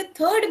will find the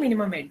third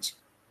minimum edge.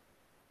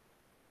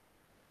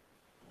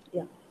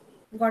 Yeah.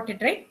 Got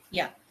it, right?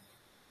 Yeah.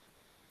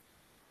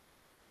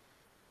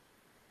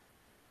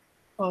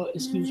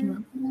 Excuse me.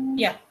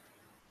 Yeah.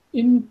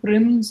 In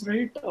prims,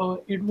 right,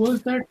 it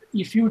was that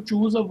if you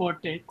choose a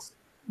vertex,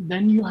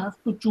 then you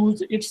have to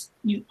choose its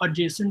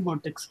adjacent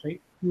vertex, right?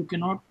 You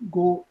cannot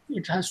go,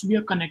 it has to be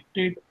a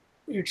connected,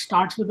 it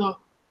starts with the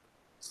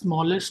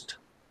smallest,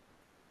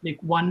 like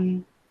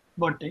one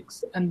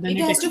vertex, and then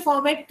It has to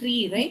form a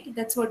tree, right?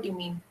 That's what you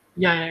mean.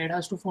 Yeah, it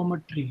has to form a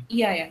tree.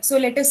 Yeah. So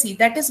let us see.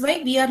 That is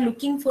why we are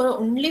looking for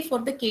only for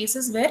the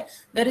cases where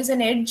there is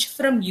an edge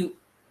from u.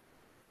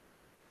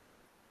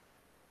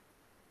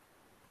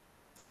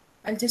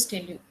 I'll just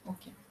tell you.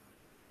 Okay.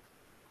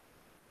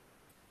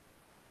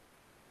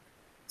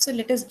 So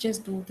let us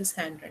just do this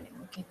hand running.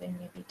 Okay, then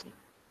maybe clear.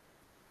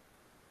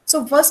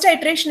 So first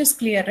iteration is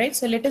clear, right?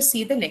 So let us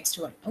see the next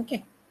one.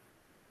 Okay.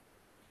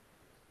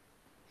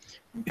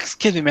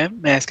 Excuse me, ma'am.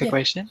 May I ask a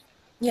question?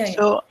 Yeah, yeah.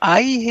 So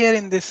I here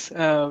in this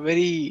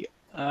very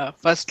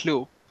first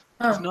loop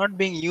is Ah. not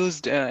being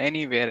used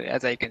anywhere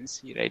as I can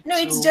see, right? No,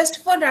 it's So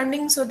just for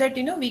running so that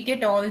we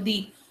get all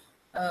the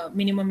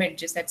minimum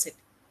edges. That's it.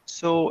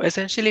 so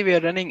essentially we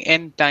are running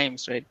n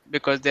times, right?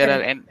 Because there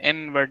are Correct.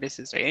 n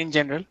vertices, right? In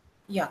general.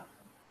 Yeah.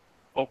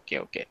 Okay,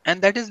 okay.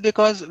 And that is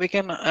because we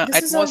can This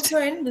at is most also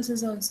n. This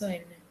is also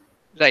n.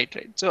 right,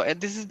 right. So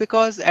this is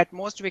because at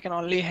most we can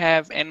only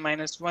have n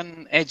minus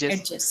 1 edges.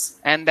 Edges.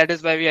 And that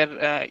is why we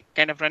are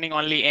kind of running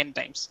only n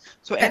times.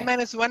 So n Correct.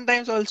 minus 1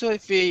 times also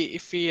if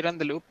we run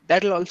the loop,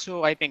 that will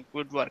also I think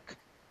would work.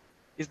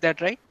 Is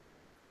that right?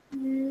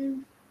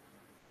 Mm.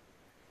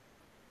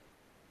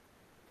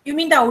 You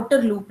mean the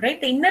outer loop,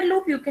 right? The inner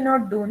loop you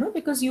cannot do, no?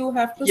 Because you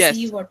have to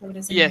see Yes. whatever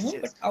is in Yes,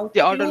 here. yes. But outer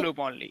The outer loop, loop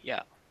only,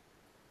 yeah.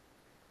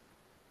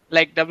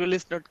 Like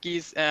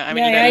wlist.keys, I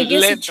mean, yeah, I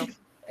guess it length should. of,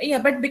 Yeah,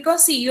 but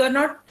because see, you are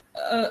not.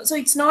 So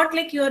it's not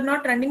like you are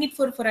not running it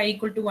for I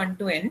equal to 1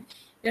 to n.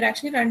 You're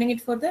actually running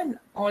it for the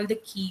all the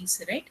keys,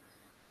 right?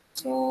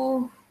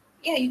 So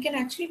yeah, you can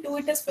actually do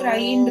it as for I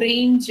in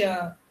range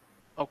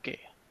okay.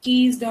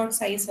 keys dot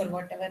size or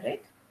whatever,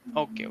 right?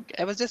 Okay, okay.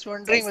 I was just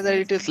wondering Size whether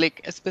it is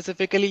like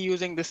specifically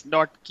using this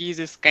dot keys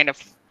is kind of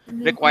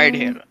required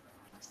here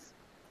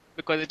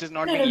because it is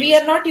not No, being no, we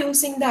used. are not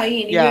using the I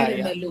Yeah, anywhere in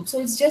yeah. the loop. So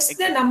it's just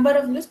the number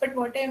of loops. But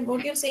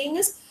what you're saying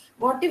is,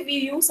 what if we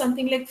use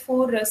something like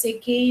for say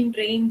k in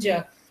range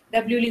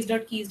wlist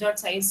dot keys dot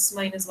size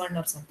minus 1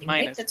 or something,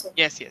 right? Minus. That's what.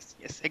 Yes, yes,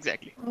 yes,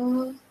 exactly.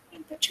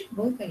 That should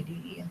work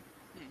ideally. Yeah.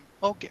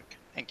 Okay, okay.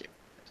 Thank you.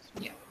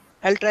 Yeah.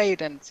 I'll try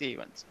it and see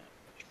once.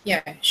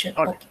 Yeah, sure.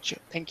 All right, Okay.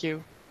 sure. Thank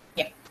you.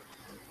 Yeah.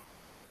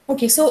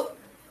 Okay, so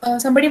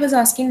somebody was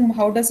asking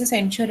how does this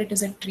ensure it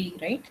is a tree,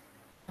 right?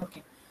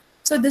 Okay.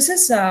 So this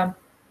is 1,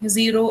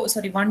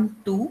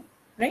 2,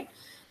 right?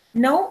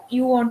 Now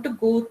you want to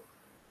go,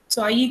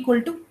 so I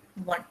equal to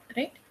 1,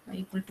 right? I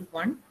equal to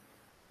 1.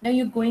 Now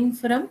you're going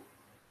from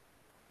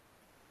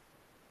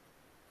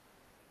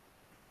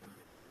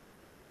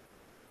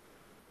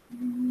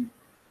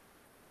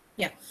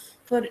yeah,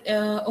 for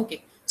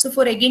okay. So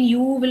for again,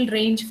 you will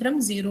range from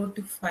 0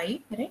 to 5,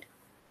 right?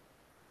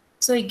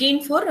 So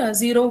again for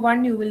 0,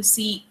 1, you will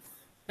see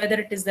whether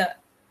it is the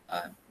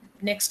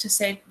next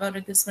set or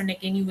this one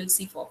again you will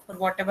see for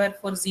whatever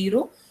for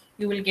 0,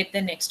 you will get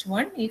the next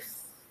one. If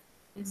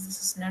this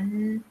is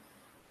none,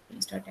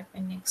 you start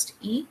applying next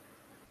E.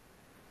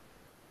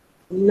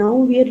 Now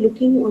we are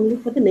looking only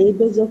for the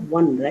neighbors of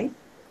 1, right?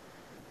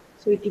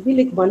 So it will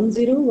be like 1,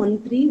 0,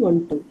 1, 3,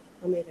 1, 2.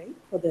 Am I right?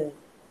 For the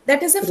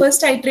that is the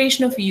first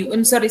iteration of U.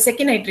 I'm sorry,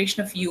 second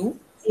iteration of U.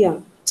 Yeah.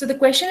 So the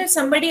question that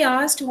somebody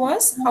asked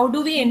was, how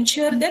do we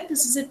ensure that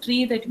this is a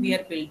tree that we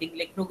are building,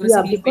 like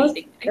progressively because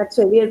building? Right? that's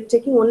why we are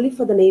checking only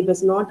for the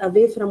neighbors, not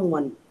away from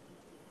 1.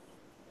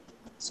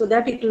 So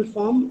that it will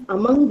form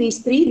among these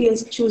 3, we are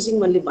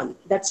choosing only 1.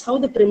 That's how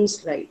the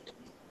prims write.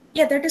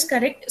 Yeah, that is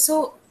correct.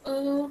 So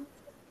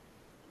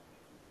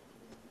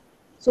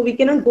so we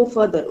cannot go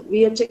further.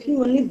 We are checking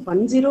only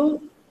 1,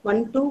 0,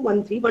 1, 2,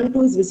 1, 3. 1,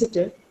 2 is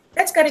visited.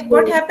 That's correct. So,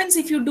 what happens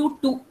if you do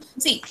 2?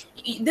 See,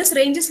 this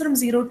ranges from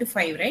 0 to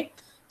 5, right?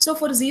 So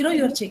for 0,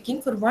 you're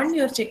checking. For 1,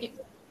 you're checking.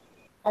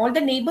 All the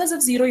neighbors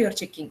of 0, you're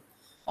checking.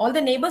 All the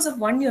neighbors of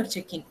 1, you're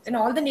checking. Then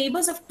all the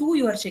neighbors of 2,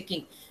 you are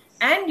checking.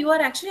 And you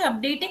are actually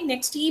updating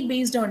next E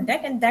based on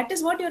that. And that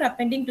is what you're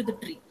appending to the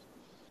tree.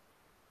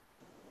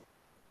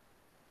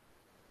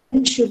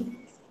 And should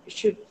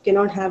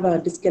cannot have a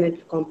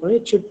disconnected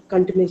component. It should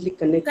continuously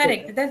connect.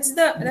 Correct. Right? That's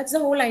the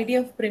whole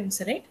idea of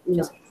prims, right? Yeah.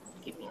 Just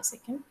give me a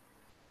second.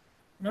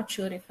 Not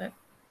sure if I.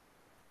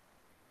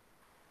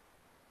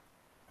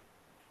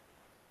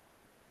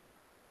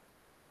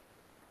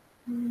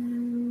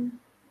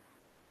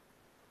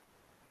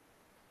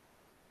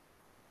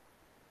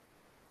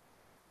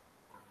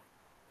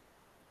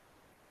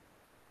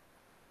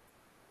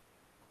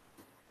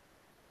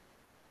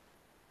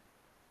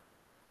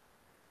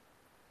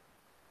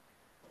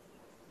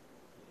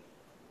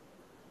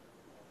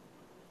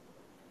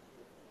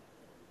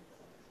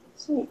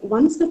 So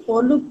once the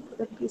for loop,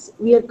 that is,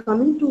 we are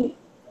coming to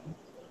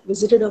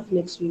visited of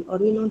next week. Are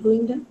we not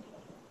doing that?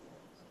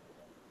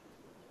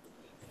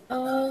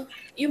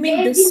 You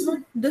mean this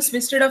one? This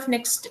visited of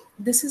next?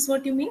 This is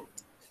what you mean?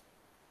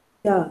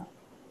 Yeah,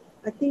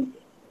 I think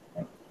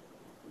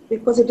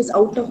because it is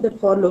out of the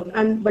for loop,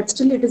 and but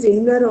still it is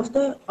inner of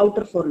the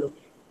outer for loop.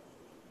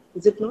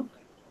 Is it not?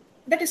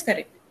 That is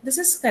correct. This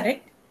is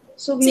correct.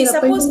 So we see, are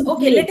suppose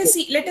okay,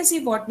 the let us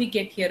see what we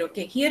get here.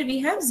 Okay, here we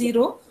have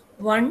 0,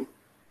 1.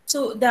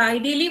 So the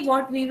ideally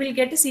what we will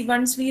get is see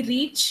once we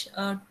reach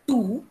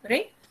 2,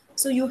 right?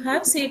 So you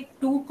have say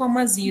 2,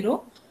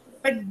 0,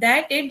 but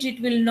that edge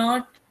it will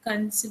not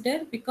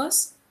consider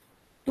because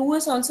 2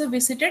 is also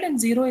visited and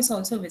 0 is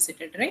also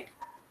visited, right?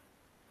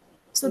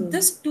 So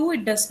this 2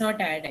 it does not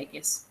add, I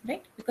guess,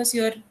 right? Because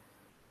your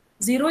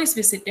 0 is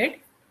visited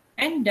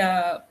and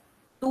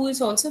 2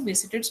 is also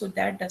visited, so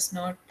that does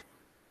not.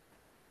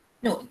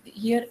 No,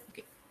 here,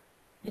 okay,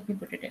 let me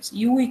put it as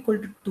U equal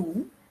to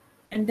 2,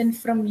 and then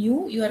from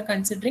U, you are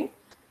considering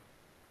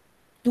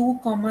 2,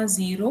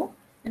 0,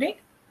 right?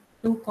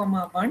 2,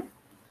 1,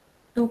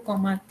 2,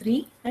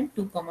 3, and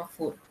 2,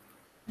 4.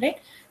 Right?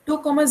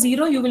 2,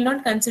 0 you will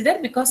not consider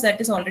because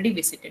that is already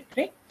visited,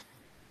 right?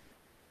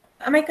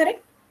 Am I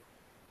correct?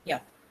 Yeah.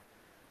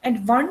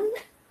 And 1,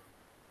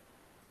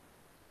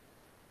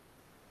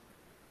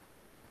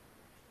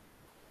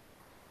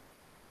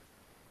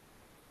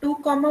 two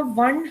comma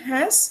 1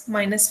 has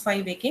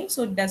 -5 again,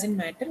 so it doesn't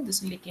matter.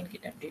 This will again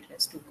get updated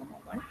as 2,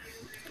 1.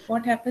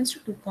 What happens to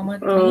 2,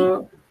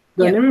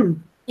 3?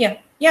 Yeah.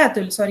 Yeah,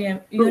 Atul, sorry,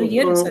 you're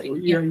here. Sorry.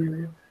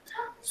 Yeah.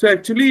 So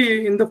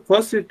actually, in the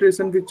first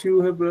iteration which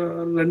you have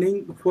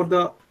running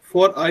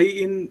for I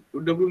in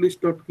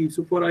wlist.key,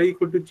 so for I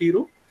equal to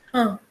 0,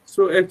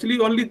 so actually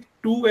only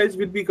 2 edge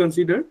will be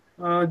considered,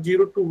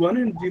 0 to 1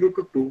 and 0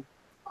 to 2.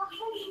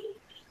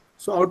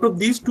 So out of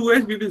these 2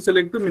 edge, we will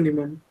select the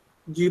minimum,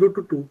 0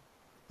 to 2.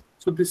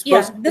 So this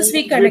first this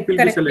we will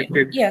be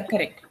selected. Yeah,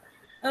 correct.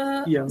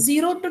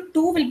 0 to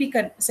 2 will be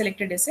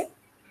selected, is it?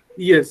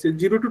 Yes,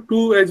 0 to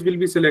 2 edge will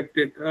be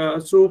selected.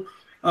 So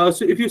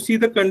if you see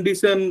the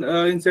condition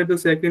inside the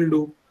second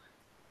loop,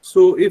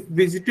 so if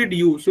visited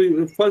u, so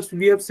first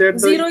we have said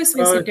 0 is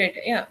visited.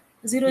 Yeah,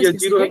 0 is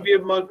visited. 0 we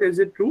have marked as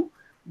a true,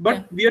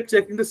 but we are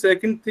checking the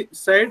second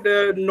side,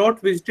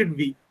 not visited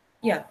v.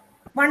 Yeah,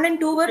 1 and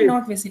 2 were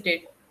not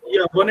visited.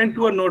 Yeah, 1 and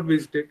 2 are not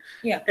visited.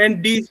 Yeah,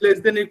 and d is less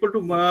than or equal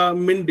to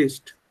min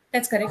dist.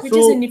 That's correct, which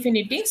is in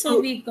infinity. So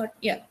we got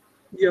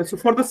Yeah, so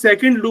for the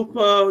second loop,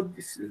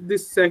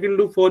 this second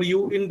loop for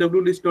u in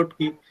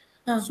wlist.key,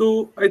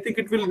 so I think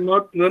it will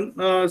not run.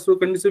 So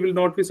condition will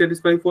not be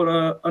satisfied for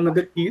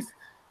another keys.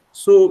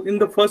 So in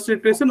the first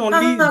iteration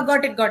only.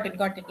 Got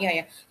it.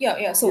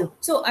 Yeah.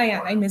 So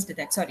I missed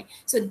that. Sorry.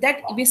 So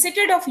that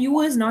visited of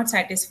u is not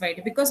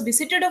satisfied because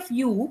visited of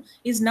u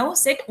is now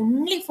set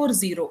only for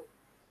 0.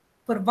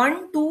 For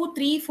 1, 2,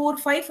 3, 4,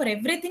 5, for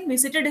everything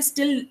visited is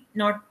still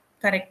not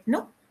correct.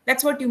 No,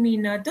 that's what you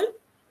mean, Atul.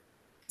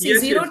 See,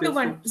 0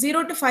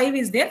 to 5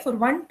 is there. For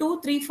 1,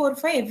 2, 3, 4,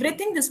 5,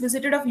 everything this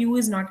visited of u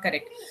is not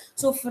correct.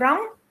 So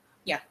from,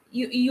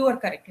 you are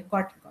correct.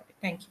 Got it.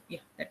 Thank you. Yeah,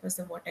 that was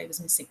what I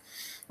was missing.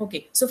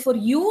 Okay, so for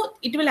u,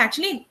 it will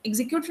actually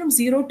execute from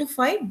 0 to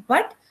 5,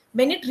 but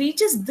when it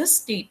reaches this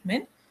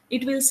statement,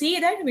 it will see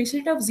that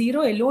visit of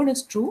 0 alone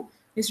is true.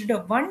 Visit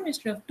of 1,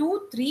 visit of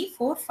 2, 3,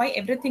 4, 5,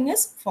 everything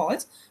is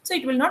false. So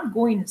it will not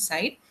go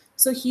inside.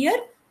 So here,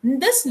 in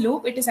this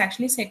loop, it is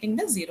actually setting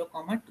the 0,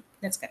 2.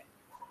 That's correct.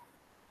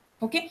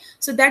 Okay,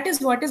 so that is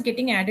what is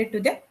getting added to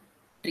the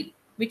tree,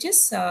 which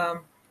is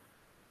 0,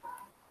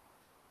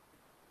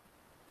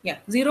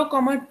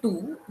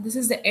 2. This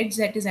is the edge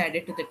that is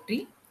added to the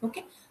tree.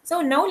 Okay,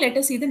 so now let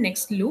us see the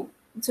next loop.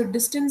 So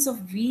distance of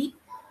v.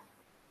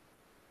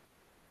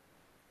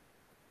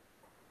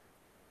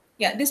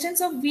 Yeah, distance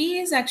of v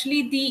is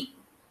actually the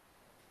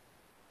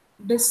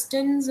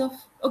distance of.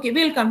 Okay,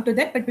 we'll come to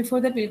that, but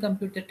before that, we'll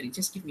compute the tree.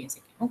 Just give me a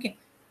second. Okay,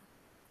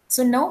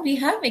 so now we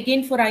have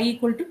again for I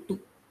equal to 2.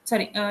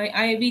 Sorry,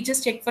 we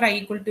just check for I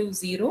equal to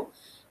 0.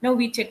 Now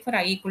we check for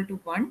I equal to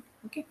 1.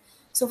 Okay,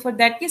 so for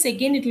that case,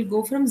 again, it will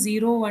go from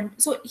 0, 1.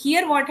 So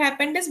here what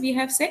happened is we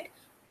have set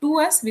 2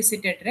 as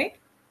visited, right?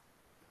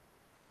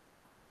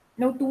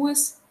 Now 2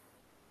 is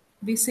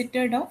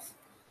visited of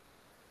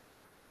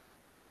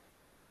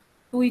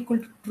 2 equal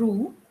to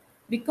true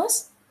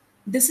because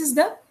this is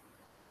the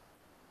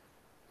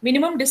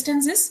minimum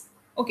distance is.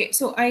 Okay,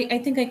 so I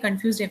think I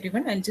confused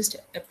everyone. I'll just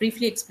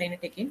briefly explain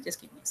it again. Just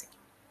give me a second.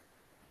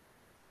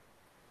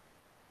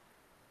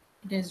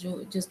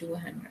 Just do a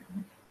hand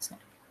run.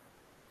 Sorry.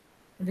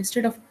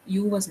 Visited of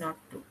u was not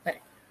true.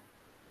 Correct.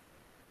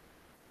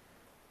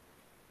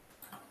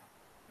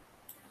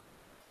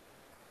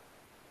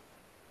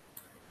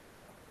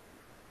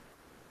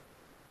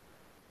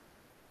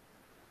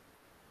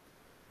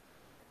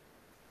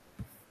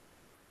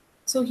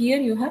 So here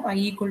you have I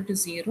equal to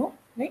 0,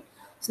 right?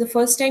 So the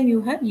first time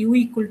you have u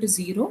equal to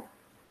 0,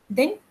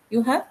 then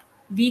you have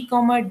v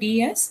comma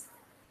d as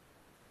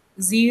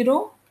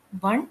 0,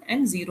 1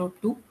 and 0,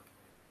 2,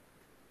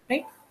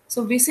 right?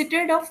 So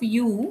visited of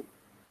u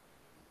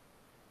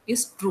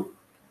is true.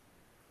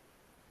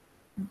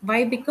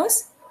 Why?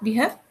 Because we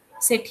have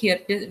set here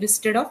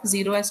visited of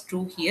 0 as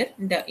true here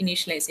in the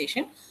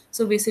initialization.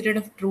 So visited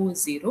of true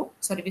is 0.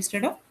 Sorry,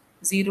 visited of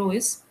 0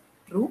 is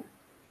true.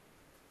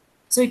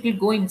 So it will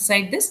go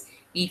inside this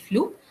if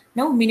loop.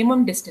 Now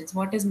minimum distance.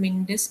 What is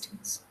min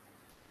distance?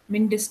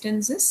 Min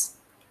distance is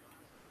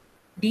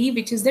d,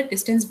 which is the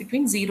distance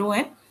between 0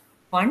 and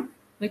 1,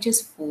 which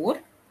is 4.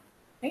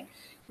 Right?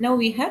 Now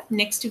we have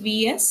next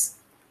v as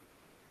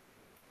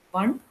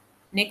 1,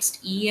 next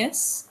e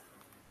as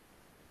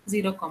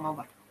 0,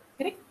 1.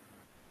 Correct?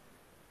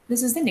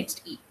 This is the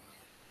next e.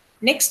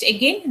 Next,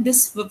 again,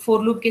 this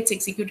for loop gets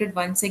executed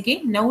once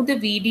again. Now the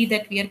VD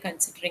that we are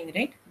considering,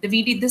 right? The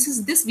VD,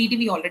 this VD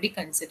we already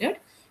considered.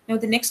 Now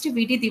the next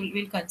VD, we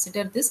will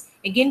consider this.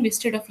 Again,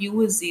 visited of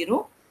u is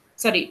 0,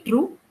 sorry,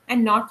 true,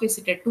 and not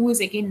visited. 2 is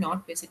again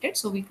not visited.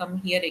 So we come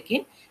here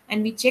again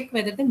and we check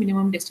whether the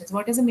minimum distance.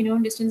 What is the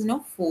minimum distance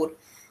now? 4.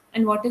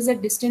 And what is the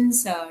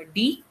distance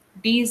d?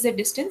 D is the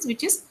distance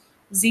which is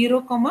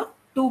 0,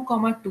 2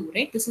 comma 2,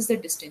 right? This is the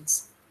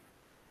distance.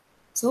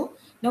 So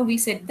now we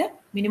set the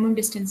minimum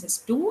distance as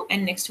 2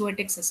 and next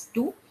vertex as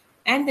 2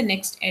 and the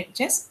next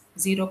edge as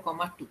 0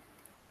 comma 2.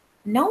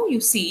 Now you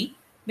see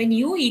when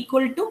u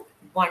equal to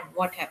 1,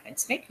 what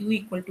happens, right? U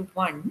equal to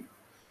 1.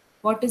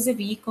 What is the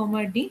v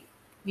comma d?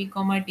 V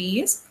comma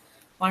d is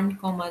 1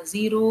 comma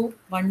 0,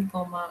 1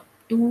 comma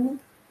 2,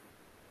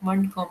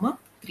 1 comma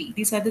 3.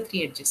 These are the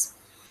three edges.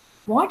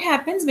 What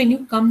happens when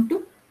you come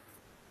to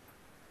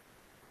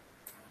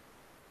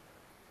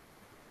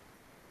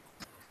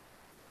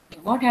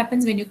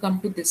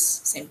this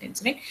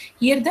sentence, right?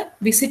 Here the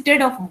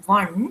visited of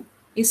 1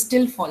 is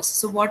still false.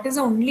 So what is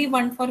the only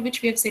one for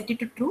which we have set it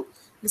to true?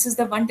 This is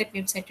the one that we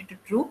have set it to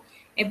true.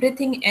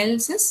 Everything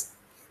else is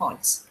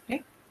false,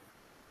 right?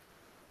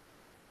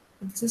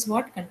 This is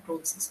what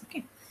controls this,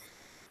 okay?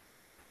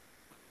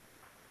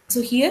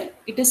 So here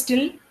it is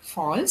still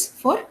false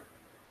for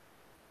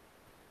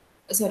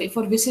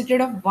visited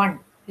of 1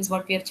 is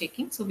what we are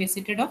checking. So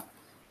visited of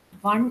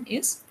 1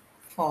 is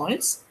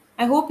false.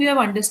 I hope you have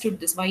understood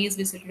this. Why is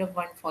visited of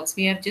 1 false?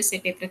 We have just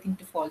set everything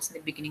to false in the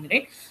beginning,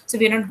 right? So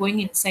we are not going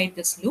inside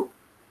this loop,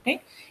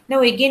 right?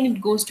 Now again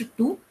it goes to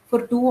 2.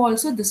 For 2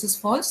 also this is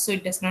false, so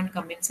it does not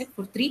come inside.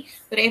 For 3,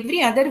 for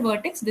every other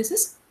vertex this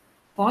is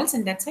false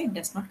and that's why it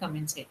does not come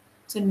inside.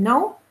 So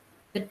now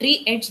the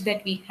tree edge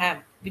that we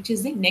have, which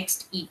is the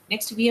next e.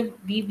 Next we have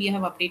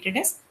updated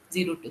as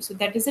 0, 2. So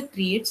that is the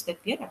tree edge that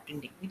we are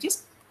appending, which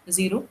is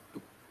 0,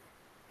 2.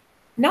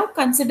 Now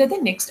consider the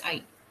next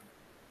I.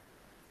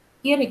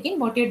 Here again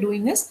what you are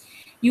doing is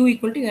u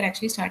equal to, you are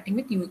actually starting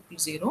with u equal to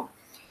 0.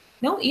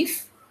 Now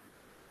if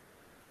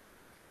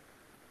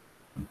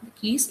the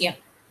keys, yeah,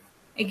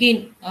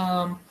 again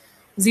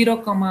 0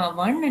 comma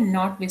 1 and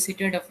not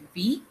visited of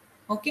v,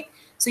 okay.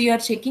 So you are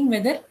checking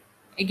whether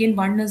again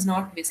 1 is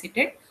not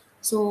visited.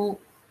 So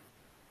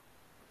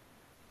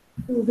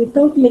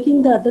without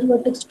making the other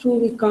vertex true,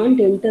 we can't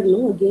enter,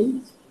 no,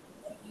 again.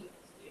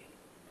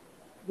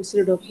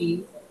 Visited of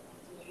u.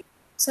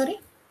 Sorry?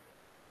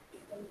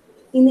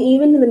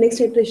 Even in the next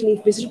iteration,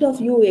 if visited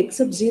of u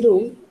except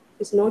 0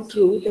 is not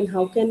true, then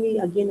how can we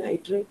again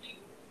iterate?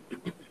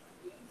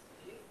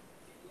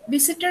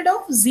 Visited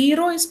of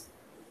 0 is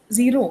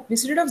 0.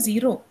 Visited of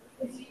 0.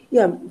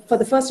 Yeah, for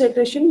the first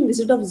iteration,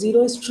 visit of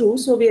 0 is true,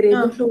 so we are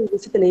able to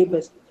visit the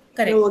neighbors.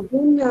 Correct. Now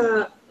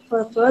again,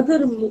 for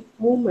further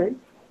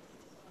movement,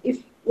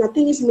 if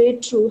nothing is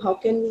made true, how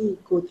can we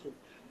go through?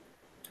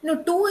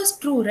 No, 2 is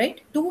true,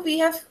 right? 2 we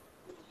have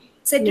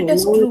set it No,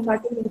 as now true.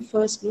 starting with the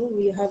first, no,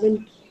 we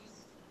haven't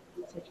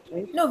set it,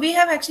 right? No, we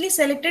have actually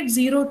selected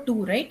 0,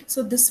 2, right?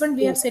 So this one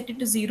we have set it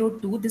to 0,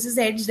 2. This is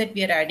the edge that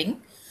we are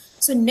adding.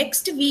 So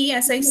next v,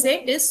 as I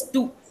said, is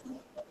 2.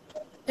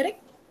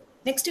 Correct?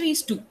 Next v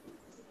is 2.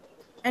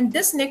 And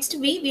this next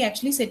v, we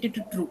actually set it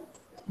to true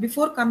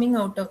before coming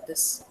out of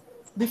this.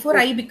 Before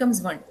I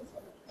becomes 1.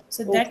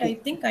 So that I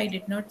think I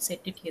did not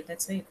set it here.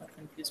 That's why you got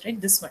confused, right?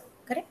 This one,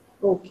 correct?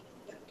 Okay.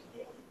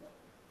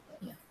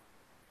 Yeah.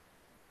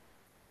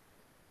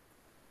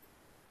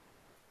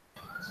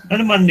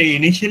 And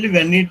initially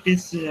when it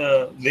is,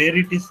 where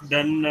it is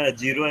done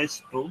 0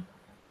 as true?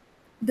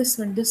 This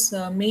one, this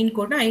main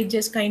code, I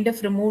just kind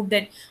of removed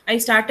that.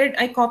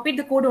 I copied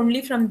the code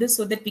only from this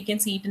so that we can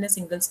see it in a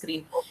single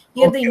screen.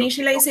 Here the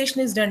initialization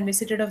is done,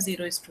 visited of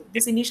 0 is true.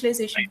 This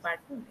initialization part,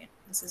 yeah,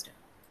 this is done.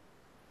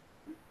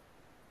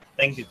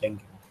 Thank you.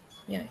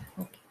 Yeah,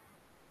 okay.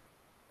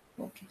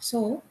 Okay,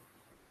 so,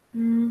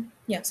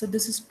 yeah, so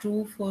this is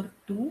true for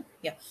 2.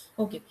 Yeah,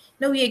 okay.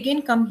 Now we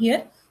again come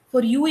here.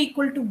 For u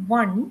equal to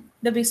 1,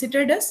 the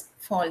visited is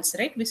false,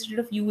 right? Visited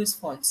of u is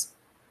false.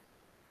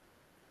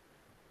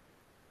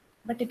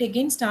 But it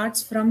again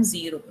starts from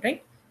 0,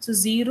 right? So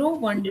 0,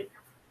 1,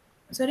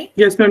 sorry?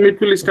 Yes, ma'am, it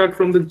will start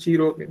from the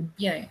 0 again.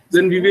 Yeah.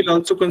 Then we will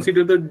also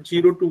consider the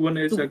 0 to 1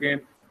 edge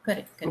again.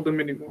 Correct. For the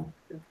minimum.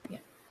 Yeah.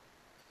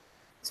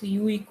 So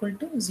u equal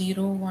to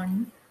 0,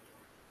 1,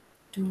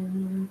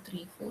 2,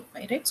 3, 4,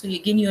 5, right? So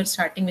again you are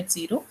starting with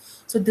 0.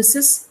 So this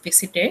is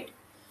visited.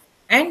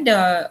 And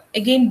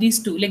again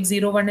these two, like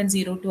 0, 1 and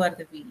 0, 2 are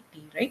the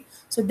VT, right?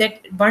 So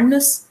that 1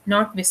 is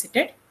not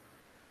visited.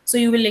 So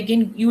you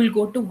will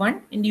go to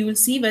 1 and you will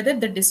see whether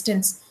the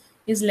distance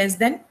is less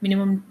than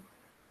minimum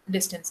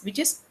distance, which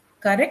is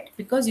correct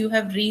because you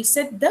have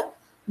reset the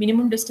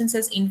minimum distance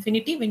as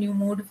infinity when you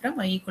moved from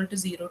I equal to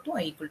 0 to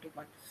I equal to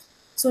 1.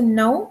 So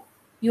now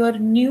your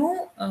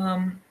new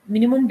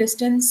minimum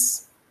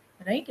distance,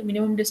 right?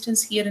 Minimum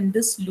distance here in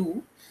this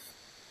loop,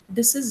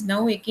 this is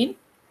now again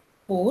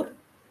 4,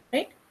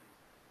 right?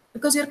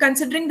 Because you're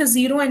considering the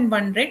 0 and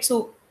 1, right?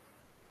 So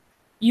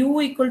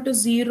u equal to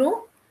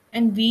 0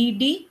 and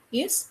vd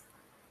is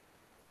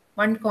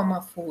 1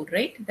 comma 4,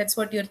 right? That's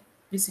what you're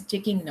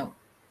checking now.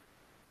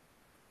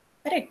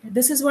 Correct.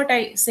 This is what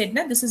I said.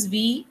 Now this is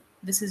v,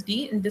 this is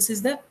d, and this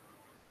is the,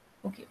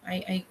 okay,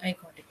 I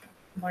got it.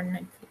 1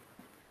 and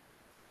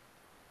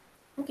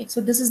 4. Okay,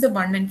 so this is the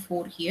 1 and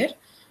 4 here,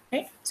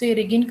 right? So you're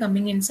again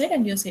coming inside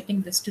and you're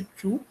setting this to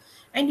true,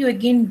 and you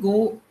again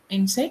go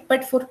inside,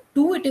 but for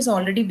 2 it is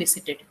already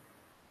visited,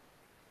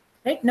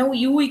 right? Now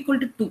u equal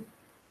to 2.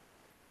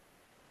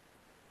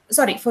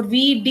 sorry, for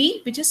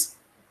VD, which is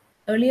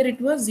earlier it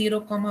was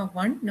 0,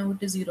 1, now it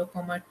is 0,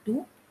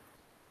 2.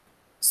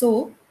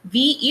 So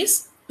V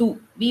is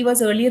 2. V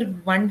was earlier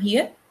 1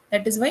 here.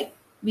 That is why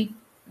we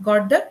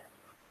got the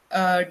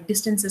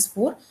distance is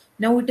 4.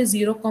 Now it is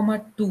 0,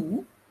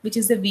 2, which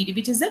is the VD,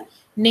 which is the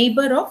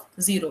neighbor of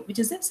 0, which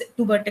is the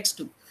 2 vertex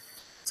 2.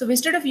 So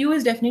visited of U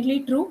is definitely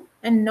true,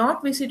 and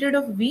not visited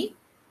of V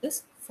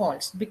is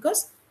false,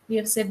 because we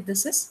have said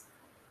this is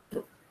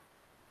true.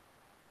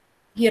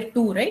 Here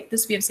 2, right?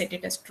 This we have set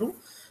it as true.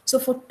 So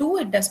for 2,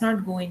 it does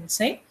not go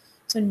inside.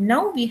 So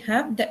now we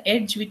have the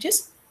edge which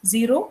is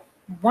 0,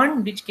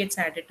 1, which gets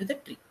added to the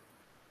tree.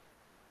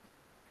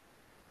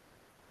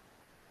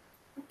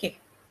 Okay.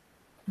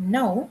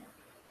 Now,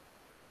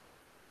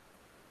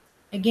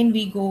 again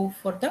we go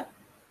for the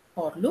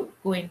for loop,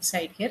 go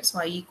inside here. So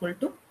I equal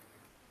to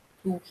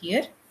 2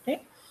 here,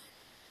 right?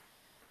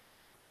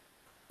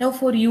 Now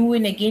for U,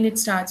 and again it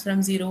starts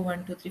from 0,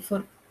 1, 2, 3,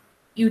 4.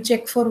 You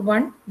check for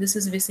 1, this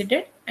is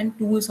visited, and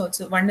 2 is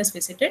also, 1 is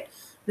visited.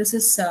 This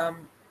is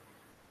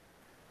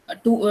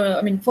 2,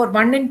 I mean for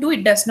 1 and 2,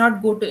 it does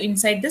not go to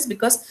inside this,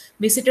 because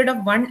visited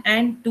of 1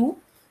 and 2.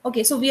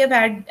 Okay, so we have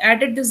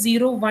added the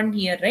 0, 1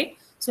 here, right?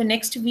 So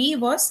next V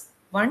was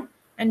 1,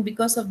 and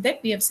because of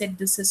that, we have said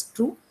this is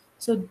true.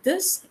 So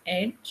this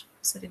edge,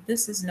 sorry,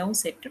 this is now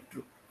set to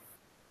true,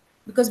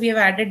 because we have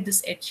added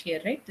this edge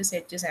here, right? This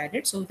edge is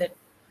added, so that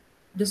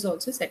this is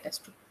also set as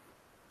true.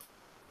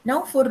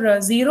 Now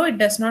for 0, it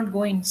does not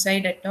go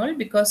inside at all,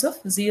 because of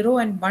 0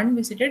 and 1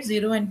 visited,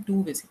 0 and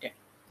 2 visited.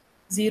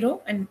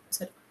 0 and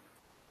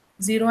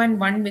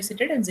 1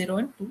 visited, and 0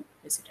 and 2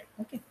 visited.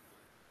 Okay.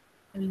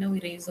 I will now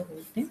erase the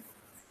whole thing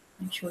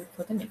and show it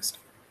for the next.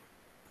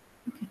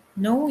 Okay.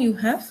 Now you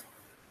have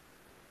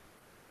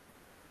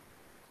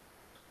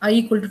I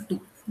equal to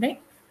 2,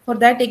 right? For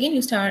that, again,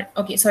 you start,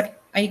 okay, sorry,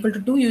 I equal to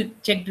 2, you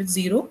checked with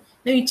 0.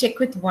 Now you check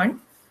with 1.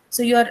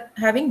 So you are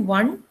having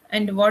 1,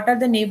 and what are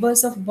the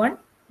neighbors of 1?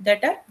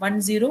 That are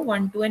 1, 0,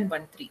 1, 2, and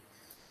 1, 3.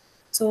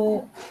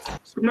 So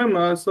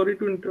ma'am, sorry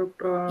to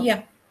interrupt.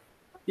 Yeah.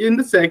 In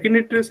the second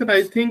iteration,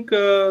 I think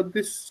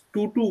this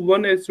 2 to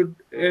 1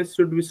 S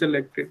should be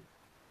selected.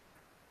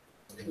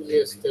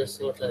 Yes, that's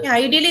what I. Yeah,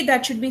 ideally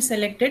that should be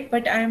selected,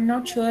 but I am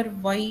not sure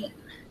why.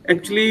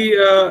 Actually,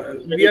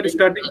 we are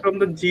starting from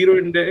the 0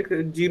 index,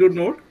 0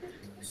 node.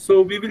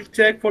 So we will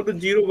check for the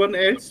 0, 1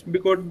 edge,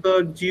 because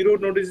the 0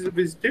 node is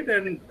visited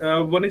and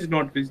 1 is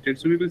not visited.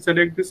 So we will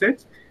select this edge,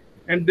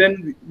 and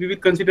then we will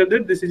consider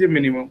that this is a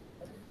minimum.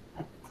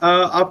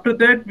 After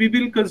that, we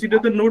will consider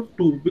the node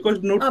 2,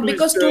 because node 2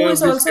 because is 2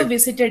 is also visited.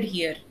 visited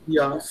here.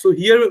 Yeah. So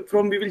here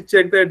from we will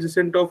check the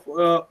adjacent of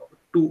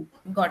 2.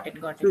 Got it.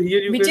 So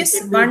here you which can is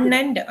see 1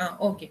 and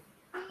okay.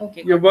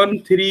 Okay. Yeah,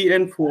 1, 3,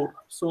 and 4.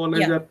 So all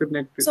edges Yeah. are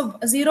connected. So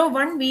 0,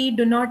 1 we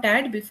do not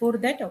add before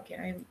that.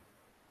 Okay.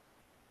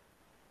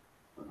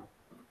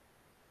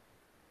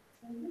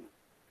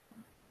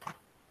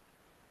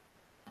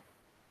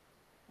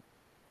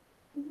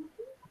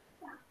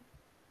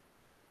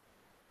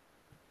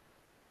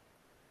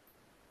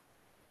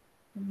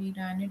 We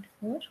ran it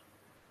for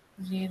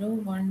 0,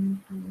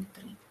 1, 2,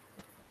 3.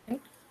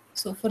 Right.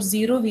 So for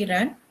 0 we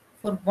ran.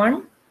 For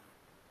 1,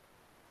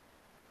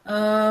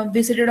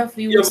 visited of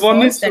U is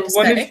false. That is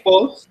correct. Is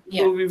false.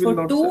 Yeah. So we will For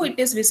not 2, select.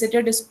 it is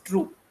visited is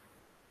true.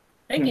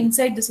 Right.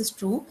 Inside this is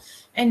true,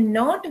 and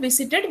not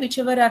visited,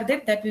 whichever are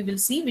there, that we will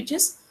see, which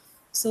is,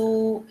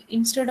 so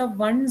instead of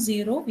 1,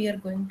 0, we are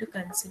going to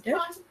consider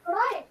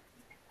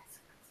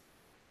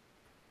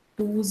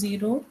 2,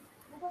 0,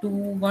 2,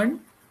 1,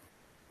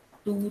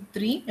 2,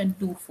 3, and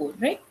 2, 4,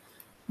 right?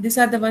 These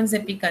are the ones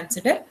that we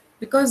consider,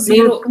 because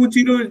 0,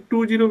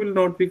 2, 0 will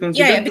not be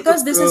considered. yeah,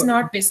 because this is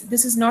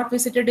not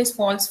visited is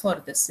false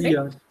for this, right?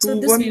 Yeah, 2, so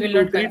this 1, we will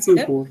 2, not 3,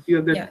 consider. 2, 4.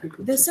 Yeah,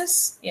 that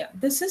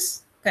This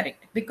is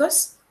correct,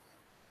 because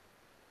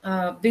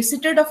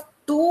visited of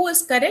 2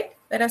 is correct,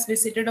 whereas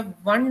visited of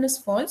 1 is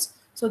false.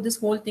 So this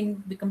whole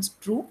thing becomes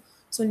true.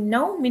 So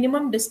now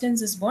minimum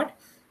distance is what?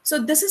 So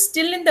this is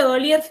still in the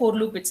earlier for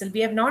loop itself.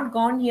 We have not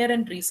gone here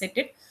and reset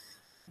it.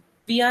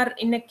 We are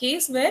in a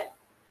case where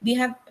we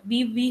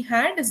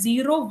had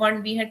 0,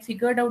 1. We had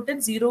figured out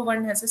that 0,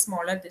 1 has a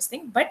smaller this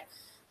thing, but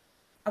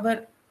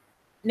our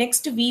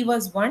next V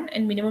was 1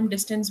 and minimum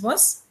distance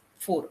was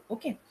 4.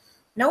 Okay.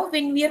 Now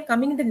when we are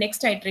coming in the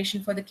next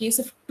iteration for the case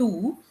of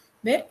 2,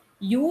 where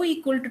U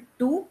equal to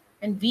 2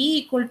 and V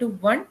equal to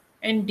 1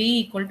 and D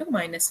equal to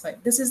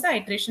 -5. This is the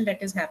iteration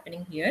that is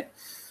happening here.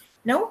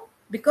 Now,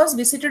 because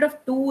visited of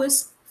 2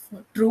 is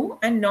true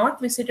and not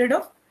visited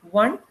of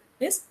 1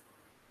 is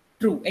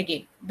true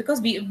again, because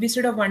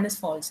visited of 1 is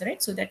false,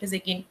 right? So that is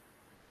again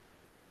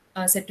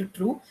set to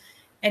true.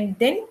 And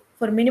then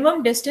for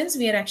minimum distance,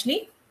 we are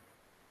actually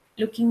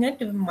looking at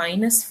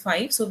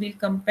 -5. So we'll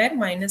compare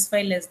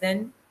 -5 less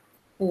than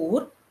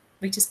 4,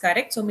 which is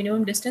correct. So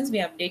minimum distance, we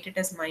update it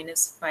as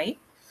 -5.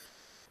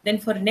 Then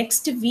for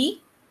next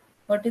V,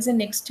 what is the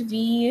next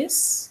V is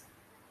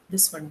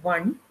this one,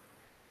 1.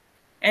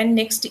 And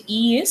next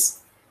E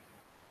is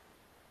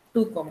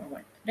 2,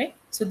 1, right?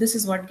 So this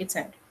is what gets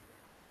added.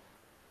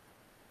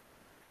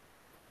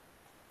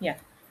 Yeah.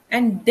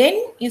 And then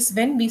is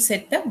when we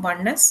set the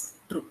 1 as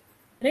true,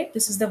 right?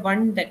 This is the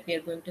one that we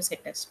are going to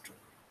set as true.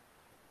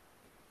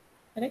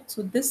 Correct?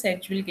 So this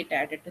edge will get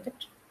added to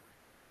that.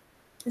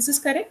 Is this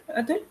correct,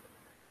 Atul?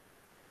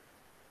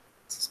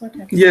 This is what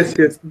happens. Yes,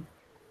 yes.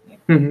 Yeah.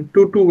 2,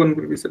 2, 1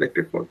 will be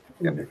selected for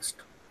next.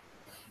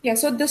 Yeah,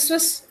 so this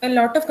was a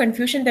lot of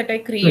confusion that I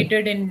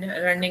created in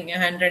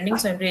hand running.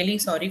 So I'm really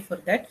sorry for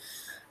that.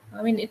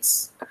 I mean,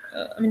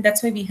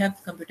 that's why we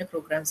have computer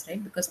programs,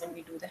 right? Because when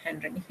we do the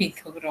hand running, we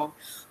go wrong.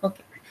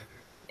 Okay.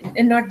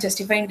 And not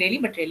justifying really,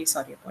 but really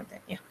sorry about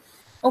that. Yeah.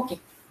 Okay.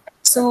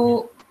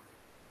 So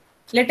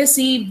let us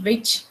see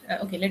which,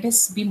 okay, let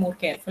us be more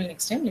careful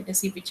next time. Let us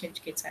see which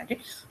edge gets added.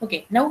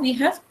 Okay. Now we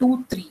have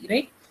 2, 3,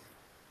 right?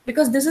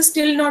 Because this is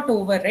still not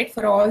over, right?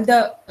 For all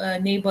the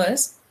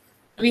neighbors,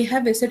 we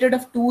have visited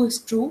of 2 is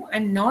true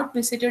and not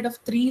visited of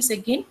 3 is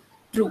again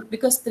true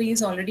because 3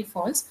 is already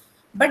false.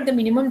 But the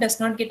minimum does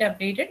not get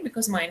updated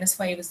because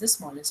 -5 is the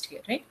smallest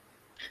here, right?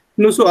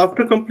 No, so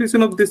after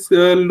completion of this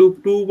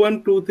loop 2,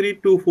 1, 2, 3,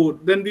 2, 4,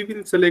 then we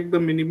will select the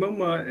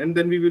minimum and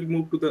then we will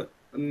move to the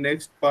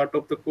next part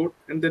of the code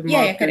and then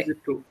mark correct. is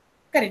it true.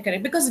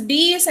 Correct. Because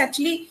D is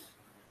actually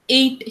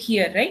 8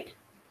 here, right?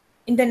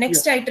 In the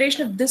next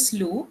iteration of this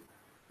loop,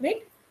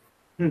 right?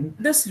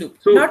 This loop,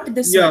 so, not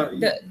this one,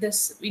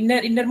 this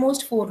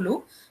innermost for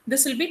loop.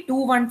 This will be 2,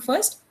 1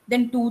 first,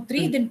 then 2,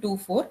 3, then 2,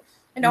 4.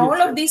 And all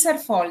of these are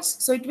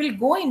false. So it will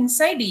go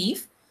inside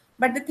if,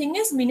 but the thing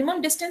is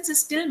minimum distance is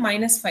still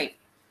 -5.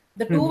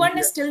 The 2, 1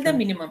 is still the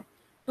minimum.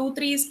 2,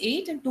 3 is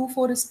 8 and 2,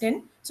 4 is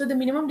 10. So the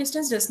minimum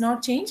distance does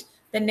not change.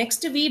 The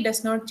next V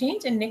does not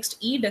change and next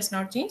E does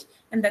not change.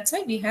 And that's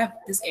why we have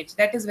this edge.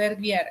 That is where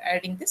we are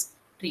adding this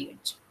tree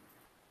edge.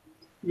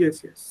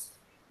 Yes.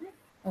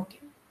 Okay.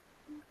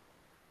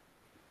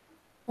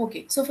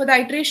 Okay, so for the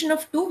iteration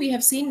of 2, we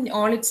have seen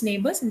all its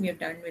neighbors and we have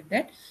done with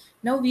that.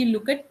 Now we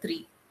look at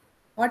 3.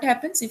 What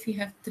happens if we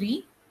have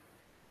 3?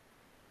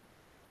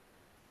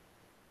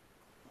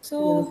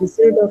 So the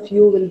wizard of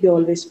U will be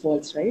always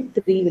false, right?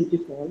 3 will be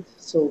false,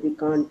 so we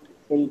can't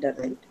enter,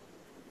 right?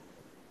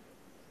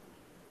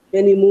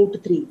 When you move to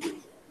 3.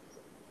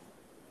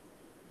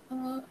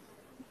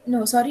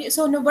 No, sorry.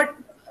 So no, but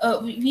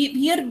we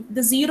here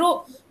the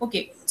 0.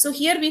 Okay, so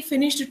here we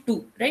finished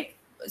 2, right?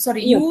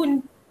 Sorry, U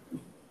in.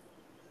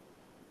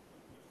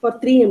 For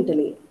 3, I'm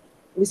telling you.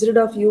 Wizard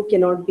of U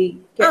cannot be.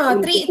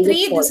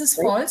 3, this is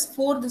false.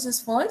 4, this is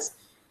false.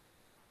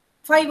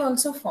 5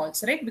 also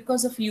false, right?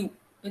 Because of U,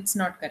 it's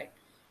not correct.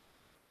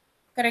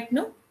 Correct,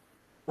 no?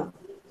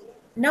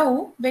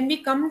 Now, when we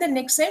come the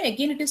next side,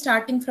 again it is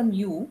starting from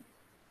U,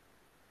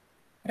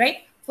 right?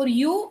 For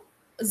U,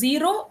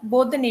 0,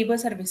 both the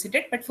neighbors are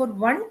visited, but for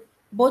 1,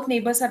 both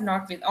neighbors are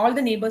not, all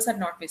the neighbors are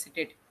not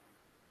visited.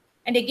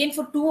 And again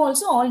for 2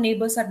 also, all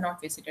neighbors are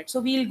not visited. So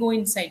we'll go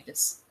inside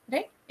this,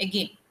 right?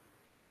 Again.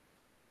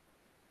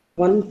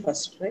 1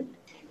 first, right?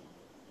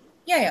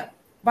 Yeah.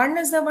 1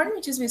 is the one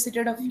which is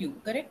visited of U,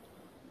 correct?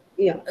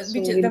 Yeah.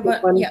 Which is the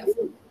one,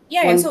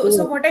 yeah.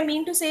 So what I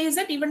mean to say is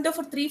that even though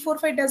for 3, 4,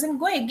 5 doesn't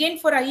go, again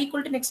for I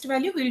equal to next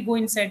value, we'll go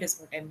inside is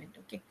what I meant,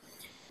 okay?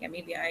 Yeah,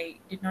 maybe I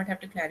did not have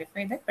to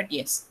clarify that, but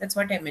yes, that's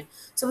what I meant.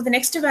 So for the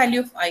next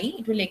value of I,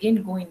 it will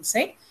again go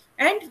inside.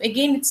 And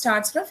again, it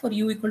starts from for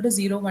U equal to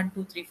 0, 1,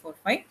 2, 3, 4,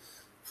 5.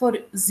 For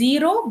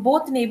 0,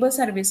 both neighbors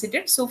are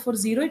visited. So for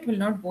 0, it will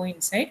not go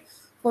inside.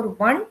 For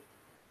 1,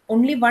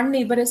 only one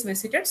neighbor is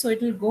visited. So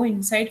it will go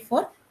inside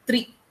for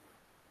 3.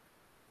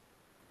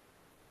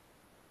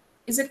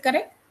 Is it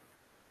correct?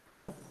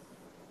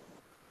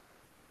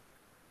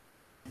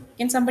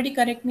 Can somebody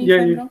correct me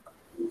if I'm wrong?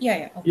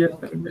 Yeah.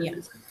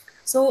 Okay.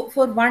 So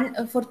for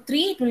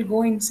 3, it will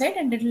go inside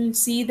and it will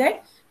see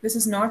that this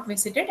is not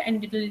visited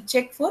and it will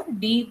check for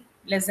D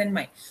less than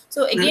mine.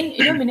 So again,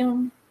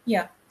 minimum.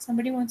 Yeah.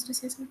 Somebody wants to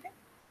say something?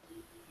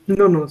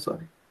 No,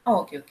 sorry.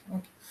 Oh, okay.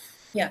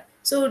 Yeah.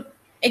 So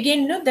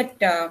again,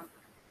 that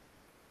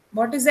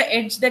what is the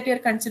edge that you're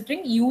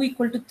considering? U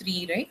equal to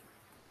 3, right?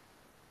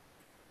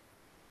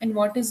 And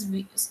what is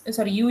V?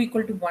 Sorry, U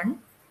equal to 1.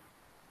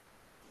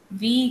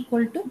 V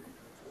equal to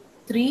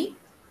 3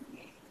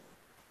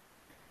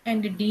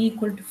 and D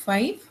equal to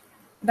 5.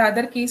 The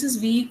other case is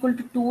V equal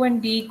to 2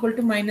 and D equal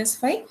to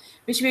 -5,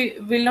 which we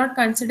will not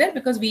consider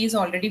because V is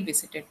already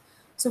visited.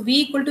 So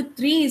V equal to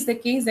 3 is the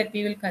case that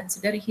we will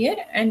consider here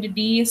and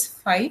D is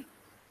 5.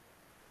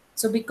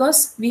 So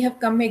because we have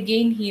come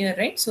again here,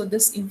 right? So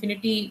this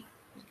infinity,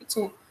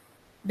 so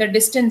the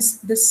distance,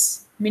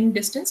 this min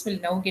distance will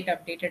now get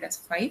updated as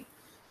 5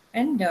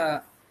 and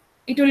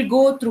it will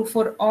go through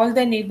for all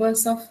the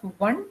neighbors of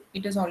 1.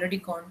 It has already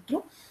gone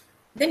through.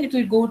 Then it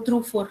will go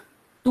through for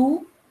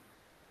 2.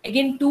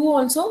 Again 2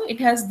 also, it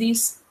has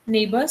these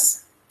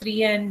neighbors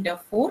 3 and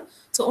 4.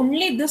 So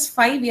only this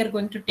 5 we are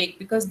going to take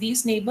because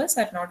these neighbors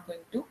are not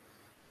going to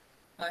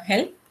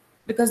help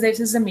because this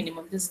is the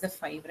minimum. This is the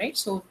 5, right?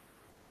 So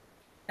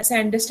as I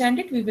understand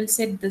it, we will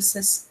set this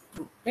as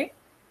true, right?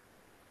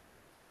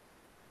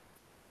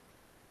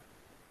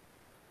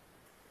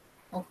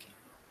 Okay.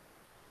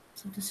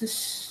 So this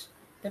is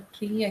the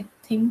tree, I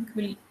think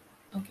will,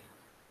 okay.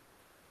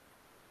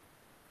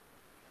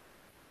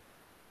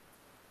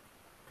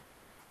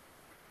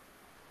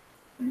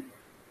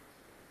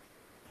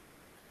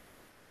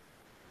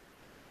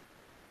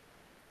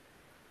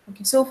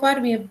 Okay, so far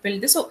we have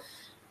built this. So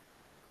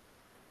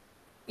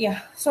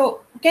yeah,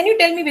 so can you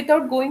tell me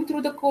without going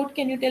through the code,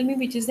 can you tell me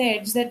which is the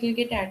edge that will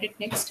get added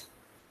next?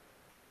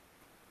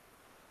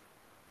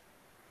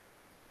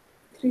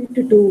 3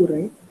 to 2,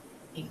 right?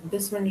 Okay,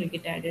 this one will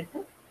get added.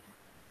 Huh?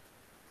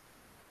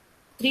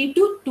 3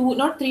 to 2,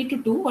 not 3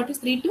 to 2. What is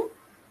 3 to?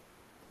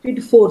 3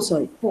 to 4,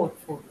 sorry. 4,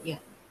 yeah.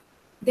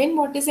 Then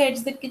what is the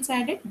edge that gets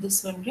added?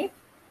 This one, right?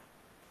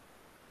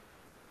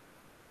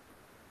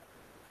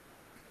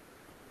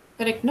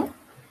 Correct, no?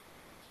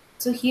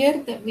 So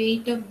here the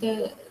weight of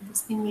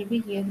this thing will be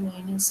here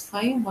minus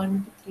 5,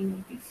 1 to 3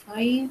 will be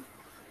 5,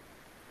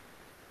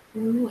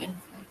 2 and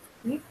 5,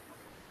 right?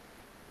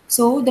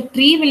 So the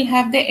tree will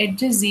have the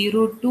edges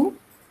 0 to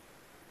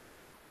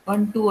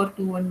 1, 2 or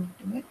 2, 1,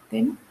 2, right?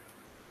 Then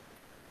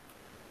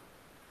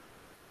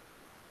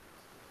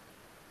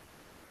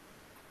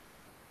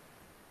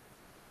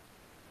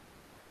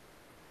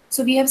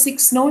so we have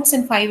 6 nodes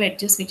and 5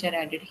 edges which are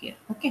added here.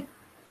 Okay.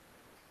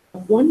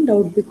 One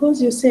doubt,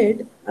 because you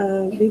said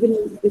we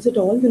will visit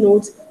all the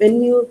nodes.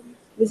 When you're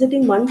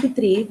visiting 1 to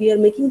 3, we are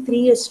making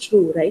 3 as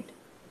true, right?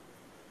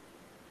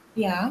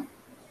 Yeah.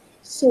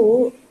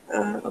 So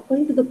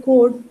according to the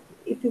code,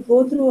 if you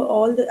go through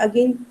all the,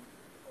 again,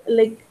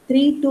 like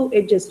 3 to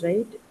edges,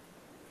 right?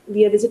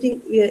 We are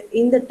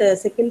in that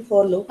second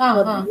for loop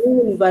for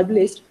new and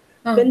verbalist.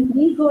 When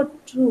 3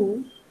 got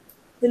true,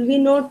 will we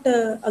not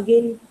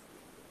again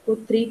go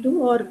 3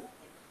 to, or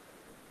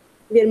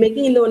we are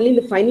making in only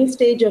the final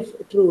stage of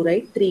true,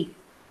 right? 3.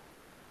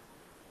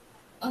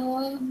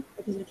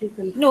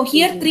 No,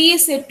 here 3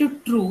 is set to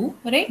true,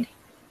 right?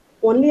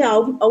 Only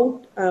out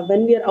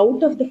when we are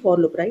out of the for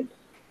loop, right?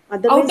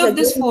 Otherwise, out of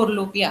this for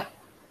loop, yeah.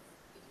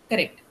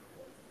 Correct.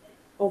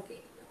 Okay.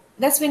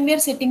 That's when we are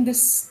setting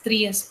this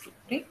 3 as true,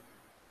 right?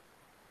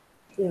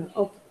 Yeah,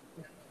 okay.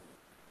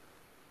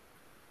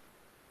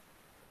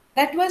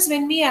 That was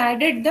when we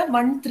added the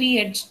 1, 3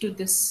 edge to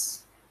this.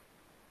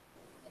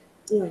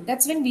 Yeah.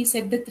 That's when we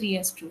set the 3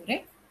 as true,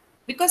 right?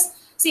 Because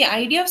see,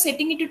 idea of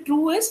setting it to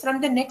true is from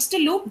the next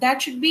loop,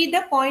 that should be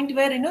the point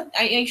where, you know,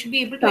 I should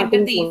be able to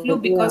enter the if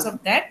loop because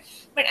of that.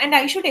 And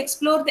I should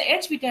explore the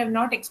edge which I have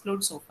not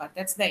explored so far.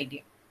 That's the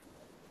idea.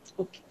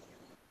 Okay.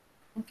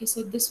 Okay,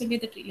 so this will be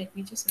the tree. Let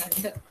me just run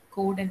the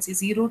code and see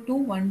 0, 2,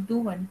 1, 2,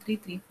 1, 3,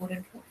 3, 4,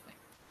 and 4,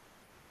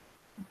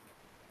 5.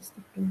 That's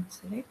the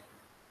twos, right?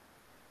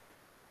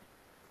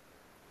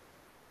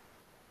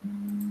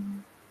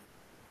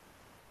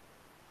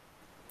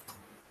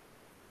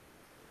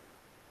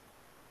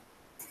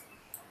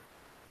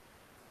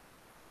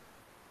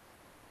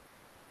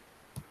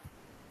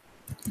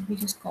 Let me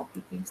just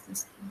copy paste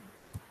this.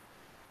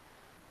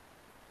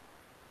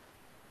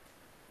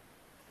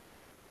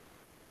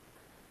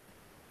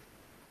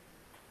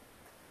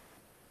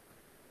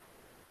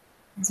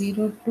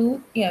 0,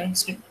 2, yeah,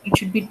 it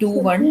should be 2,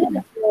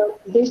 1.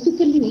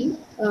 Basically,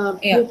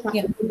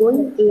 we're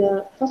going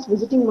first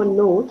visiting one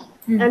node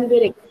and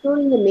we're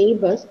exploring the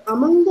neighbors.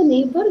 Among the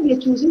neighbor, we are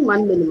choosing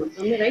one minimum.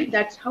 Am I right?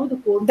 That's how the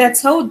code.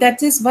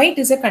 That is why it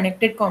is a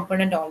connected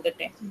component all the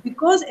time.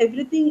 Because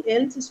everything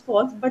else is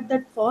false, but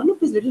that for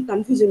loop is little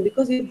confusing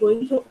because we're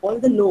going through all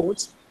the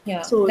nodes.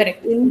 Yeah, so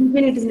correct. In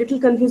between, it is little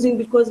confusing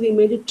because we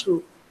made it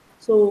true.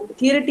 So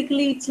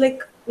theoretically, it's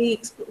like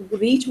we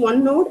reach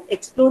one node,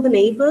 explore the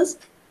neighbors,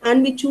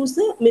 and we choose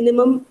the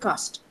minimum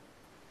cost.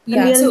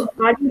 Yeah, and we are so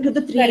adding to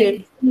the three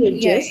edges.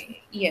 Yeah,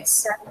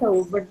 yes. That's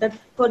how. But that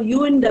for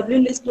you in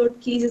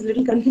wlist.keys is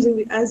little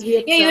confusing as we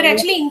are. Yeah, you're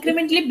actually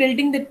incrementally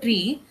building the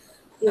tree.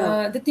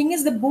 Yeah. The thing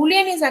is, the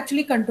Boolean is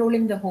actually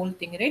controlling the whole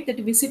thing, right? That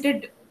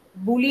visited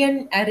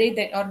Boolean array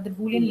that or the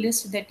Boolean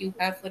list that you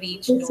have for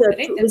each node,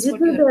 right? That's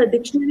what the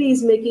dictionary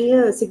is making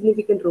a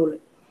significant role,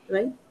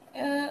 right?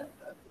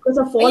 Because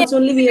of false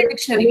only we are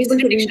unable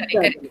to read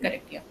that.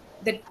 Correct, yeah.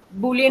 The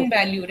Boolean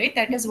value, right?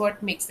 That is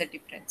what makes the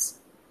difference.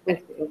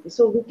 Okay.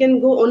 So we can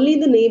go only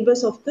the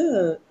neighbors of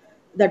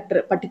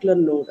that particular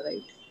node,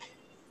 right?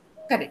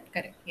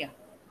 Correct, yeah.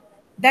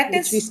 That Which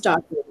is we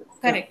start with.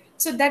 Correct. Yeah.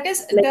 So that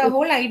is the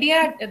whole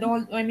idea.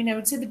 I mean, I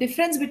would say the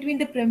difference between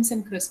the prims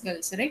and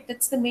crystals, right?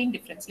 That's the main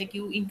difference. Like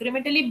you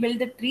incrementally build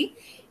the tree.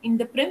 In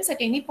the prims, at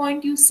any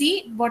point you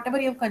see whatever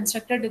you have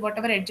constructed,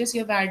 whatever edges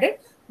you have added,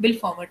 will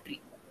form a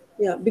tree.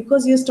 Yeah,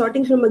 because you're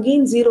starting from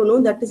again 0,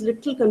 no? That is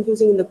little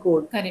confusing in the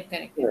code. Correct.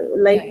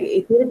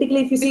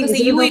 Theoretically, if you see because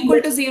the u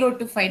equal to 0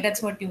 to 5,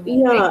 that's what you mean.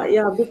 Yeah, right?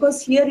 Yeah.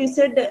 Because here you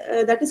said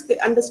that is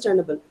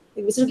understandable.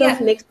 The visit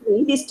of next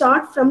week, we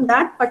start from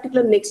that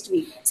particular next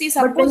week. See,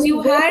 suppose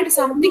you had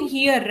something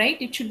here, right?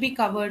 It should be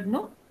covered,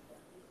 no?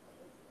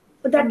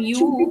 But that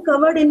should be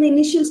covered in the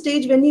initial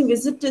stage when you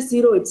visit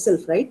 0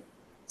 itself, right?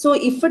 So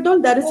if at all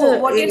there is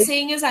what you're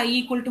saying is I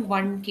equal to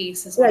 1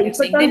 case is what you're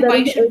saying. Then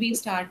why should we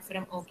start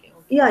from? Okay.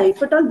 Yeah,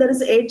 if at all there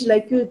is edge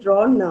like you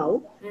draw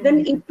now, then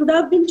it would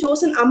have been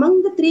chosen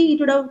among the three. It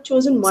would have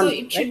chosen one. So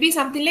it should be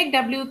something like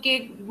WK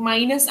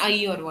minus I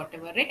or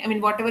whatever, right? I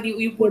mean, whatever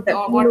you So put, that,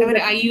 or you know, whatever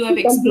that I you should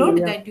have come to me, explored,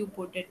 yeah. that you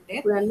put it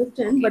there. I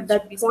understand, Okay, but it should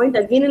that be point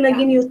something again and like that.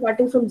 again you're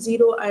starting from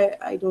zero.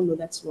 I don't know.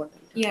 That's what.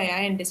 Yeah,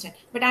 I understand.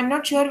 But I'm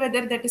not sure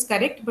whether that is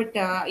correct, but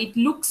it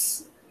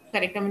looks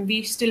correct. I mean,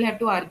 we still have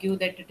to argue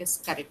that it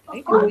is correct,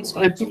 right? I mean, we So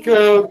still I have think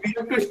to we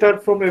have to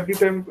start from every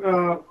time.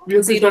 We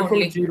have to zero start from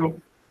only.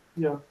 zero.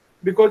 Yeah,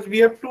 because we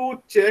have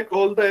to check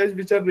all the edges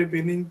which are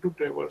remaining to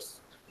traverse,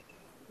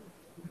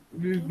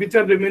 which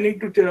are remaining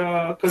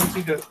to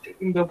consider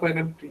in the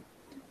final tree.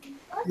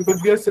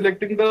 Because we are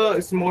selecting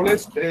the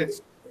smallest edge.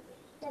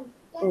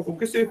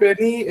 Okay, so if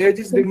any edge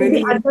is So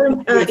maybe remaining, at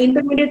the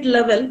intermediate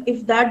level,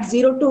 if that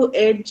 0 to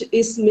edge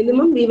is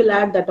minimum, we will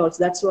add that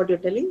also. That's what you're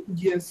telling?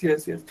 yes.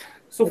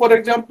 So for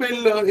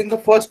example, in the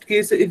first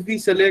case, if we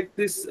select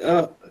this,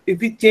 if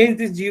we change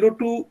this 0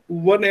 to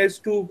 1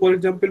 edge to, for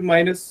example,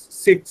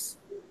 -6.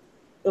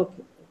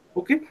 Okay.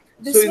 Okay.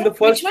 This So in one, the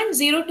first, which one?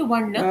 0 to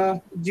 1,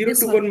 no? 0 This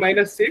to one. 1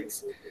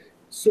 -6.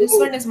 So This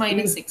one is in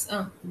minus the- 6.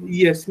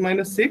 Yes,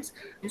 -6.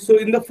 So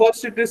in the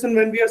first iteration,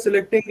 when we are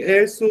selecting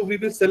edge, so we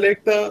will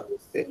select the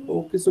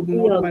okay, so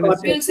not Yeah, got We'll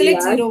 -6. it.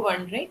 select Yeah. 0,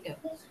 1, right?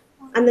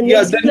 And the Yeah,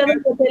 next then level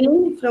you're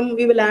telling from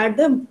we will add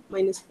the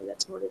 -4.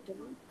 That's what you're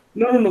telling.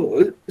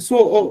 no. So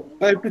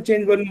I have to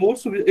change one more.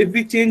 So if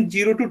we change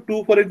 0 to 2,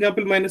 for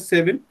example,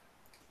 -7.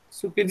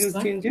 So can you This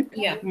one? change it?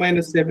 Yeah.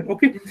 -7.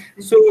 Okay.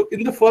 So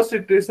in the first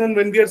iteration,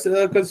 when we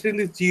are considering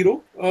this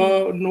 0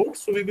 node,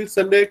 so we will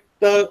select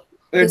the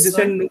This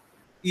adjacent one. node.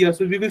 Yeah,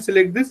 so we will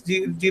select this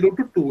 0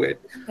 to 2 edge.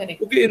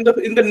 Correct. Okay.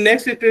 In the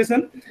next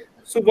iteration,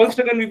 so once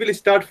again we will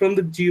start from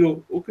the 0.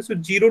 Okay. So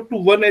 0 to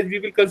 1 edge we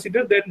will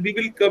consider. Then we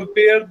will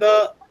compare the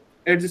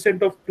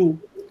adjacent of 2.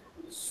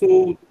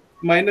 So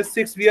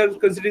 -6 we are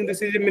considering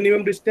this is a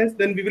minimum distance.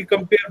 Then we will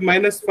compare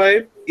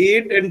 -5,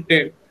 8, and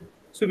 10.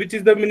 So which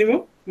is the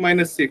minimum?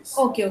 -6.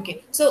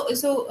 Okay. So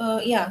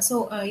yeah.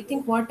 So I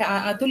think what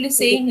Atul is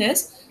saying is,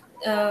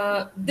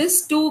 these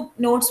two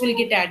nodes will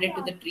get added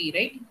to the tree,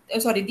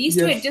 right? Sorry, these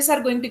two Yes. edges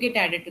are going to get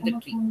added to the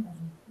tree.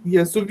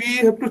 Yes. So we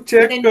have to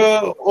check Then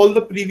all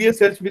the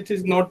previous edge which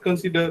is not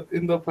considered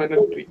in the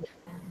final tree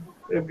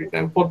every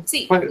time for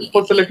see,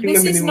 selecting the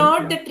this is minimum.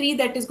 not Yeah. the tree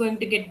that is going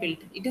to get built.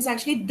 It is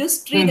actually this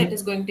tree that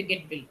is going to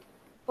get built.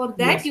 For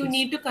that, Yes, you yes.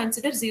 need to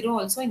consider 0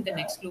 also in the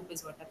next loop,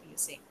 is what Atul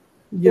is saying.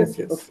 Yes.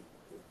 Okay, Yes. okay.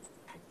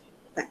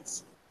 Thanks.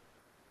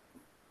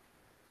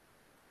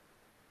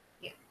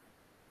 Yeah.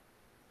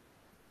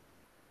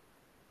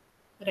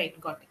 Right,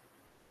 got it.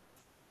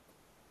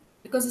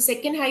 Because the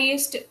second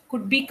highest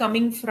could be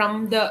coming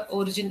from the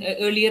origin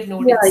earlier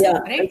node Yeah,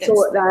 itself, yeah. right? And so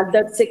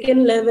that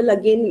second level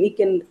again, we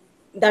can,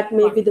 that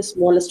may Got be the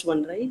smallest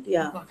one, right?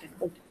 Yeah. Got it.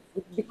 Okay.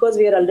 Because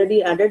we are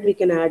already added, we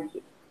can add.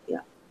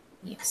 Yeah.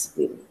 Yes.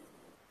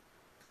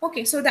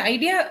 Okay, so the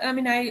idea, I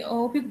mean, I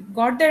hope you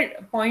got the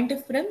point of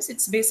reference.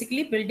 It's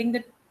basically building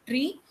the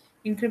tree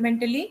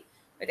incrementally,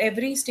 at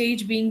every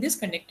stage being this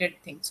connected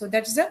thing. So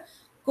that's the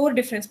core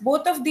difference.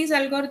 Both of these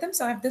algorithms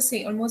have the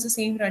same, almost the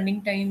same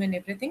running time and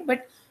everything,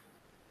 but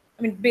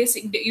I mean,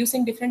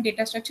 using different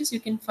data structures, you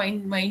can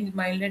find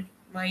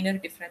minor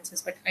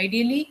differences. But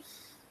ideally,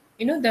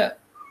 the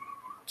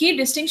key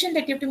distinction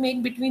that you have to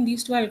make between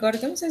these two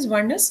algorithms is,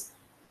 one is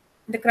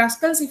the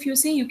Kruskal's. If you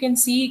see, you can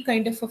see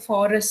kind of a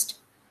forest.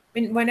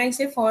 When I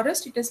say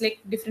forest, it is like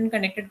different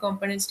connected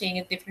components staying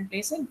at different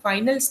places. And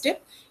final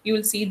step, you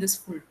will see this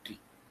full tree.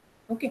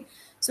 Okay,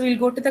 so we'll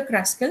go to the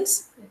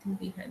Kruskal's. I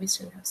think we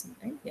still have some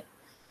time. Yeah.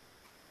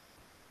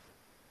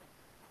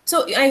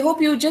 So I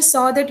hope you just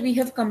saw that we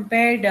have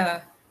compared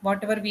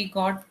whatever we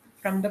got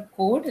from the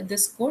code,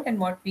 this code, and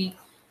what we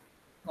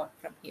got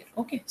from here.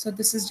 Okay, so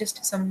this is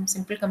just some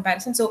simple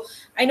comparison. So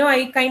I know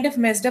I kind of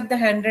messed up the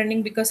hand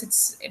running because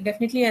it's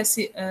definitely, as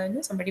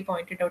somebody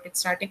pointed out,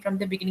 it's starting from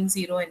the beginning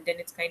 0 and then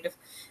it's kind of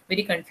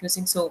very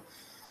confusing. So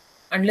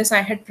unless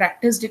I had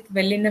practiced it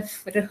well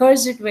enough,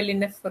 rehearsed it well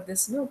enough for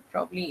this,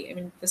 probably, I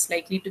mean, it was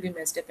likely to be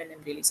messed up, and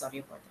I'm really sorry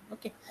about it.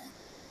 Okay.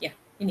 Yeah.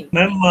 Anyway.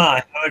 Ma'am,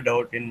 I have a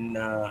doubt in.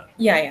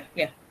 Yeah.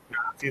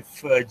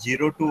 If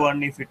 0 to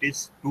 1, if it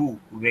is 2,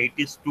 weight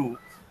is 2,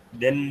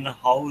 then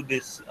how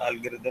this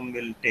algorithm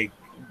will take?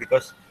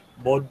 Because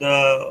both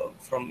the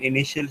from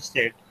initial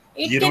state,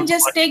 It can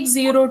just take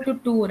 0 to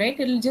 2, right?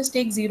 It'll just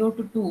take 0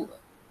 to 2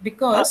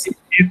 because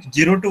if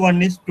 0 to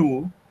 1 is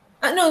 2.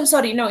 No,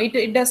 sorry, no,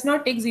 it does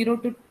not take 0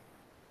 to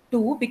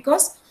 2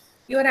 because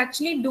you are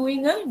actually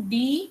doing a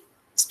D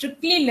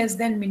strictly less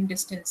than min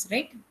distance,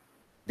 right?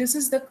 This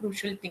is the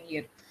crucial thing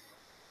here.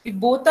 If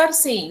both are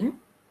same,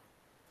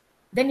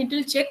 then it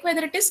will check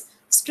whether it is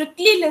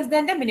strictly less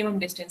than the minimum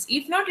distance.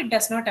 If not, it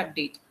does not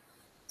update.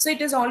 So it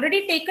has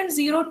already taken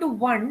 0 to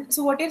 1.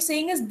 So what you're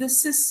saying is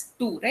this is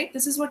 2, right?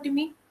 This is what you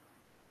mean?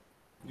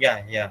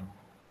 Yeah.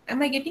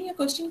 Am I getting your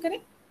question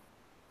correct?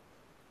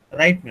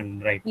 Right,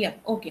 ma'am, right. Yeah,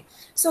 okay.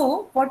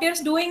 So what you're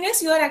doing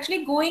is you are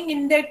actually going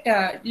in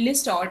that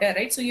list order,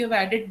 right? So you've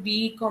added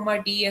B,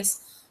 D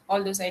as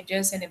all those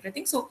edges and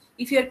everything. So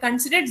if you are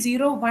considered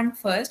 0, 1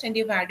 first and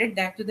you've added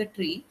that to the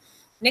tree,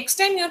 next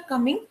time you're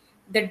coming,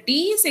 the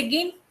D is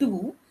again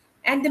 2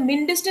 and the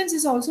min distance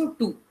is also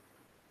 2,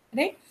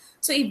 right?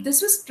 So if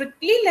this was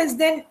strictly less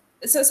than,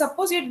 so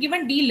suppose you had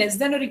given D less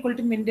than or equal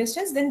to min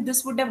distance, then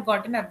this would have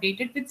gotten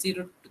updated with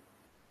 0 to 2.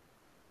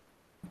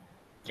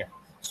 Yeah.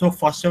 So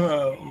first,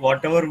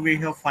 whatever we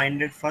have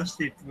find it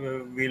first, it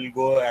will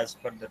go as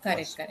per the Correct,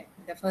 first. correct.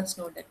 The first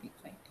node that we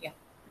find, yeah.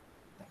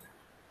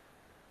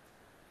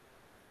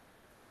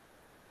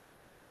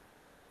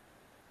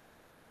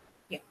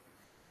 Yeah.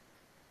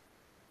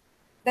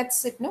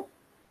 That's it, no?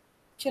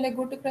 Shall I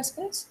go to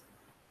Kruskal's?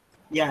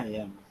 Yeah,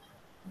 yeah.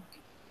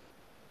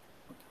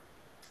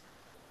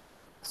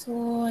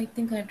 So I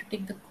think I have to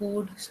take the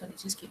code. Sorry,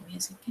 just give me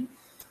a second.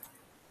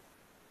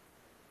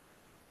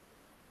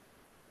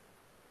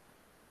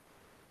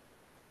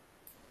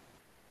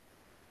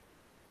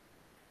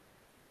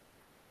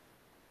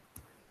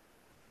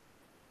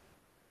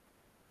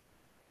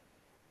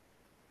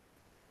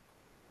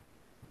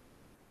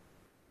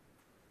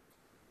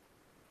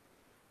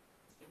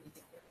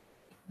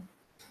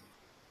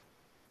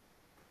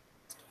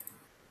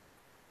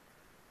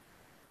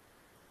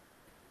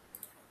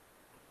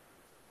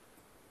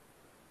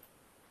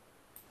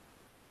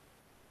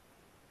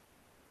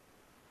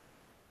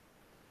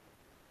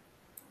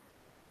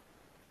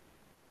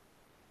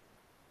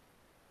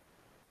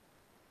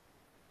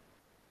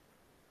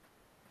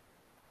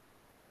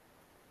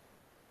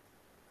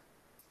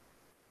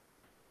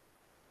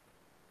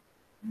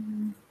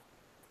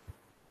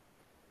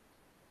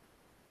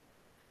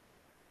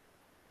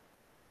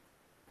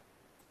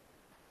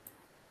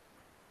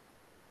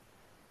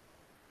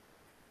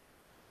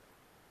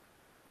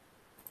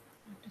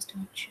 Just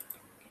not sure.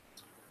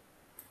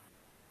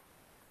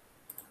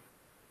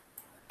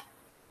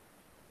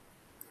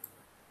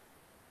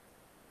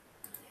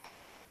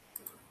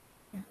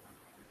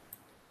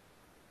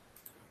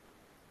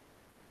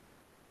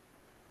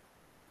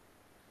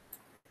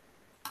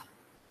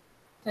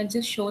 I'll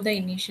just show the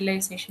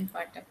initialization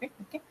part of it.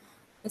 Okay,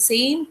 the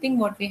same thing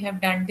what we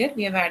have done there,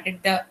 we have added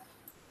the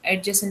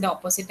edges in the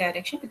opposite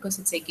direction because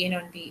it's again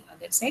on the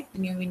other side.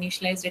 Then you have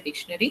initialized a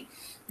dictionary,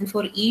 and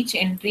for each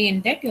entry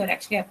in that you are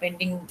actually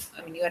appending,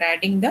 you are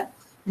adding the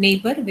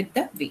neighbor with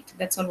the weight.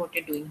 That's all what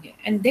you're doing here,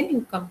 and then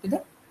you come to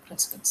the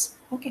Kruskal's.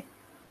 Okay,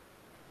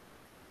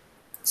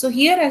 so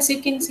here as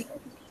you can see,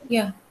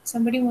 yeah,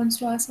 somebody wants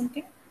to ask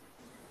something.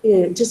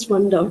 Yeah, just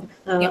one doubt.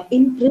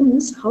 In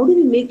Prince, how do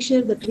we make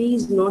sure the tree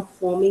is not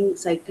forming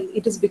cycle?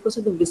 It is because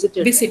of the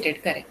visited.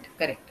 Visited, correct,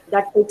 correct.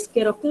 That takes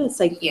care of the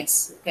cycle.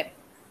 Yes, correct.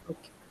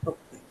 Okay.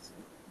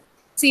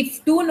 See,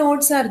 if 2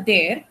 nodes are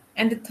there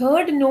and the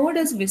third node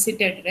is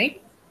visited,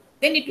 right?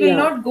 Then it will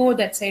not go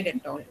that side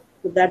at all.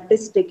 So that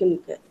is takes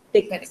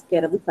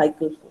care of the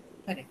cycle.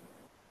 Correct.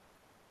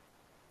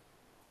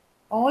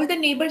 All the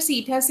neighbors, see,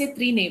 it has say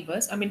 2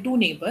 neighbors.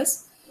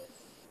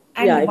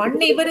 And one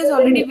neighbor is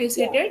already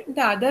visited,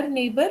 the other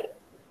neighbor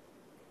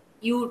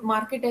you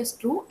mark it as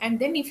true, and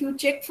then if you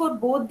check for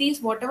both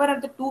these, whatever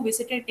are the 2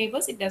 visited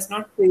neighbors, it does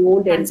not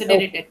consider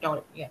it at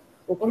all. Yeah.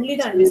 Only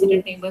the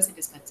unvisited neighbors it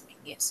is considering.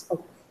 Yes.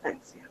 Okay,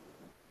 thanks. Yeah.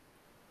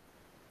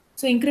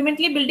 So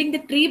incrementally building the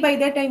tree, by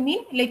that I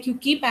mean like you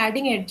keep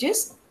adding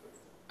edges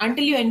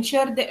until you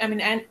ensure that,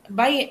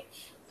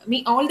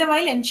 all the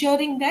while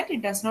ensuring that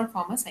it does not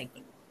form a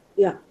cycle.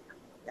 Yeah.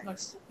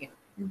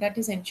 That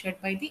is ensured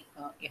by the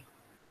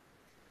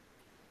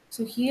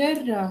So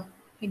here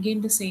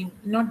again the same,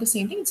 not the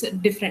same thing, it's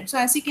different. So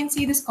as you can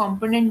see, this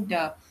component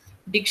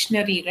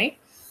dictionary, right?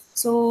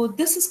 So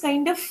this is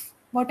kind of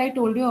what I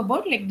told you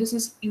about, like this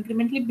is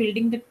incrementally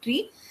building the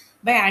tree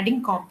by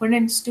adding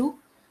components to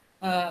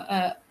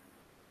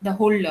the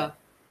whole, the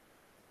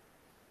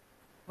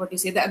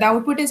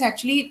output is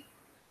actually,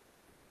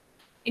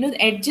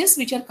 the edges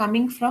which are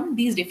coming from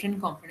these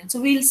different components.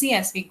 So we'll see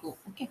as we go.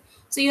 Okay.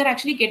 So you're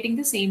actually getting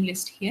the same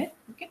list here.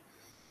 Okay.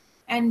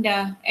 And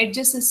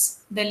edges is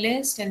the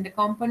list, and the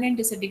component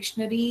is a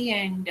dictionary,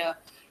 and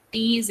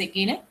T is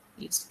again a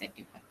list that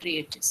you have, 3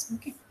 edges.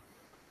 Okay.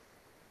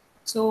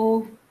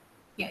 So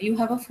yeah, you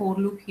have a for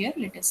loop here.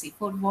 Let us see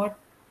for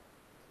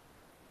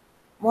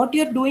what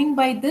you're doing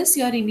by this.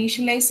 You are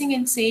initializing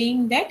and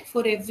saying that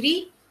for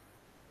every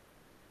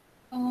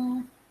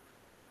 1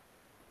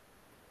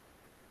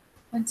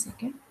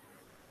 second.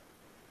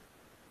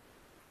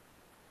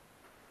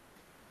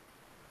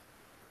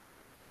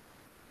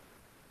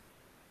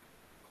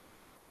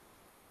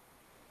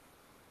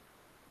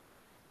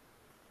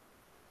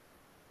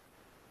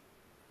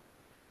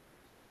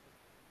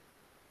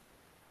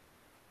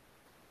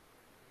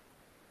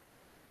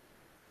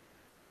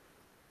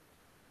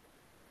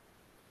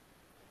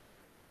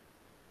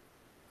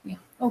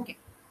 Okay.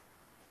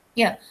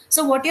 Yeah.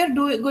 So what you're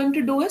going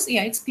to do is,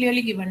 it's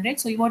clearly given, right?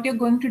 So what you're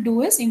going to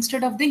do is,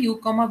 instead of the u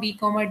comma v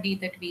comma d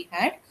that we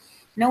had,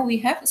 now we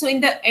have, so in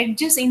the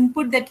edges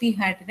input that we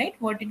had, right?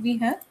 What did we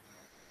have?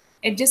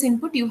 Edges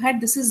input, you had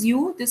this is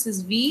u, this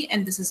is v,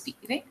 and this is d,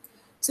 right?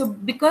 So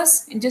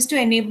because just to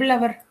enable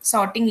our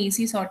sorting,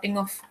 easy sorting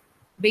of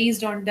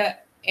based on the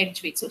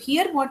edge weight. So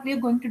here what we are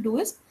going to do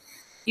is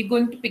you're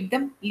going to pick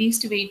the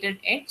least weighted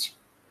edge,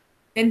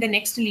 then the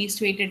next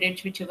least weighted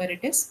edge, whichever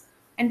it is,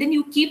 and then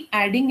you keep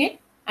adding it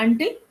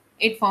until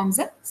it forms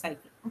a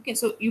cycle. Okay,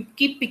 so you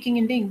keep picking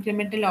in the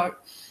incremental or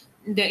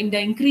in the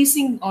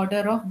increasing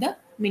order of the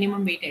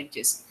minimum weight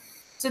edges.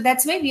 So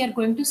that's why we are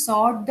going to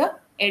sort the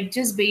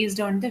edges based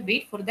on the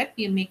weight. For that,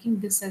 we are making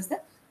this as the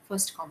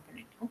first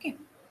component. Okay.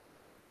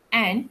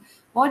 And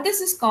what does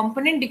this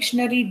component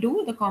dictionary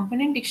do? The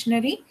component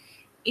dictionary,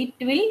 it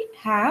will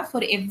have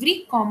for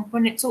every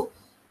component. So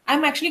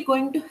I'm actually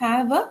going to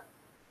have a,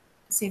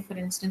 say for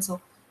instance,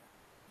 so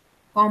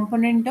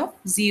component of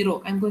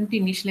 0, I'm going to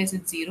initialize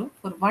it 0.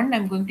 For 1,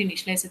 I'm going to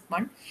initialize it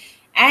 1.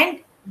 And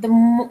the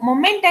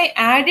moment I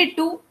add it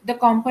to the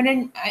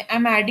component,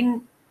 I'm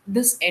adding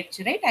this edge,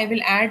 right? I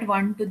will add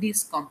 1 to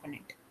this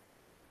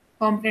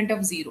component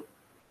of 0.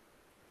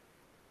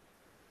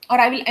 Or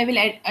I will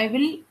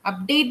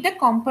update the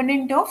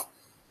component of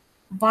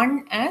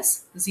 1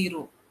 as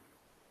 0.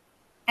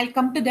 I'll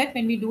come to that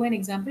when we do an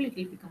example, it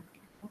will become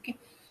clear. Okay.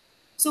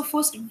 So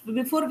first,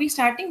 before we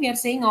starting, we are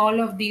saying all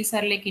of these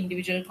are like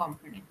individual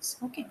components.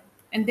 Okay.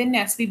 And then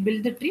as we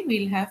build the tree,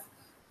 we'll have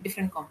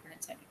different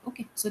components added.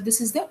 Okay. So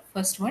this is the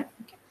first one.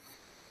 Okay.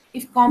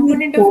 If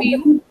component of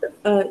u,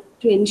 to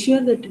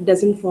ensure that it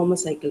doesn't form a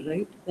cycle,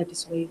 right? That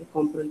is why the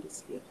component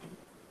is here.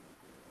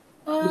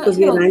 Because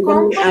we are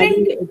randomly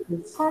adding the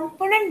edges.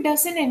 Component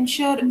doesn't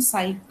ensure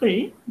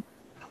cycle.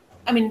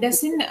 I mean,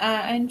 doesn't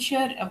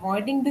ensure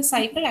avoiding the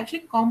cycle.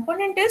 Actually,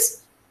 component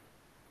is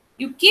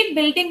you keep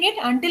building it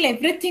until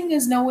everything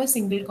is now a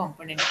single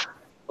component.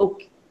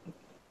 Okay.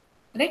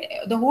 Right?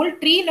 The whole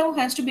tree now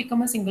has to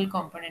become a single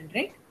component,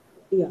 right?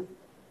 Yeah.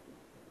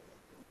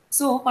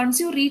 So once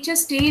you reach a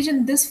stage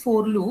in this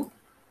for loop,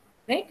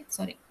 right?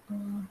 Sorry.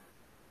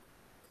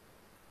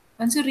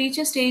 Once you reach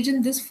a stage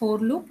in this for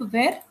loop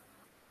where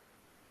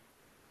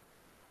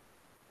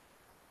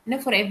now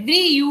for every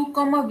u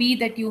comma v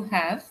that you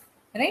have,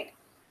 right?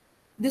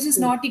 This is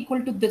not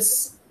equal to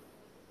this.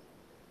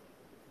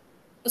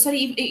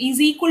 Sorry,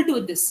 is equal to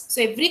this.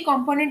 So every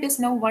component is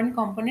now one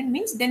component,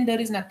 means then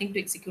there is nothing to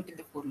execute in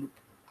the for loop.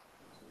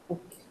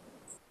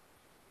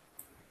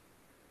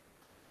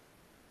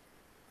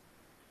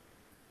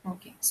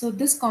 Okay, so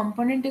this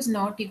component is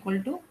not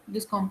equal to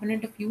this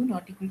component of u,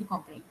 not equal to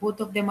component.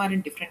 Both of them are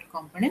in different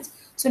components.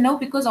 So now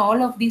because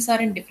all of these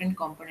are in different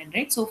component,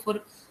 right? So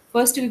for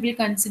first we will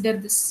consider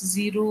this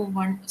 0,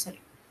 1, sorry,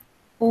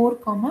 4,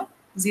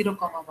 0,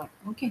 1.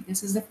 Okay,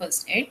 this is the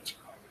first edge.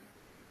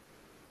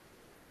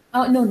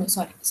 No,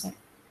 sorry.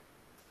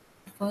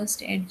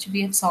 First edge,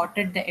 we have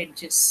sorted the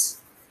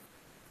edges.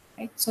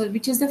 Right? So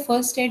which is the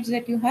first edge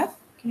that you have?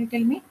 Can you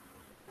tell me?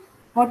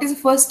 What is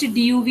the first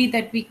DUV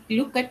that we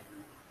look at?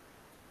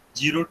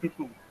 0 to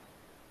 2.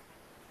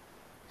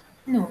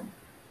 No.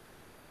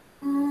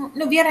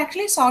 No, we are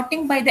actually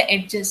sorting by the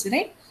edges,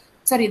 right?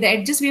 Sorry, the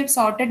edges we have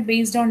sorted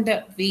based on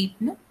the weight,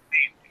 no?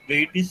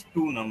 Weight is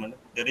 2, no?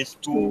 There is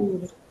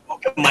 2.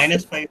 Okay,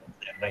 minus 5,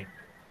 right?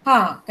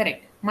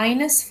 Correct.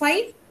 Minus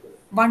 5,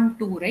 1,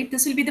 2, right?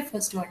 This will be the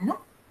first one, no?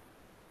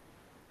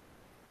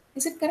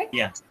 Is it correct?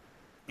 Yeah.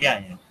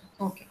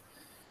 Okay.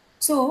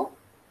 So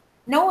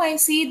now I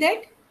see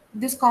that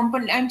this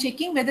component, I'm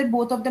checking whether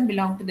both of them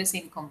belong to the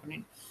same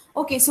component.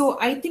 Okay, so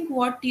I think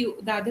what the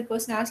other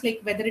person asked,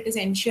 like whether it is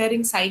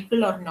ensuring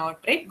cycle or not,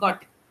 right?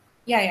 Got it.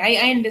 Yeah,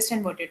 I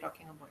understand what you're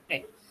talking about,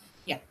 right?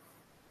 Yeah.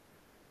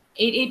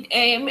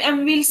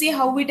 We'll see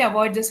how it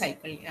avoids the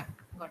cycle. Yeah,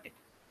 got it.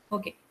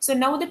 Okay, so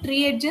now the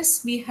tree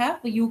edges, we have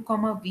u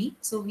comma v.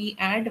 So we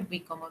add v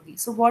comma v.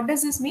 So what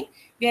does this mean?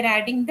 We are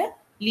adding the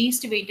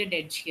least weighted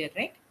edge here,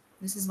 right?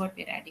 This is what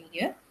we're adding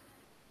here.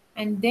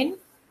 And then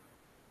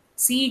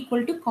c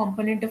equal to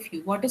component of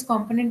u. What is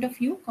component of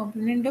u?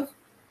 Component of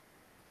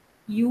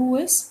u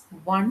is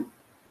 1.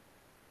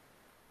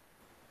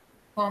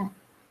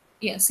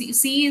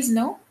 C is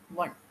now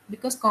 1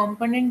 because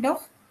component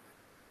of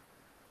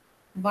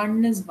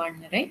 1 is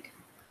 1, right?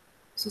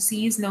 So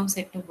c is now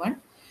set to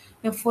 1.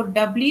 Now for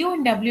w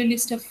and w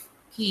list of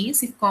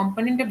keys, if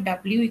component of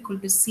w equal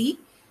to c,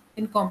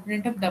 then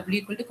component of w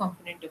equal to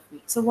component of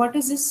v. So what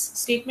is this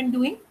statement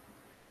doing?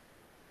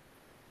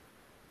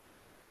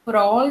 For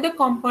all the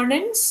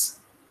components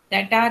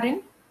that are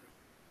in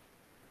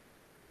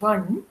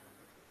 1,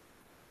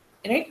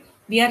 right,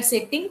 we are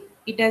setting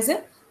it as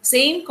a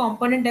same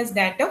component as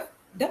that of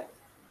the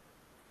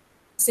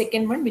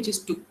second one, which is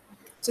 2.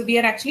 So we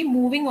are actually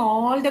moving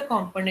all the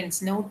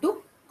components now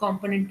to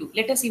component 2.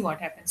 Let us see what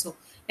happens. So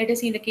let us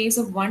see in the case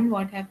of 1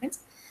 what happens.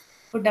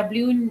 For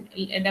w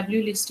in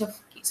w list of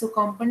keys. So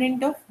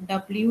component of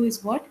w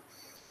is what?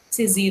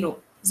 Say 0.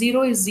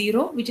 0 is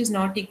 0, which is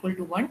not equal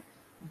to 1.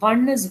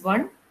 1 is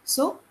 1.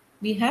 So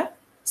we have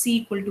c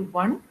equal to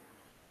 1.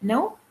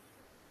 Now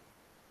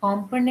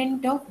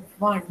component of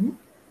 1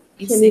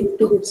 is Can you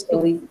repeat it?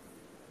 Sorry.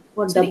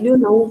 For w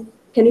now,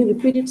 can you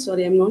repeat it?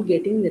 Sorry, I'm not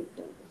getting it.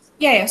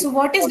 Yeah. So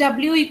what is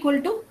w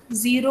equal to?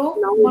 0,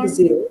 now 1.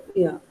 0.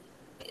 Yeah.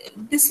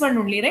 This one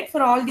only, right?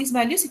 For all these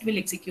values, it will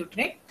execute,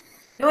 right?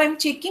 Now I'm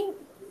checking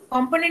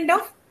component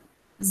of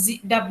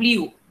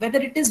W, whether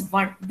it is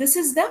 1. This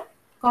is the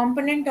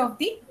component of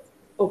the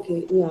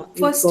Okay, yeah.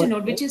 first got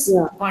node, it. which is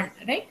Yeah, 1,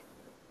 right?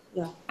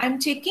 yeah. I'm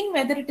checking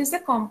whether it is the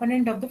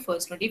component of the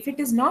first node. If it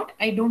is not,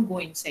 I don't go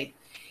inside.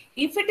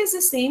 If it is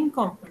the same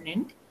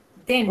component,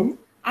 then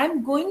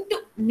I'm going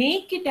to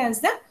make it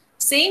as the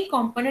same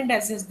component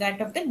as is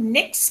that of the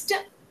next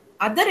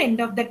other end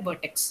of that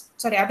vertex.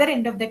 Sorry, other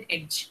end of that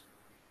edge,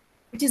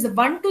 which is the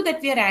 1, 2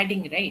 that we are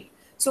adding, right?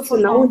 So So for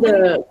now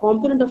component, the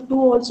component of 2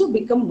 also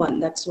become 1.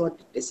 That's what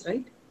it is,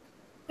 right?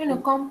 no,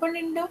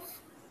 component of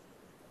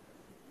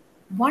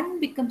 1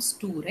 becomes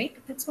 2, right?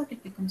 That's what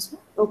it becomes, no?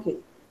 Okay.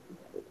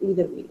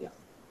 Either way, yeah.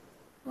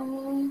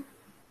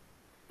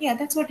 Yeah,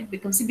 that's what it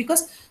becomes. See,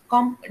 because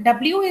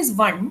W is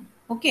 1,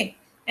 okay,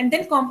 and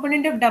then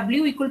component of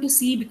W equal to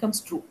C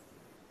becomes true.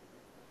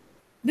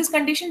 This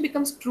condition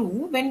becomes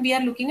true when we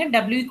are looking at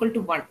W equal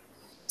to 1.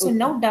 So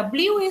now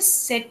W is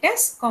set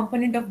as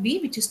component of V,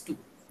 which is 2.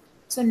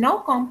 So now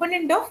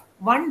component of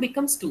 1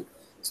 becomes 2.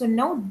 So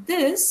now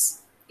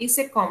this is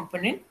a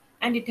component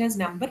and it has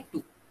number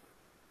 2.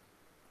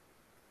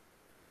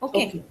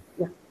 Okay.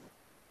 Yeah.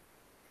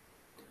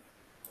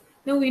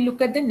 Now we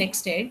look at the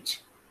next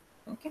edge.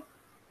 Okay.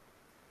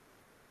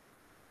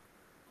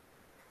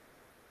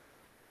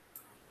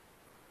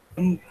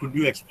 Could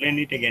you explain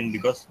it again?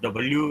 Because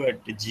W at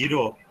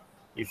 0,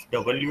 if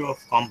W of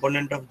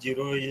component of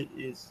 0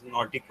 is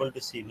not equal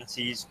to C,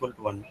 C is equal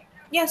to 1.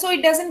 Yeah, so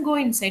it doesn't go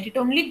inside. It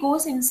only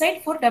goes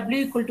inside for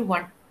W equal to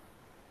 1.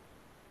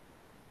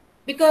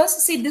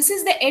 Because see, this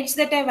is the edge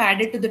that I've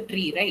added to the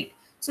tree, right?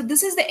 So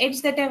this is the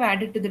edge that I've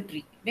added to the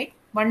tree, right?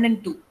 1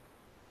 and 2.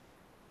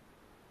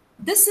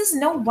 This is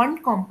now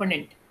one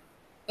component.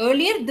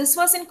 Earlier, this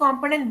was in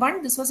component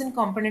 1, this was in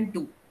component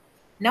 2.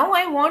 Now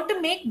I want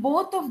to make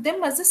both of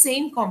them as the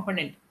same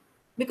component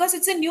because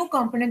it's a new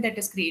component that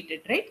is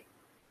created, right?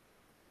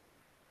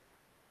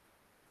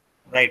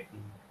 Right.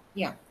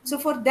 Yeah. So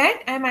for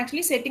that, I'm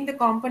actually setting the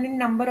component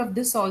number of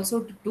this also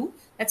to 2.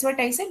 That's what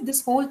I said.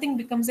 This whole thing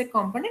becomes a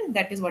component.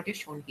 That is what is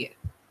shown here.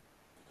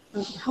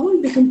 How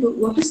will become to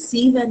what is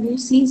C value?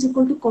 C is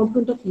equal to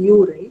component of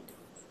U, right?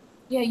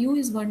 Yeah, U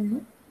is 1,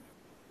 no?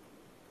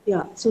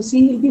 Yeah. So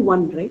C will be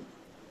 1, right?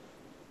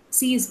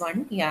 C is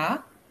 1, yeah.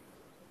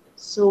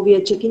 So we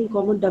are checking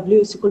component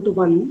W is equal to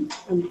 1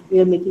 and we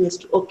are making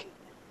S2. Okay.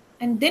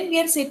 And then we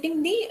are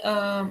setting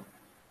the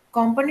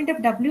component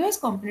of W as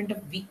component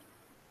of V.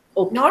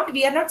 Okay.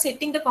 We are not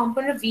setting the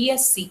component of V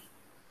as C.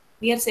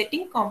 We are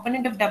setting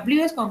component of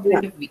W as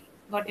component of V.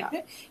 Got it?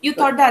 Right? You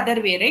thought the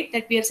other way, right?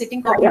 That we are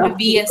setting component of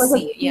V as Because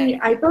C. of C,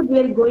 I thought we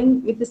are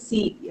going with the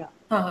C. Yeah.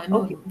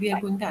 No, we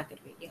are going the other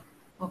way. Yeah.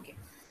 Okay.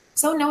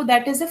 So now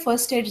that is the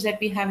first edge that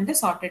we have in the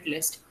sorted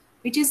list.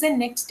 Which is the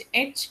next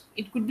edge?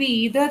 It could be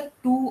either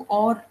 2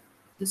 or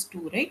this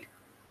 2, right?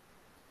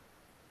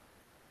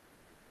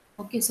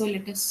 Okay, so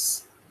let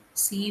us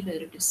see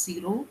whether it is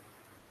 0,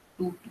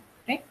 2, 2,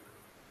 right?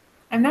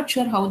 I'm not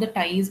sure how the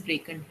tie is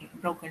broken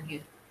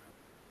here.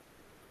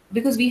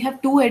 Because we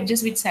have two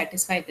edges which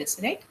satisfy this,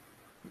 right?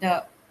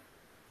 The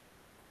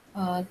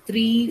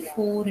 3,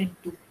 4, and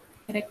 2,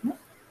 correct? No?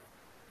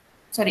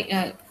 Sorry,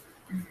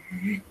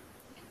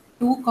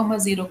 2,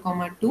 0,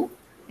 2,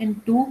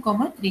 and 2,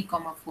 3,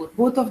 4.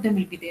 Both of them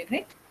will be there,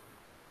 right?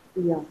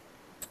 Yeah.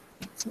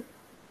 So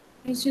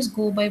let's just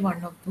go by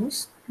one of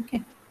those.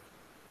 Okay.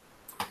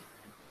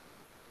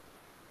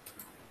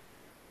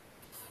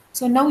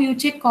 So now you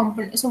check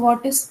component. So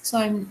what is, so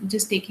I'm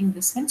just taking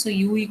this one. So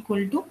U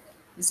equal to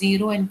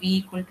 0 and V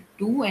equal to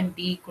 2 and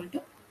D equal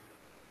to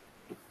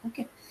 2.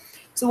 Okay.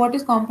 So what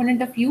is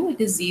component of U?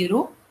 It is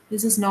 0.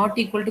 This is not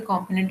equal to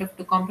component of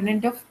 2.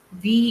 Component of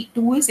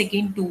V2 is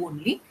again 2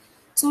 only.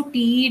 So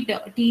T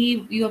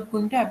you are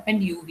going to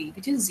append UV,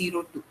 which is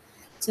 0, 2.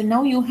 So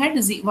now you had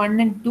 1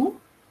 and 2,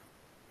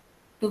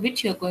 to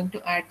which you are going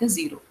to add the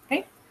 0,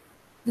 right?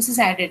 This is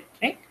added,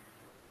 right?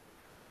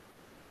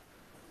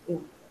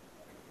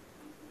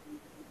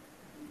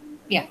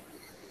 Yeah.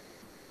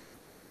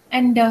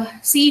 And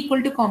C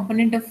equal to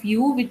component of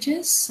U, which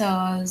is,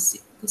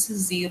 this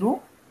is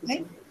 0,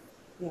 right?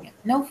 Yeah.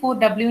 Now for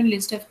W in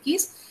list of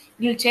keys,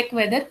 it will check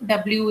whether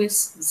W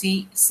is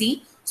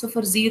C. So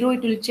for 0,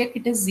 it will check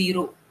it is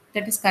 0.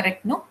 That is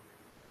correct, no?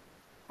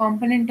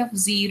 Component of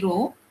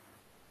 0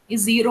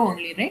 is 0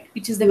 only, right?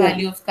 Which is the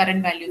value of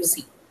current value of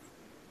C.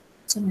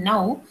 So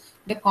now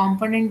the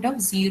component of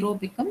 0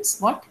 becomes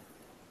what?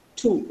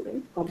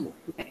 2, right?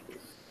 Right.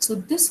 So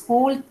this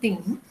whole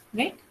thing,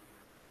 right?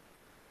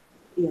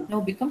 Yeah. Now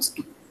becomes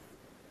 2.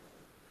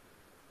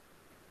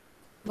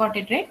 Got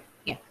it, right?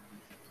 Yeah.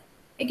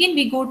 Again,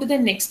 we go to the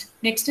next.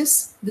 Next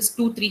is this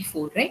 2, 3,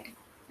 4, right?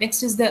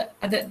 Next is the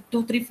other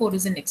 2, 3, 4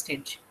 is the next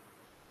edge.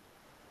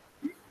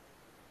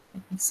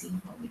 Let me see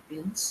how it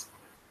builds.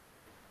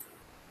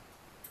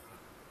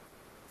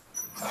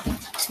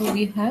 So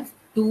we have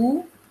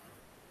 2,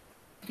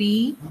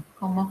 3,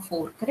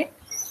 4, correct?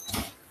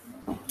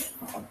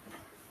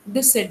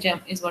 This edge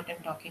is what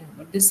I'm talking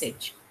about, this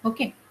edge.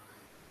 Okay.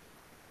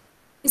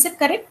 Is it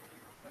correct?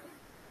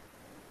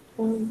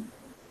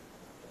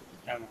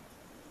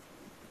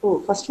 Oh,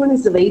 first one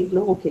is the weight,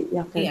 no? Okay,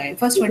 yeah, correct. Yeah,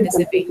 first one is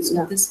the weight. So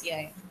Yeah. this,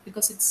 yeah,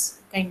 because it's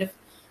kind of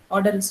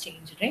order is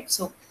changed, right?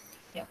 So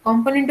yeah,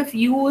 component of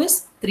U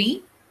is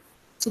 3.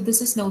 So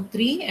this is now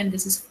 3 and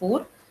this is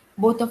 4.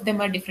 Both of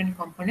them are different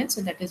components,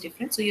 so that is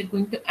different. So you're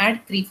going to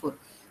add 3, 4.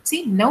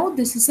 See, now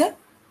this is a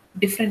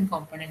different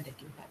component that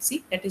you have.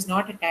 See, that is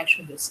not attached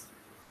to this.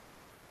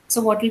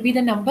 So what will be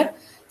the number?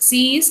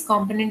 C is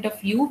component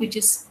of U, which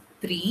is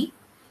 3,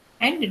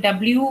 and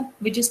W,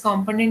 which is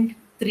component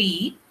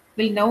 3,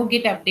 will now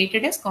get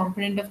updated as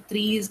component of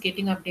 3 is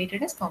getting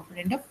updated as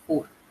component of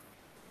 4.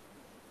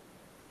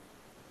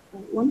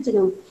 Once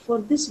again, for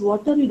this,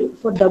 what are you doing?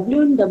 For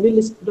W and W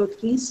list dot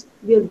keys,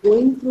 we are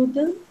going through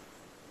the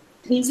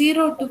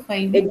 0 to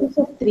 5. Edges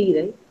of 3,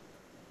 right?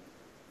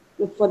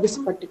 For this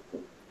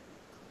particular.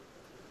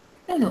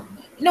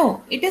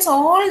 No, it is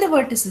all the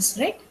vertices,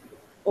 right?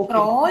 Okay. For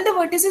all the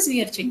vertices,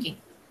 we are checking.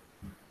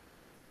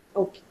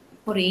 Okay.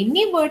 For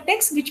any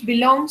vertex which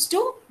belongs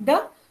to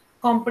the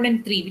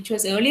component 3, which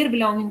was earlier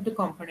belonging to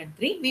component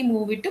 3, we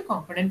move it to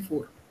component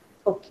 4.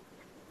 Okay.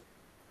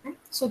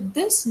 So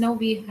this now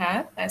we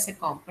have as a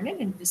component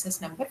and this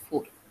is number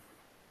 4.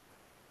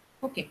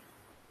 Okay.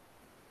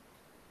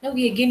 Now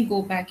we again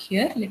go back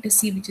here. Let us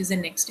see which is the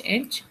next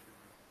edge.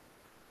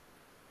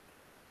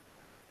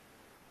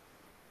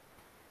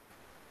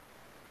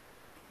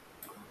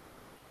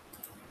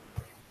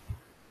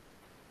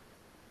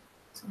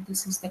 So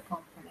this is the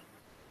component.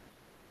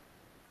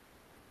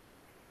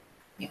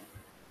 Yeah.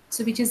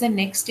 So which is the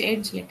next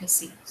edge? Let us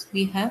see. So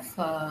we have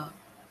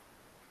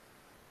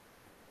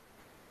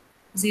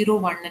 0,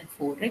 1 and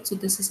 4, right? So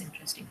this is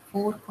interesting.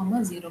 4,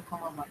 0,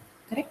 1,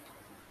 correct?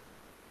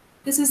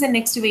 This is the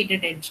next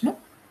weighted edge, no?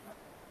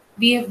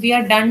 We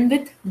are done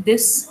with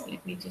this.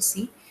 Let me just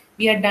see.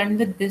 We are done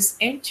with this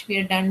edge. We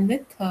are done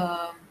with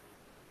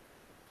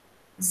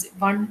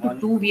 1 to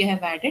 2 we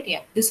have added.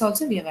 Yeah, this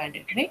also we have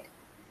added, right?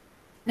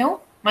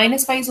 Now,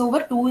 -5 is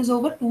over, 2 is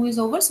over, 2 is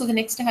over. So the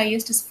next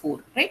highest is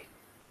 4, right?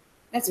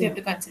 That's we have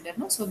to consider,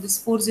 no? So this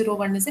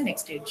 401 is the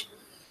next edge.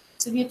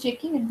 So we are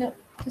checking in the,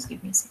 just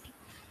give me a second.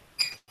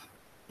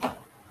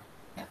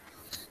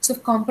 So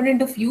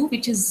component of U,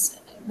 which is,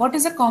 what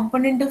is the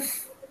component of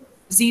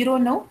 0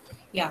 now?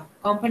 Yeah,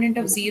 component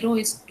of 0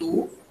 is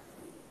 2.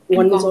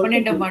 And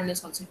component of 1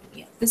 is also 2.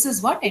 Yeah, this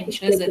is what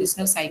ensures there is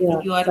no cycle.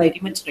 Yeah, you are very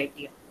much right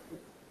here.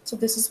 So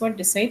this is what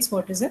decides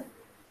what is it.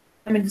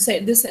 I mean,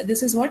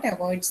 this is what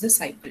avoids the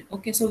cycle.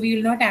 Okay, so we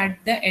will not add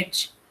the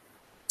edge.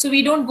 So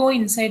we don't go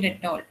inside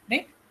at all,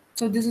 right?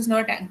 So this is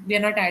not, we are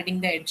not adding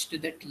the edge to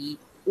the T.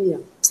 Yeah.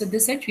 So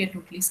this edge we are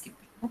totally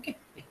skipping. Okay,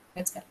 yeah,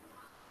 that's that.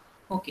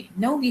 Okay,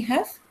 now we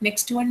have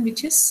next one,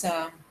 which is,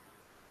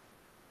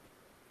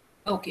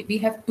 okay, we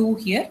have 2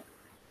 here,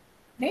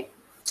 right?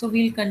 So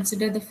we'll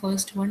consider the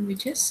first one,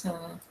 which is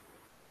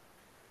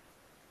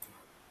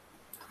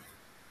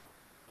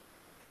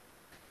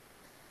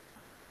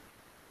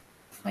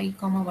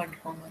 5, 1,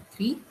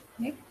 3,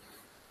 right?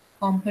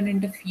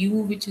 Component of U,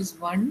 which is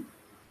 1.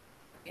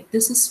 Okay,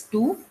 this is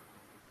 2.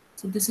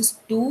 So this is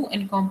 2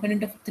 and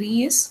component of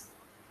 3 is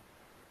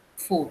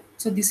 4.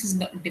 So this is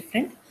not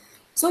different.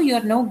 So you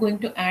are now going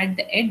to add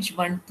the edge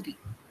 1, 3.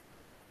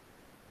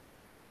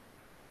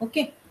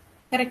 Okay,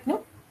 correct,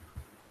 no?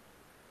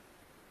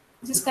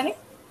 Is this correct?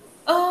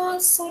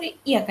 Sorry.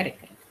 Yeah,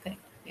 correct.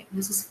 Yeah,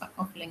 this is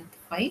of length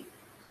 5.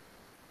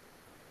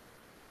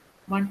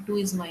 1, 2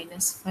 is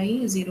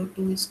 -5. 0,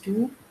 2 is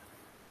 2.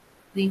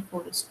 3,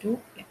 4 is 2.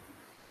 Yeah.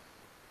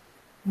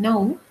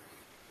 Now,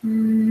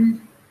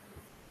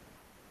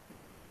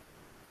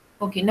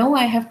 okay, now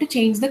I have to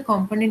change the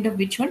component of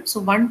which one. So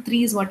 1,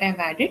 3 is what I've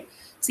added.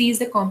 C is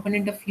the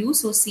component of U.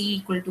 So C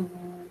equal to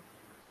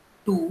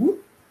 2,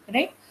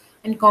 right?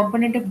 And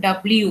component of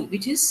W,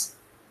 which is,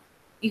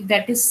 if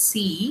that is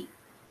C,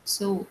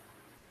 so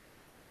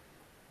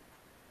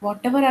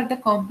whatever are the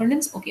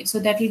components, okay, so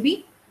that will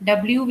be,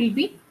 W will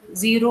be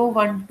 0,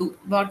 1, 2,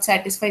 what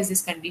satisfies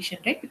this condition,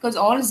 right? Because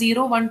all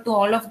 0, 1, 2,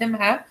 all of them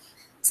have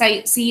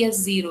C as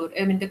 0,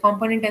 I mean the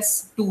component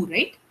as 2,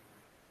 right?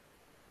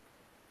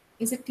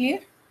 Is it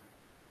clear?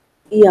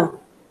 Yeah.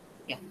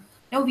 Yeah.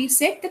 Now we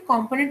set the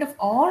component of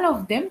all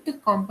of them to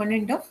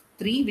component of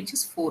 3, which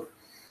is 4.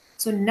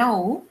 So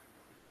now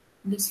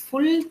this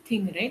full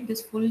thing, right?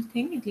 This full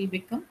thing, it will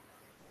become,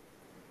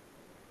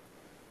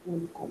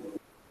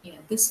 yeah,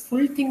 this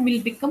full thing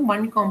will become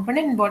one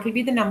component. And what will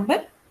be the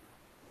number?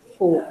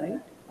 4, right?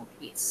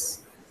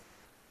 Yes.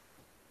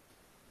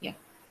 Yeah.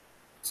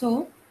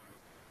 So,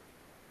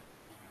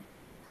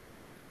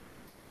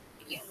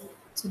 yeah.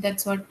 So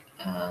that's what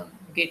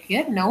get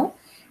here. Now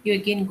you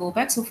again go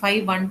back. So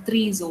 5, 1,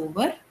 3 is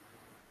over,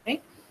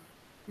 right?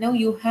 Now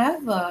you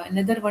have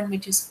another one,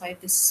 which is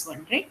 5, this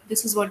one, right?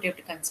 This is what you have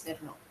to consider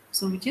now.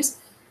 So which is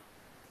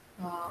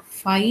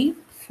 5,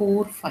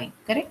 4, 5,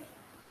 correct?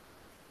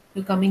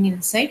 So coming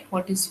inside,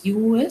 what is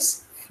U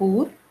is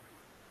 4.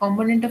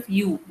 Component of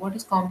U, what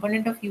is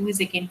component of U is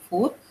again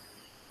 4.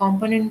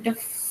 Component of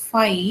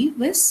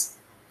 5 is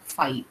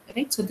 5,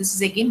 right? So this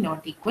is again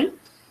not equal.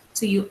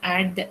 So you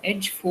add the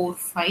edge 4,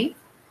 5.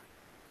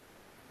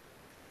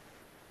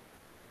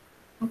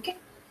 Okay.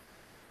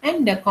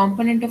 And the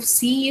component of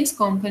C is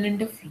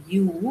component of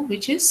U,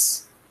 which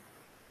is,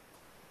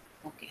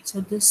 okay,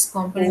 so this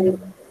component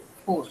of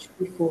 4.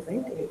 4,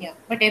 right? Yeah,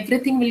 but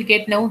everything will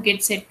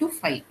get set to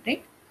 5,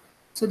 right?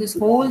 So this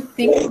whole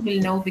thing will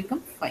now become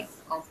 5,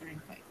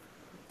 component 5.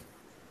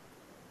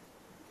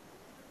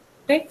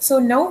 Right, so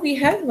now we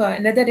have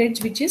another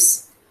edge which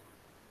is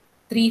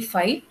 3,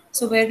 5.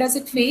 So where does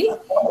it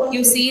fail?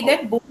 You see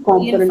that both 3 and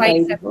Component 5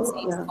 ID. have the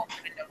same Yeah.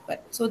 component number.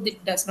 So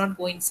it does not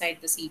go inside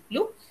the C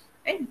loop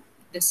and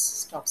this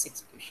stops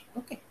execution.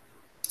 Okay.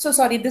 So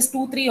sorry, this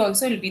 2, 3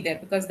 also will be there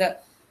because the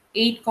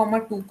 8,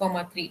 2,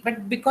 3.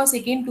 But because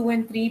again 2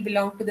 and 3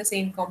 belong to the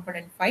same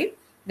component 5,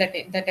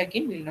 that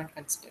again we will not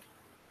consider.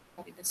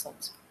 Sorry, this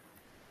also.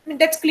 I mean,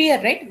 that's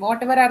clear, right?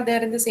 Whatever are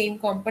there in the same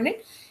component,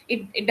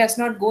 it does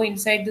not go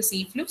inside the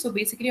C loop. So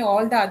basically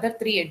all the other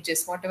 3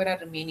 edges, whatever are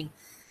remaining,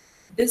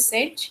 this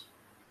edge,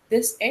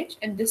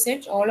 and this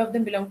edge, all of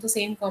them belong to the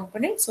same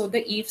component. So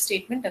the if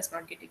statement does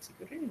not get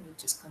executed and will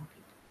just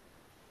complete.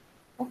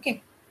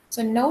 Okay.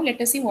 So now let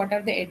us see what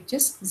are the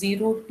edges.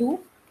 0, 2,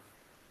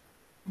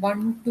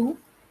 1, 2,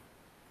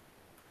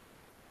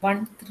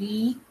 1,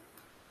 3,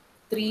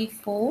 3,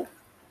 4,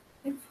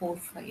 and 4,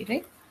 5,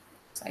 right?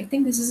 So I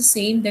think this is the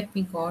same that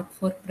we got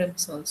for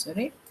prims also,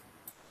 right?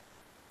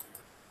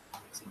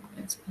 So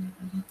that's going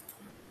to be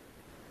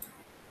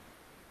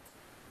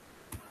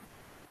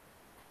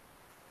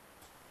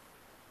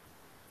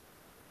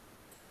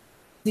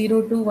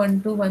 0, 2,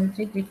 1, 2, 1,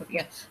 3, 3, 4.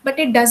 Yeah. But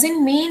it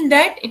doesn't mean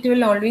that it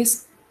will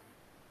always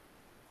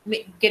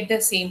get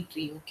the same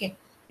tree. Okay.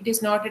 It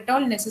is not at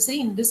all necessary.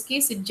 In this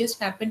case, it just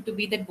happened to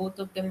be that both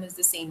of them is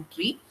the same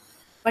tree.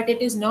 But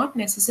it is not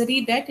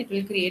necessary that it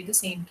will create the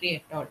same tree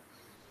at all.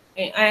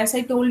 As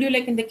I told you,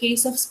 like in the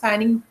case of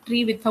spanning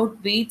tree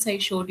without weights, I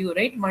showed you,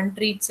 right? One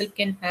tree itself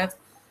can have,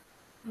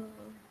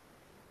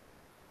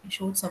 I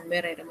showed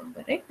somewhere, I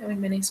remember, right? I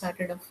mean, when I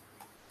started off.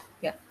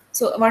 Yeah.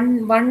 So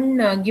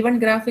one given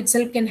graph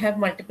itself can have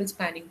multiple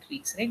spanning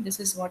trees, right? This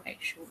is what I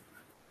showed.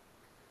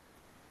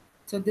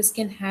 So this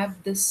can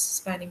have this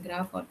spanning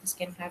graph or this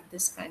can have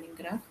this spanning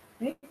graph,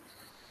 right?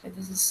 And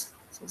this is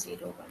so 0,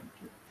 1,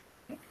 2.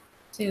 Right?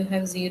 So you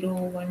have 0,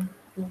 1,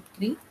 2,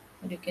 3,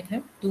 or you can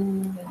have 2,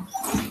 1,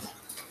 3.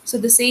 So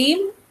the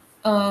same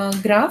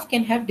graph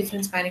can have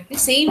different spanning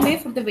trees. Same way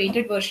for the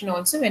weighted version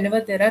also, whenever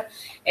there are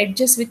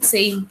edges with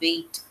same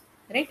weight,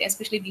 right?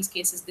 Especially these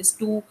cases, this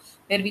 2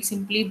 where we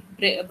simply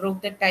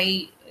broke the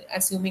tie,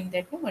 assuming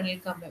that one will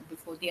come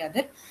before the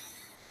other.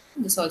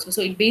 This also.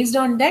 So based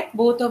on that,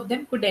 both of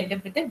them could end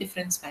up with a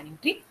different spanning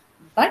tree,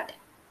 but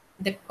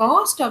the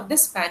cost of the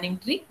spanning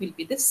tree will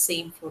be the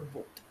same for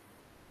both.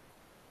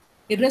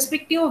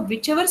 Irrespective of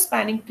whichever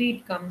spanning tree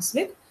it comes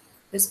with,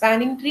 the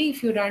spanning tree,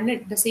 if you run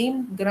it, the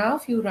same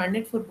graph, you run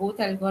it for both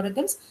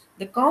algorithms,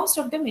 the cost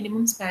of the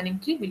minimum spanning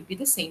tree will be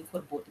the same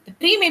for both. The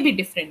tree may be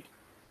different,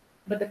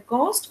 but the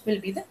cost will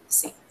be the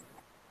same.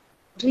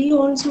 Tree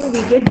also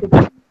we get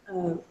different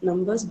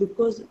numbers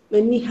because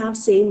when we have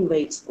same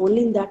weights,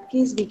 only in that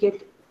case we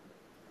get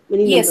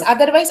many Yes,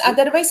 numbers.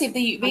 otherwise if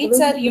the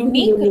weights are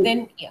unique,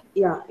 then yeah.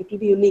 Yeah, it will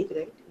be unique,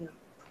 right? Yeah.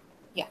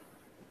 Yeah.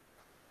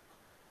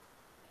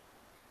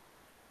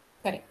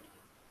 Correct.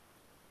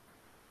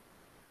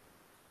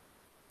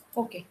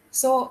 Okay,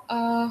 so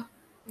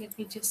let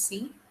me just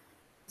see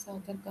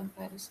some other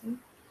comparison.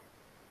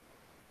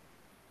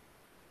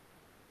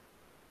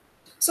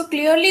 So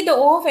clearly the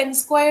O of n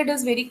squared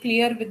is very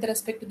clear with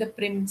respect to the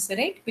prims,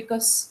 right?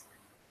 Because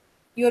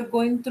you're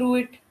going through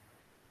it,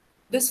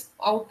 this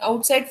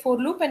outside for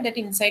loop and that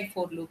inside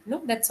for loop.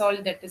 No, that's all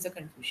that is a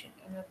confusion.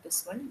 And not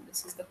this one.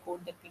 This is the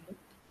code that we looked.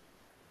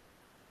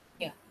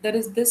 Yeah, there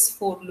is this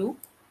for loop.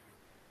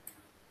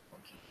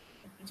 Okay,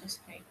 let me just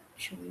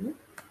show you.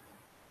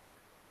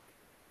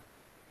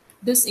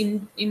 This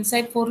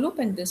inside for loop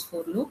and this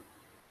for loop.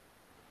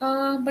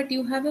 But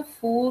you have a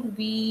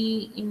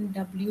 4v in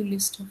W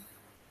list of.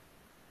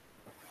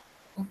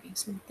 Okay,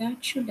 so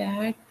that should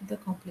add to the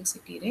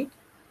complexity, right?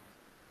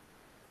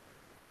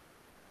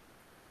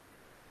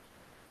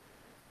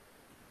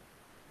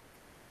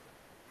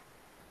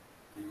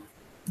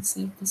 Let's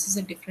see if this is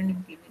a different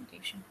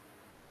implementation.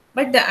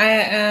 But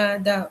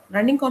the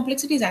running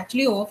complexity is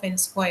actually O of n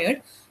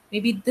squared.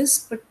 Maybe this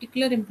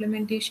particular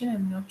implementation,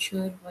 I'm not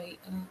sure why.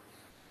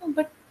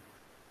 But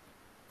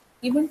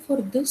even for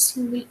this,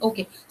 you will.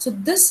 Okay, so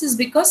this is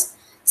because,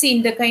 see,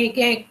 in the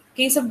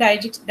case of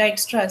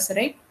Dijkstra's,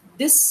 right?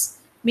 This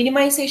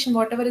minimization,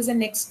 whatever is the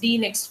next D,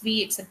 next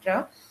V,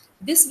 etc.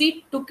 This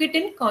we took it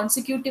in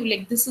consecutive,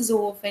 like this is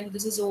O of n,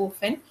 this is O of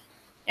n,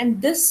 and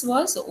this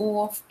was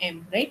O of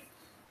m, right?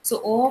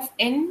 So O of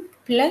n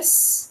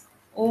plus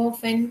O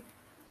of n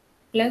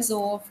plus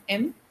O of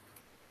m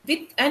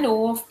with an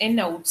O of n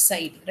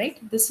outside, right?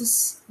 This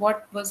is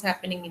what was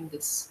happening in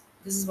this.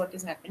 This is what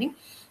is happening.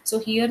 So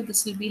here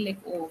this will be like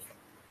O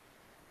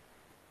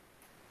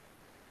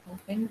of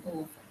n,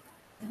 O of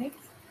n, right?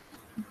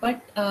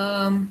 But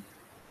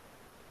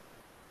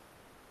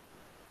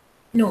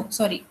no,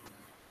 sorry.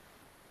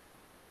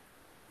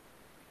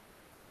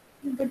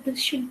 But this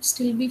should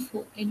still be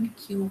for n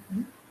cube.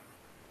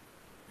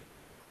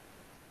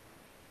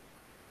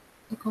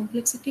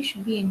 complexity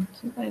should be n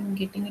cube. I'm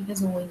getting it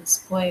as O n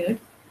squared.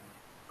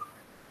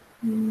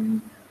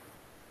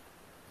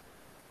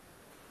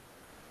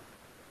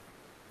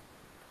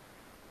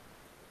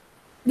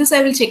 This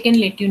I will check and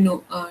let you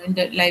know in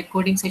the live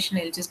coding session.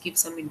 I'll just give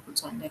some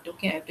inputs on that.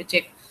 Okay, I have to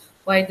check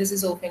why this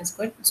is O of n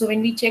squared. So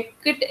when we check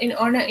it in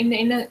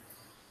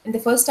the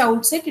first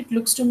outset, it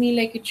looks to me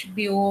like it should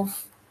be O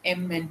of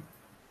mn,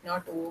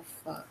 not O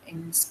of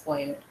n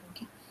squared.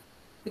 Okay,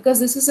 because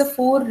this is a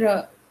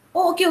 4.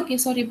 Oh, okay,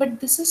 sorry, but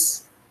this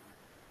is.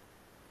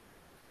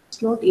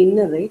 It's not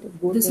inner, right?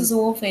 This is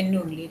O of n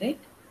only, right?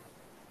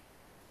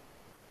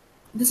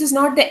 This is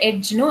not the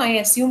edge, no? I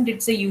assumed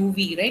it's a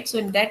UV, right? So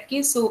in that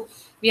case, so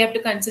we have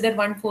to consider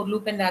one for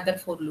loop and the other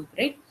for loop,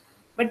 right?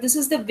 But this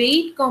is the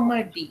weight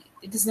comma D.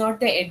 It is not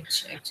the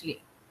edge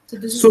actually. So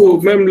this is. So,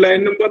 ma'am,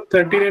 line number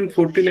 13 and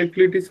 14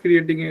 actually it is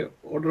creating a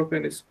order of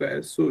n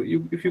square. So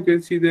if you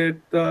can see that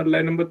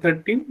line number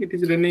 13, it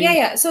is running.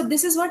 Yeah. So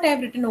this is what I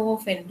have written O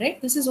of n,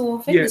 right? This is O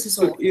of n. Yes. This is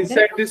So O of n.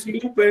 inside this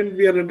loop, and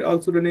we are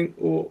also running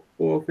O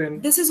of n.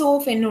 This is O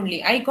of n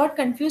only. I got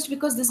confused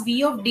because this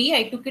V of D,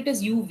 I took it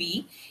as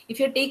UV. If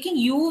you're taking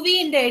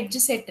UV in the edge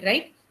set,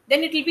 right,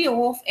 then it will be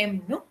O of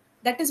m, no?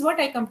 That is what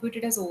I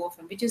computed as O of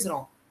m, which is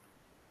wrong.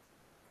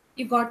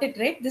 You got it,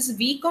 right? This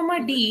V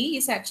comma D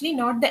is actually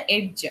not the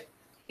edge.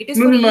 It is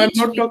No, for I'm each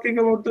not V. talking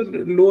about the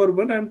lower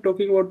one. I'm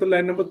talking about the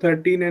line number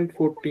 13 and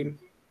 14.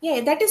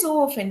 Yeah, that is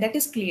O of n. That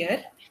is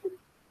clear.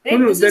 Right?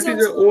 No, This that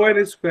is also... O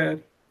n square.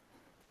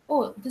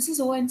 Oh, this is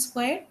O n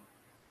squared?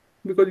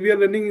 Because we are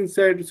running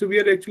inside. So we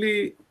are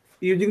actually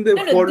using the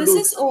No, this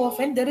is O of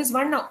n. There is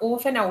one O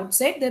of n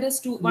outside. There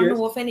is one Yes.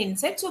 O of n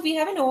inside. So we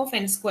have an O of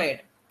n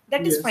squared.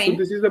 That is Yes, fine. so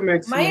this is the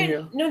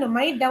maximum.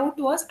 My doubt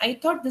was I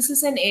thought this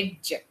is an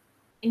edge.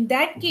 In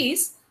that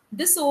case,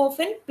 this O of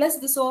n plus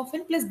this O of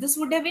n plus this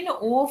would have been an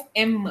O of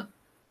m,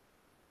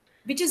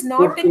 which is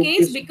not the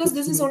case because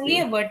this is only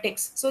a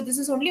vertex. So this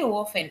is only O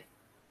of n.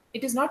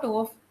 It is not O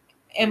of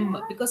m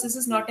because this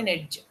is not an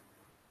edge.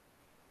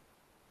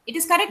 It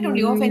is correct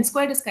only. O of n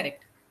squared is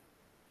correct.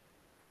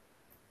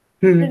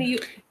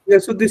 Yeah,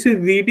 so this is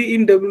VD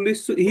in W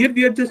list. So here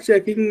we are just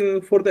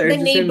checking for the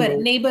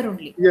adjacent neighbor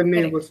only. Yeah,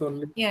 neighbors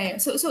only. Yeah.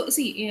 So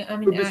see, I So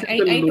mean, this is I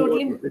the lower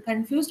totally one.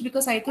 confused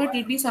because I thought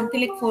it'd be something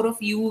like 4 of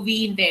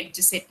UV in the edge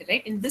set,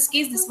 right? In this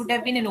case, this would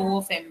have been an O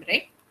of M,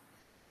 right?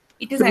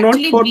 It is So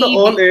actually not for the VD.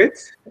 all edge.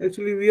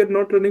 Actually, we are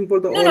not running for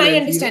the all No, I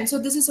edge understand. So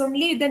this is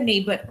only the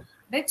neighbor,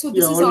 right? So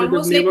this Yeah, is only the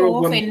almost like neighbor O of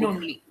of one N foot.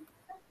 only.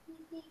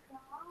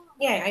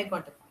 Yeah, I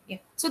got it. Yeah.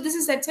 So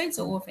that's why it's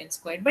O of N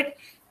squared. But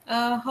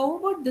how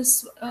about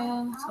this?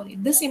 Sorry,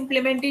 this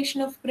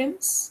implementation of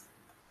prims.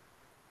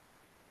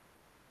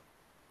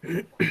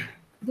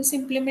 This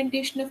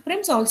implementation of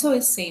prims also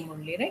is same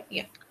only, right?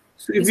 Yeah.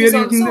 So if This we is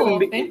are using also the O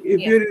of N. if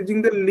Yeah. we are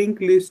using the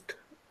link list,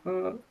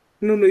 no,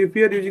 if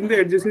we are using the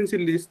adjacency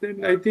list,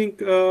 then I think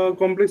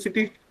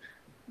complexity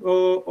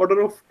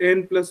order of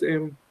n plus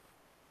m.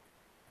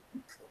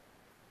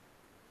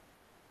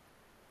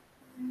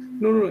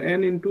 No,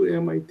 n into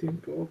m. I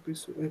think. Okay,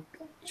 so I have to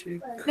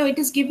check. No, it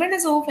is given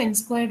as O of N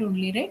squared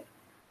only, right?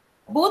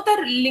 Both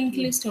are linked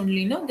list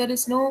only, no? There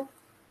is no.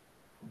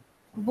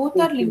 Both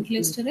are linked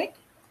list, right?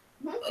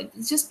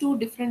 It's just two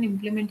different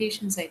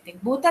implementations, I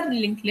think. Both are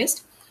linked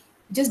list,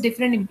 just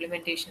different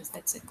implementations.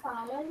 That's it.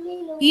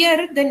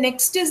 Here, the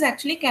next is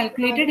actually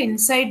calculated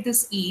inside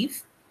this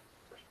Eve,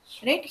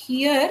 right?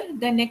 Here,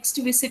 the next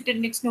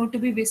node to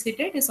be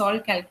visited is all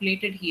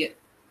calculated here.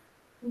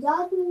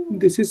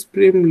 This is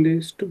prim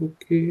list.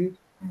 Okay.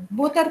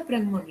 Both are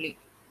prim only.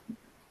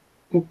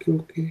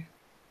 Okay.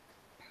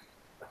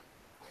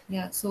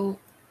 Yeah, so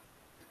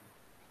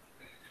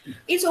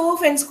it's O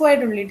of N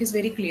squared only. It is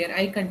very clear.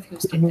 I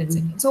confused it. That's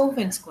it. It's O of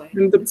N squared.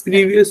 And the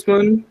previous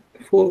one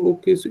for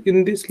so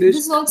in this list.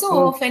 This is also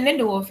O of N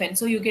and O of N.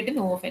 So you get an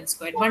O of N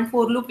squared. One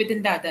for loop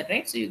within the other,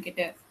 right? So you get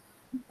a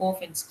O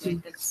of N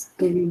squared. That's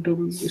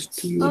double list.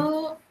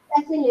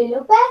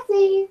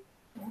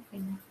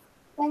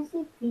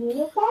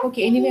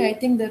 Okay, anyway, I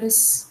think there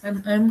is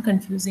I'm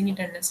confusing it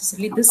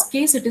unnecessarily. This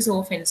case it is O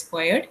of N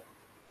squared.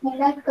 This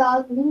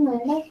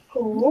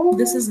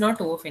is not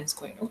O of N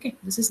squared. Okay,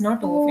 this is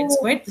not O of N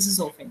squared. This is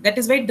O of N. That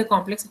is why the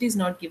complexity is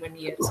not given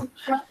here. So,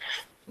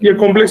 yeah,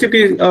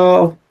 complexity is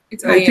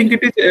it's I think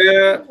it is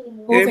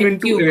O of m N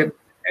into cube. n.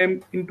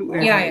 M into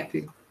n, Yeah. I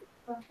think.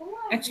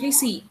 Actually,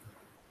 see.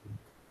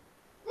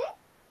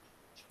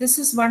 This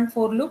is one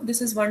for loop,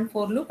 this is one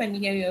for loop, and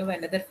here you have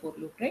another for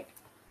loop, right?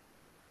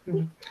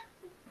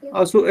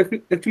 So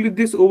actually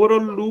this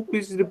overall loop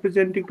is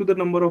representing to the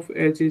number of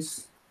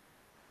edges.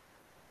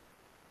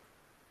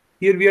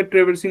 Here we are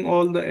traversing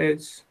all the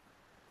edges.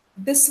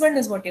 This one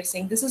is what you're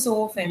saying. This is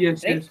O of M,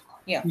 Yes, right? yes.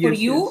 Yeah, for Yes,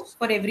 you, yes.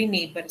 for every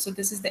neighbor. So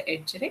this is the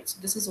edge, right? So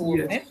this is O of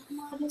Yes.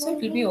 M. So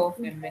it will be O of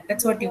M.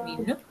 That's what you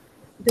mean, no?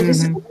 There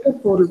is another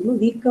for loop, no?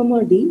 V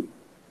comma D.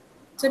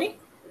 Sorry?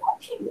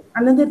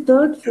 Another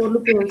third for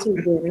loop also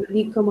is there, right?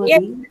 V comma Yeah,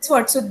 D. that's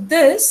what. So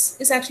this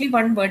is actually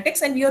one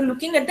vertex, and you're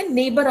looking at the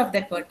neighbor of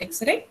that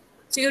vertex, right?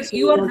 So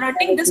you are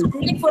running this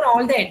only for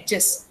all the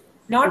edges,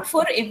 not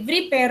for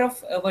every pair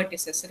of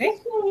vertices, right?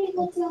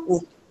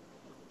 Okay.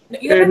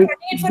 You're not And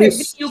running it for every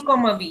this, u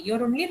comma v.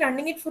 You're only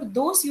running it for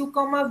those u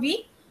comma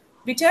v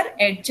which are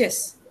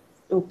edges.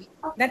 Okay.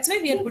 That's why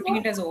we are putting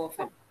it as O of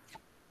m.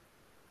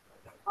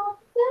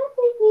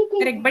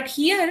 Correct. But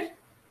here,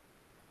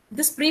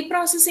 this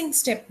pre-processing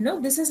step, no,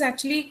 this is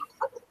actually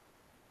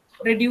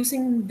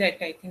reducing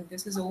that. I think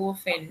this is O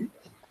of n.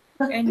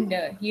 And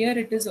here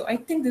it is, I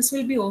think this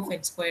will be O of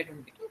n squared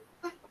only.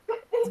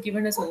 It's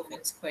given as O of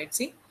n squared.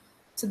 See?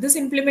 So this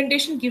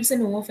implementation gives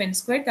an O of n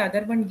squared. The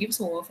other one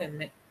gives O of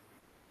mn.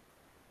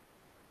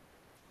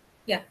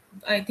 Yeah,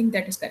 I think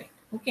that is correct.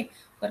 Okay.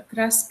 For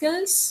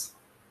Kruskal's,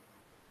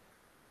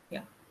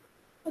 yeah.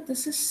 So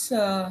this is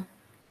O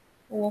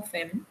of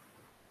m.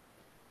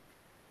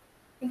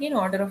 Again,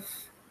 order of,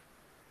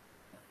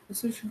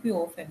 this should be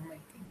O of m, I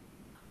think.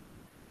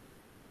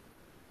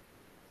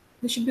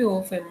 This should be O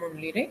of m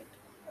only, right?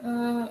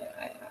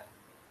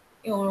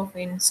 O of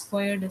n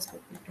squared is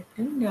what we're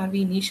written. Are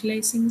we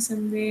initializing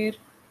somewhere?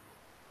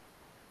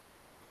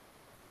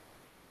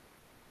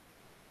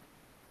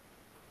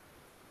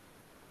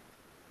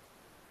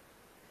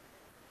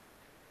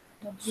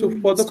 so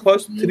for the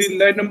first three,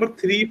 line number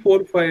 3,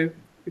 4, 5,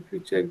 if you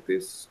check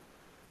this.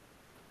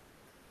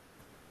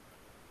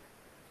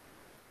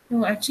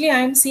 No, actually, I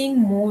am seeing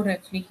more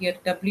actually here.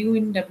 W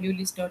in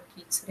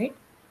wlist.keys, right?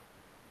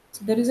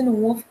 So there is an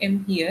O of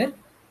m here,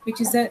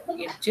 which is the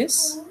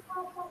edges.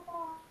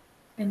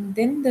 And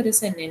then there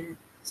is an n.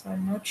 So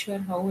I'm not sure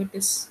how it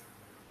is.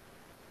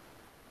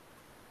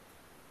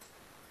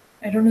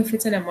 I don't know if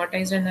it's an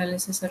amortized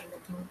analysis or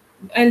anything.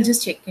 I'll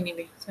just check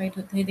anyway. So I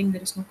think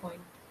there is no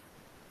point.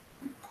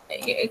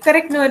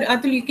 Correct, no,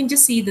 Atul, you can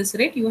just see this,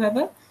 right? You have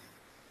a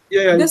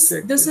this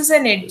is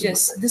an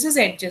edges. This is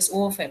edges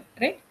O of m,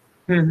 right?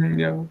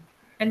 Yeah.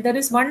 And there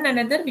is one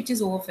another which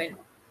is O of n.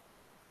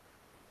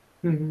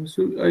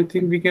 So I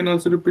think we can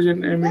also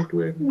represent m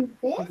into n.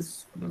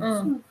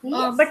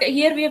 But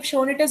here we have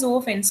shown it as O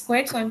of n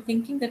squared. So I'm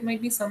thinking there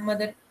might be some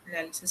other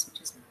analysis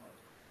which is involved.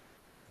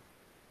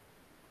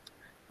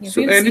 Yeah,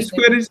 so we'll n see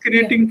square that. is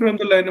creating from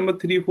the line number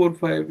 3, 4,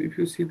 5. If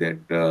you see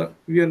that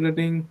we are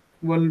running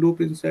one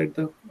loop inside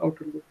the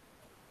outer loop.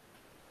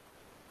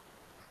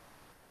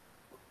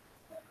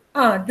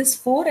 This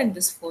 4 and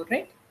this 4,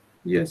 right?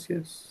 Yes,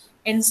 yes.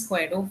 N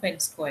squared, O of n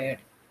squared,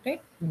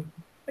 right?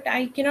 But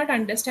I cannot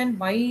understand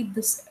why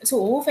this. So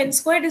O of n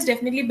squared is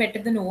definitely better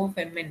than O of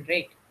mn,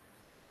 right?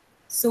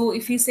 So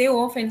if you say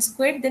O of n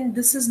squared, then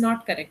this is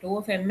not correct. O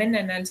of mn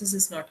analysis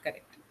is not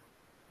correct.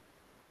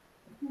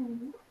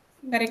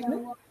 Correct,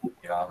 no?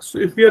 Yeah. So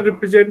if we are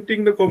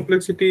representing the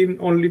complexity in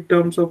only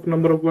terms of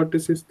number of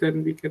vertices,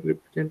 then we can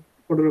represent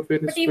order of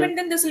n But squared. even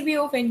then, this will be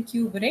O of n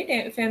cube, right?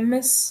 If m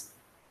is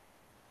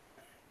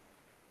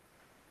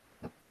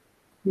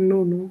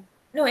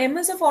No. m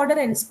is of order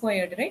n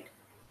squared, right?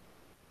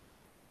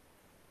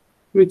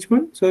 Which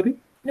one? Sorry.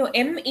 No,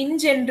 m in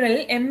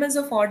general, m is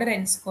of order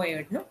n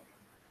squared, no?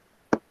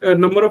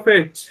 Number of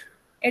edges.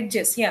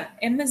 Edges, yeah.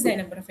 M is the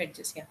number of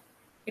edges, yeah.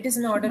 It is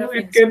an order No, of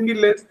it n can be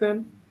less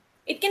than.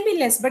 It can be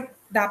less, but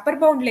the upper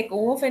bound, like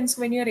O of n,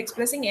 when you are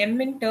expressing m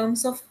in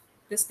terms of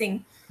this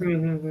thing,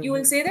 you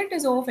will say that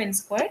is O of n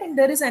squared, and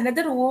there is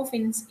another O of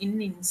n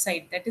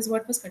inside. That is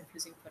what was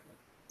confusing for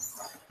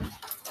me.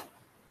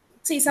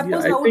 See,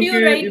 suppose I how do think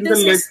you write in this?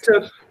 the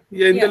lecture,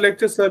 in Yeah. the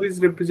lecture, sir is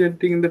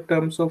representing in the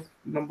terms of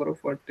number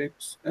of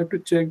vertex. I have to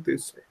check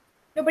this.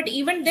 No, but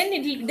even then,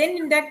 then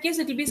in that case,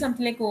 it will be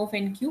something like O of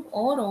n cube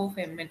or O of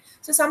mn.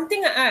 So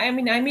something, I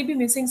mean, I may be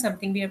missing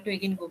something. We have to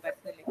again go back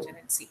to the lecture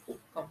and see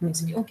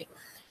complexity. Okay.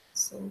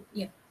 So,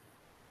 yeah.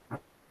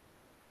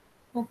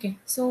 Okay.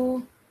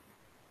 So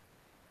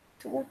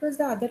what was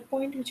the other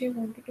point which I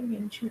wanted to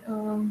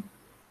mention?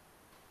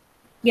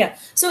 Yeah.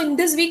 So in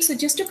this week, so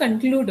just to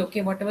conclude,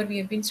 okay, whatever we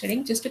have been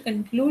studying, just to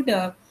conclude,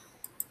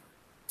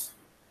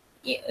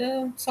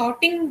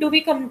 sorting, do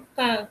we come,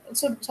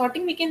 so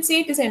sorting, we can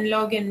say it is n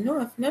log n, no,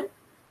 Afnan?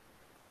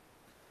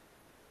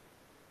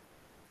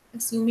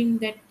 Assuming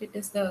that it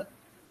is the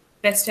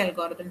best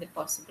algorithm that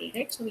possible,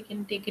 right? So we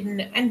can take it in,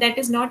 and that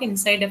is not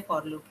inside a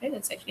for loop, right?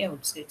 That's actually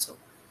outside. So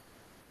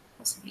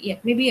possibly, yeah,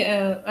 maybe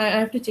I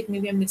have to check.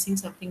 Maybe I'm missing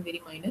something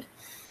very minor.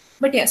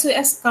 But yeah, so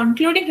as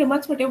concluding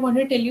remarks, what I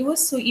wanted to tell you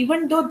was, so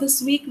even though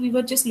this week we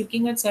were just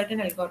looking at certain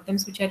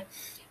algorithms which are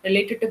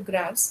related to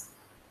graphs,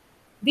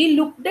 we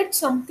looked at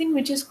something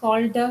which is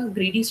called the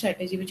greedy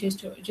strategy, which I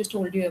just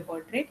told you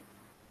about, right?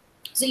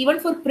 So even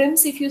for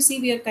prims, if you see,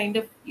 we are kind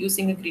of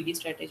using a greedy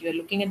strategy. You're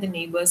looking at the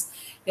neighbors,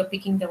 you're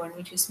picking the one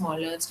which is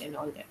smallest and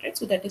all that, right?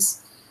 So that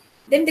is,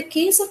 then the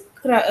case of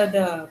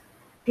the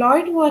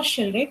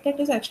Floyd-Warshall, right? That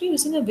is actually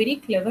using a very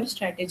clever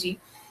strategy.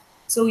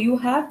 So you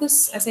have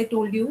this, as I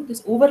told you,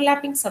 this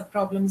overlapping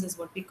subproblems is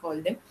what we call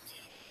them.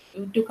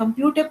 To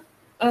compute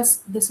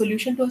the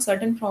solution to a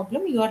certain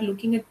problem, you are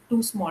looking at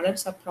two smaller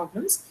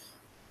subproblems,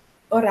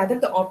 or rather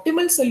the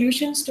optimal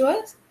solutions to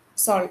a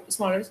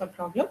smaller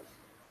subproblem.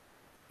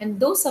 And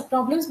those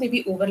subproblems may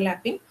be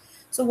overlapping.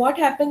 So what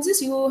happens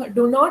is you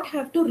do not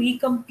have to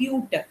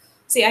recompute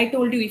say I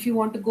told you if you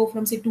want to go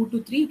from say 2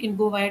 to 3, you can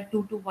go via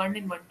 2 to 1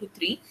 and 1 to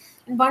 3.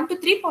 And 1 to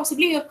 3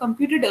 possibly you have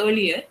computed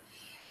earlier.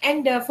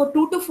 And for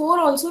 2 to 4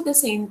 also the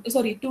same,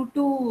 sorry, 2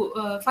 to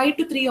 5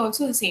 to 3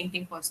 also the same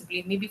thing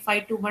possibly, maybe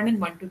 5 to 1 and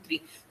 1 to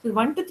 3. So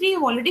 1 to 3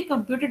 you've already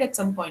computed at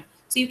some point.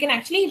 So you can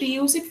actually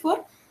reuse it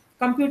for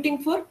computing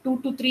for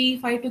 2 to 3,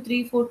 5 to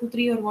 3, 4 to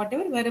 3 or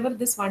whatever, wherever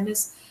this one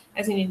is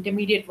as an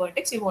intermediate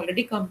vertex, you've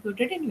already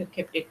computed and you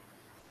kept it.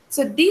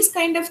 So these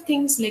kind of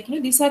things, like,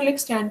 these are like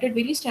standard,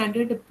 very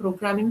standard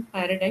programming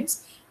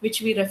paradigms,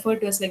 which we refer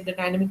to as like the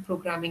dynamic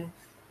programming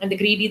and the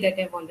greedy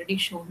that I've already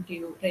shown to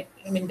you, right?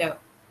 I mean, the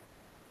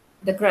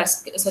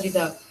Dijkstra's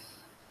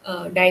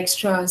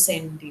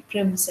and the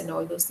Prims and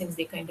all those things,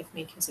 they kind of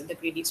make use of the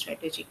greedy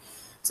strategy.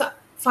 So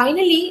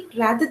finally,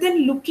 rather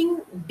than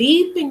looking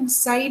deep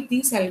inside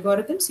these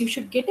algorithms, you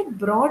should get a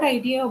broad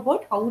idea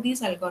about how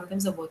these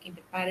algorithms are working,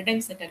 the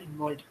paradigms that are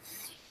involved.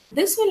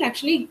 This will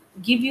actually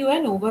give you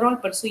an overall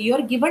picture. So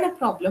you're given a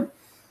problem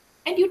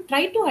and you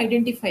try to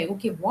identify,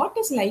 okay, what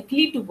is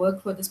likely to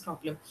work for this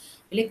problem?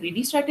 Will a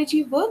greedy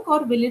strategy work,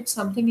 or will it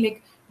something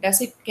like,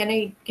 can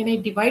I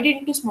divide it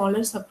into smaller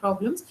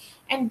subproblems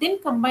and then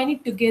combine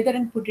it together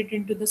and put it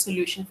into the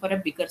solution for a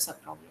bigger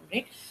subproblem,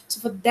 right? So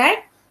for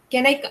that,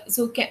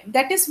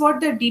 that is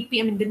what the DP,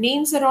 I mean, the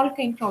names are all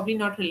probably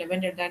not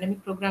relevant at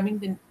dynamic programming.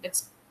 Then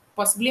that's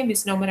possibly a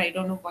misnomer. I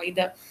don't know why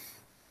the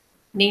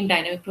name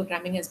dynamic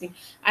programming has been.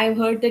 I've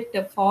heard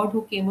that Ford,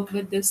 who came up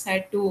with this,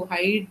 had to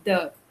hide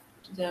the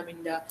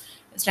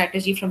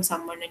strategy from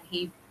someone, and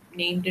he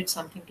named it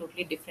something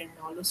totally different.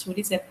 All those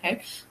stories I've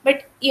had.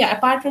 But yeah,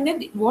 apart from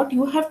that, what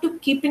you have to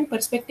keep in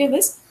perspective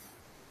is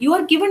you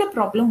are given a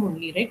problem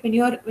only, right?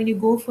 When you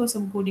go for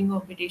some coding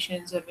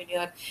competitions, or when you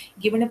are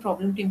given a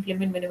problem to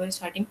implement whenever you're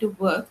starting to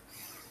work,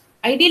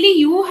 ideally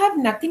you have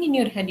nothing in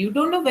your hand. You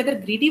don't know whether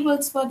greedy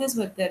works for this,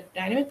 whether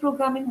dynamic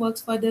programming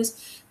works for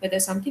this, whether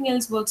something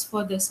else works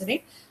for this,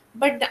 right?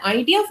 But the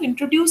idea of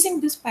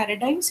introducing these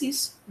paradigms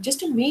is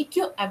just to make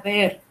you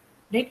aware,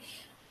 right?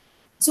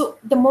 So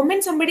the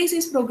moment somebody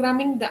says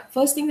programming, the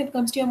first thing that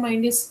comes to your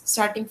mind is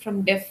starting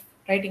from def,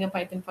 writing a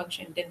Python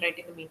function, then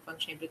writing a main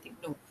function, everything.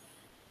 No.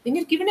 Then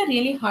you're given a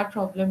really hard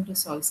problem to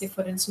solve. Say,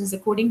 for instance, the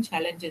coding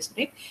challenges,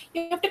 right?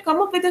 You have to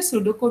come up with a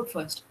pseudocode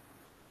first.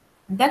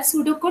 That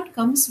pseudocode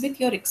comes with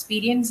your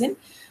experience in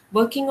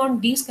working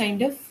on these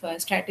kind of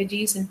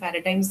strategies and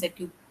paradigms that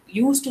you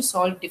use to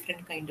solve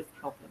different kind of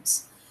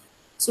problems.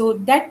 So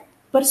that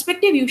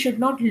perspective you should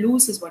not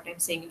lose is what I'm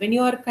saying. When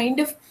you are kind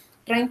of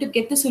trying to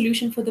get the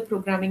solution for the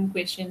programming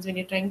questions, when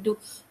you're trying to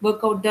work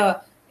out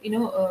the,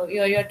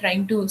 you're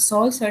trying to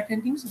solve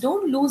certain things,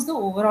 don't lose the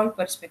overall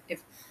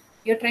perspective.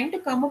 You're trying to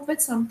come up with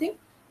something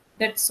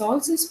that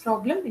solves this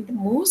problem in the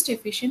most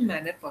efficient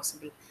manner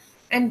possible.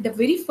 And the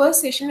very first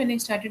session when I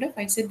started off,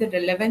 I said the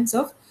relevance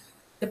of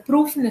the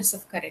proof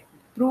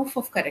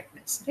of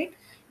correctness, right?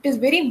 It is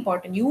very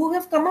important. You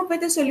have come up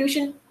with a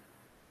solution.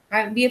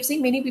 We have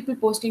seen many people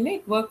posting,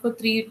 it worked for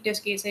 3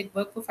 test cases, it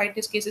worked for 5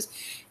 test cases.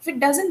 If it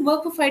doesn't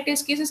work for 5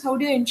 test cases, how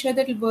do you ensure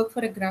that it will work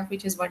for a graph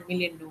which has 1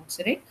 million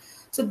nodes, right?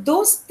 So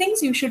those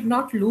things you should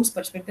not lose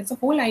perspective. That's the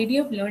whole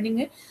idea of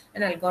learning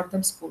an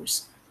algorithms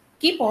course.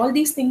 Keep all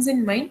these things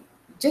in mind.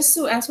 Just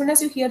so as soon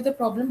as you hear the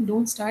problem,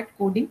 don't start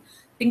coding.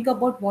 Think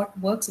about what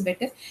works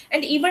better.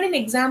 And even in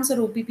exams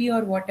or OPP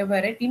or whatever,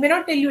 right, we may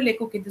not tell you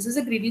like, okay, this is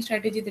a greedy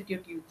strategy that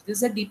you use. This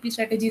is a DP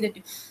strategy that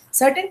you...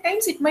 Certain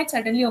times it might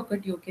suddenly occur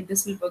to you, okay,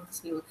 this will work,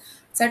 this will work.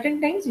 Certain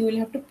times you will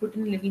have to put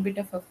in a little bit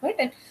of effort,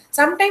 and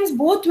sometimes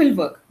both will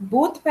work.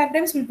 Both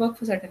paradigms will work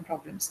for certain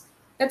problems.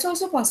 That's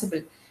also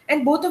possible.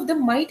 And both of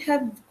them might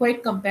have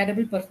quite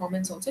comparable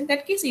performance also. In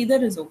that case,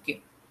 either is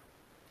okay.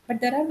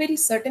 But there are very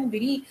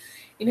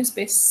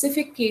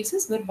specific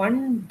cases where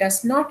one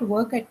does not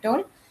work at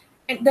all.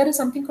 And there is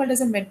something called as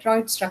a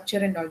Metroid structure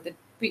and all. The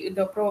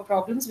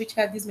problems which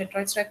have this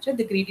Metroid structure,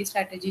 the greedy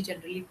strategy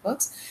generally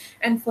works.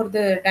 And for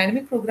the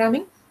dynamic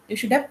programming, you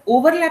should have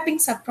overlapping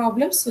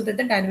subproblems so that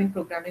the dynamic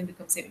programming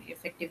becomes very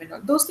effective and all.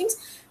 Those things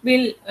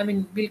we'll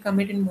come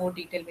in more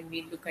detail when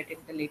we look at it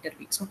in the later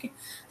weeks. Okay.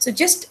 So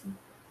just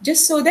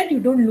so that you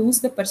don't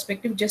lose the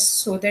perspective, just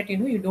so that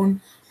you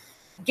don't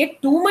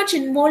get too much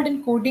involved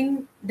in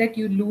coding, that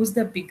you lose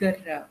the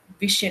bigger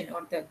vision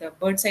or the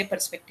bird's eye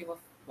perspective of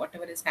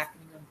whatever is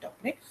happening on top,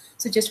 right?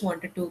 So just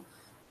wanted to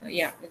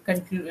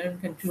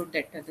conclude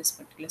that this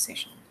particular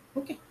session.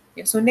 Okay.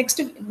 Yeah. So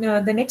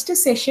the next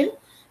session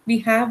we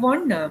have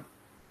on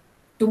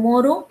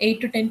tomorrow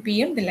 8 to 10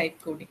 p.m. the live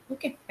coding.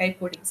 Okay, live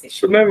coding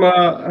session. So ma'am,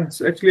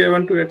 actually I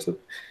want to add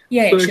something.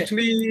 Yeah, so sure.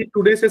 Actually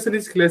today's session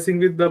is clashing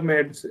with the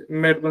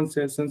Med 1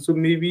 session. So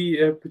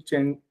maybe I have to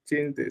change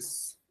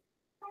this.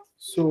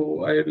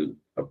 So I'll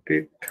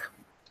update.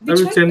 Which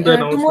I will send the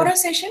announcement. Tomorrow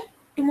session?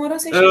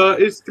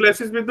 It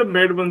clashes with the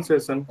Med 1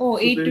 session. Oh,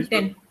 so 8 to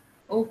 10.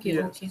 Okay,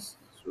 yes. okay.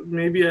 So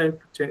maybe I have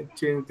to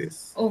change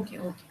this. Okay.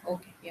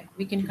 Yeah,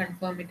 we can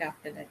confirm it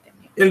after that then.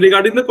 Yeah. And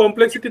regarding the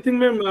complexity thing,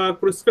 ma'am,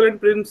 Kruskal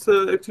and Prims,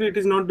 actually it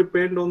is not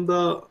depend on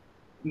the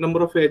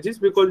number of edges,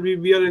 because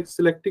we are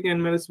selecting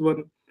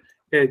n-1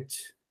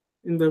 edge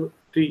in the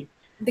tree.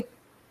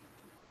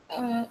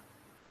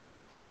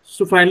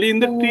 So finally, in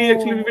the tree,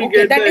 actually, we will Okay,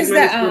 get that the is n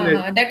the minus 1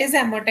 edge. that is the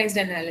amortized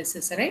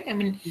analysis, right? I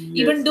mean, Yes,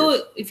 even though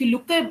yes. if you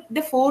look at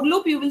the for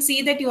loop, you will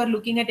see that you are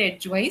looking at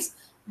edgewise,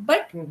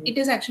 but Mhm. it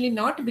is actually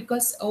not,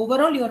 because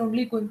overall you are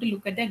only going to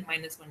look at the n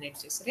minus 1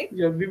 edges, right?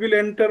 Yeah, we will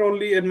enter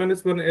only n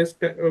minus 1 edge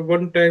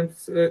one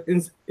times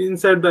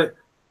inside the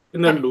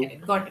inner Correct, loop.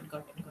 correct. Got it,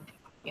 got it, got it.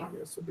 Yeah.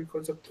 Yeah, so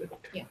because of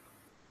that. Yeah.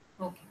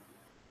 Okay.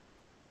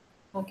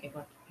 Okay,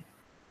 got it.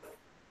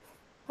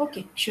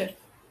 Okay, sure.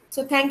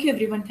 So thank you,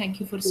 everyone. Thank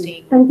you for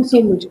staying. Thank you so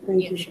Okay. much.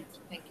 Thank Yeah, you. sure.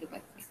 Thank you.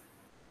 Bye.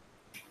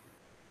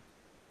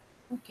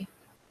 Okay.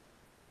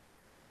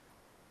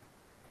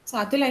 So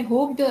Atul, I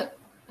hope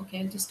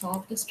okay, I'll just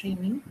stop the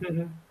streaming.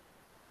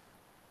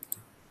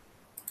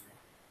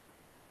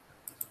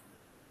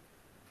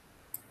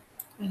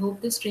 I hope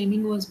the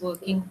streaming was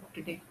working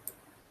today.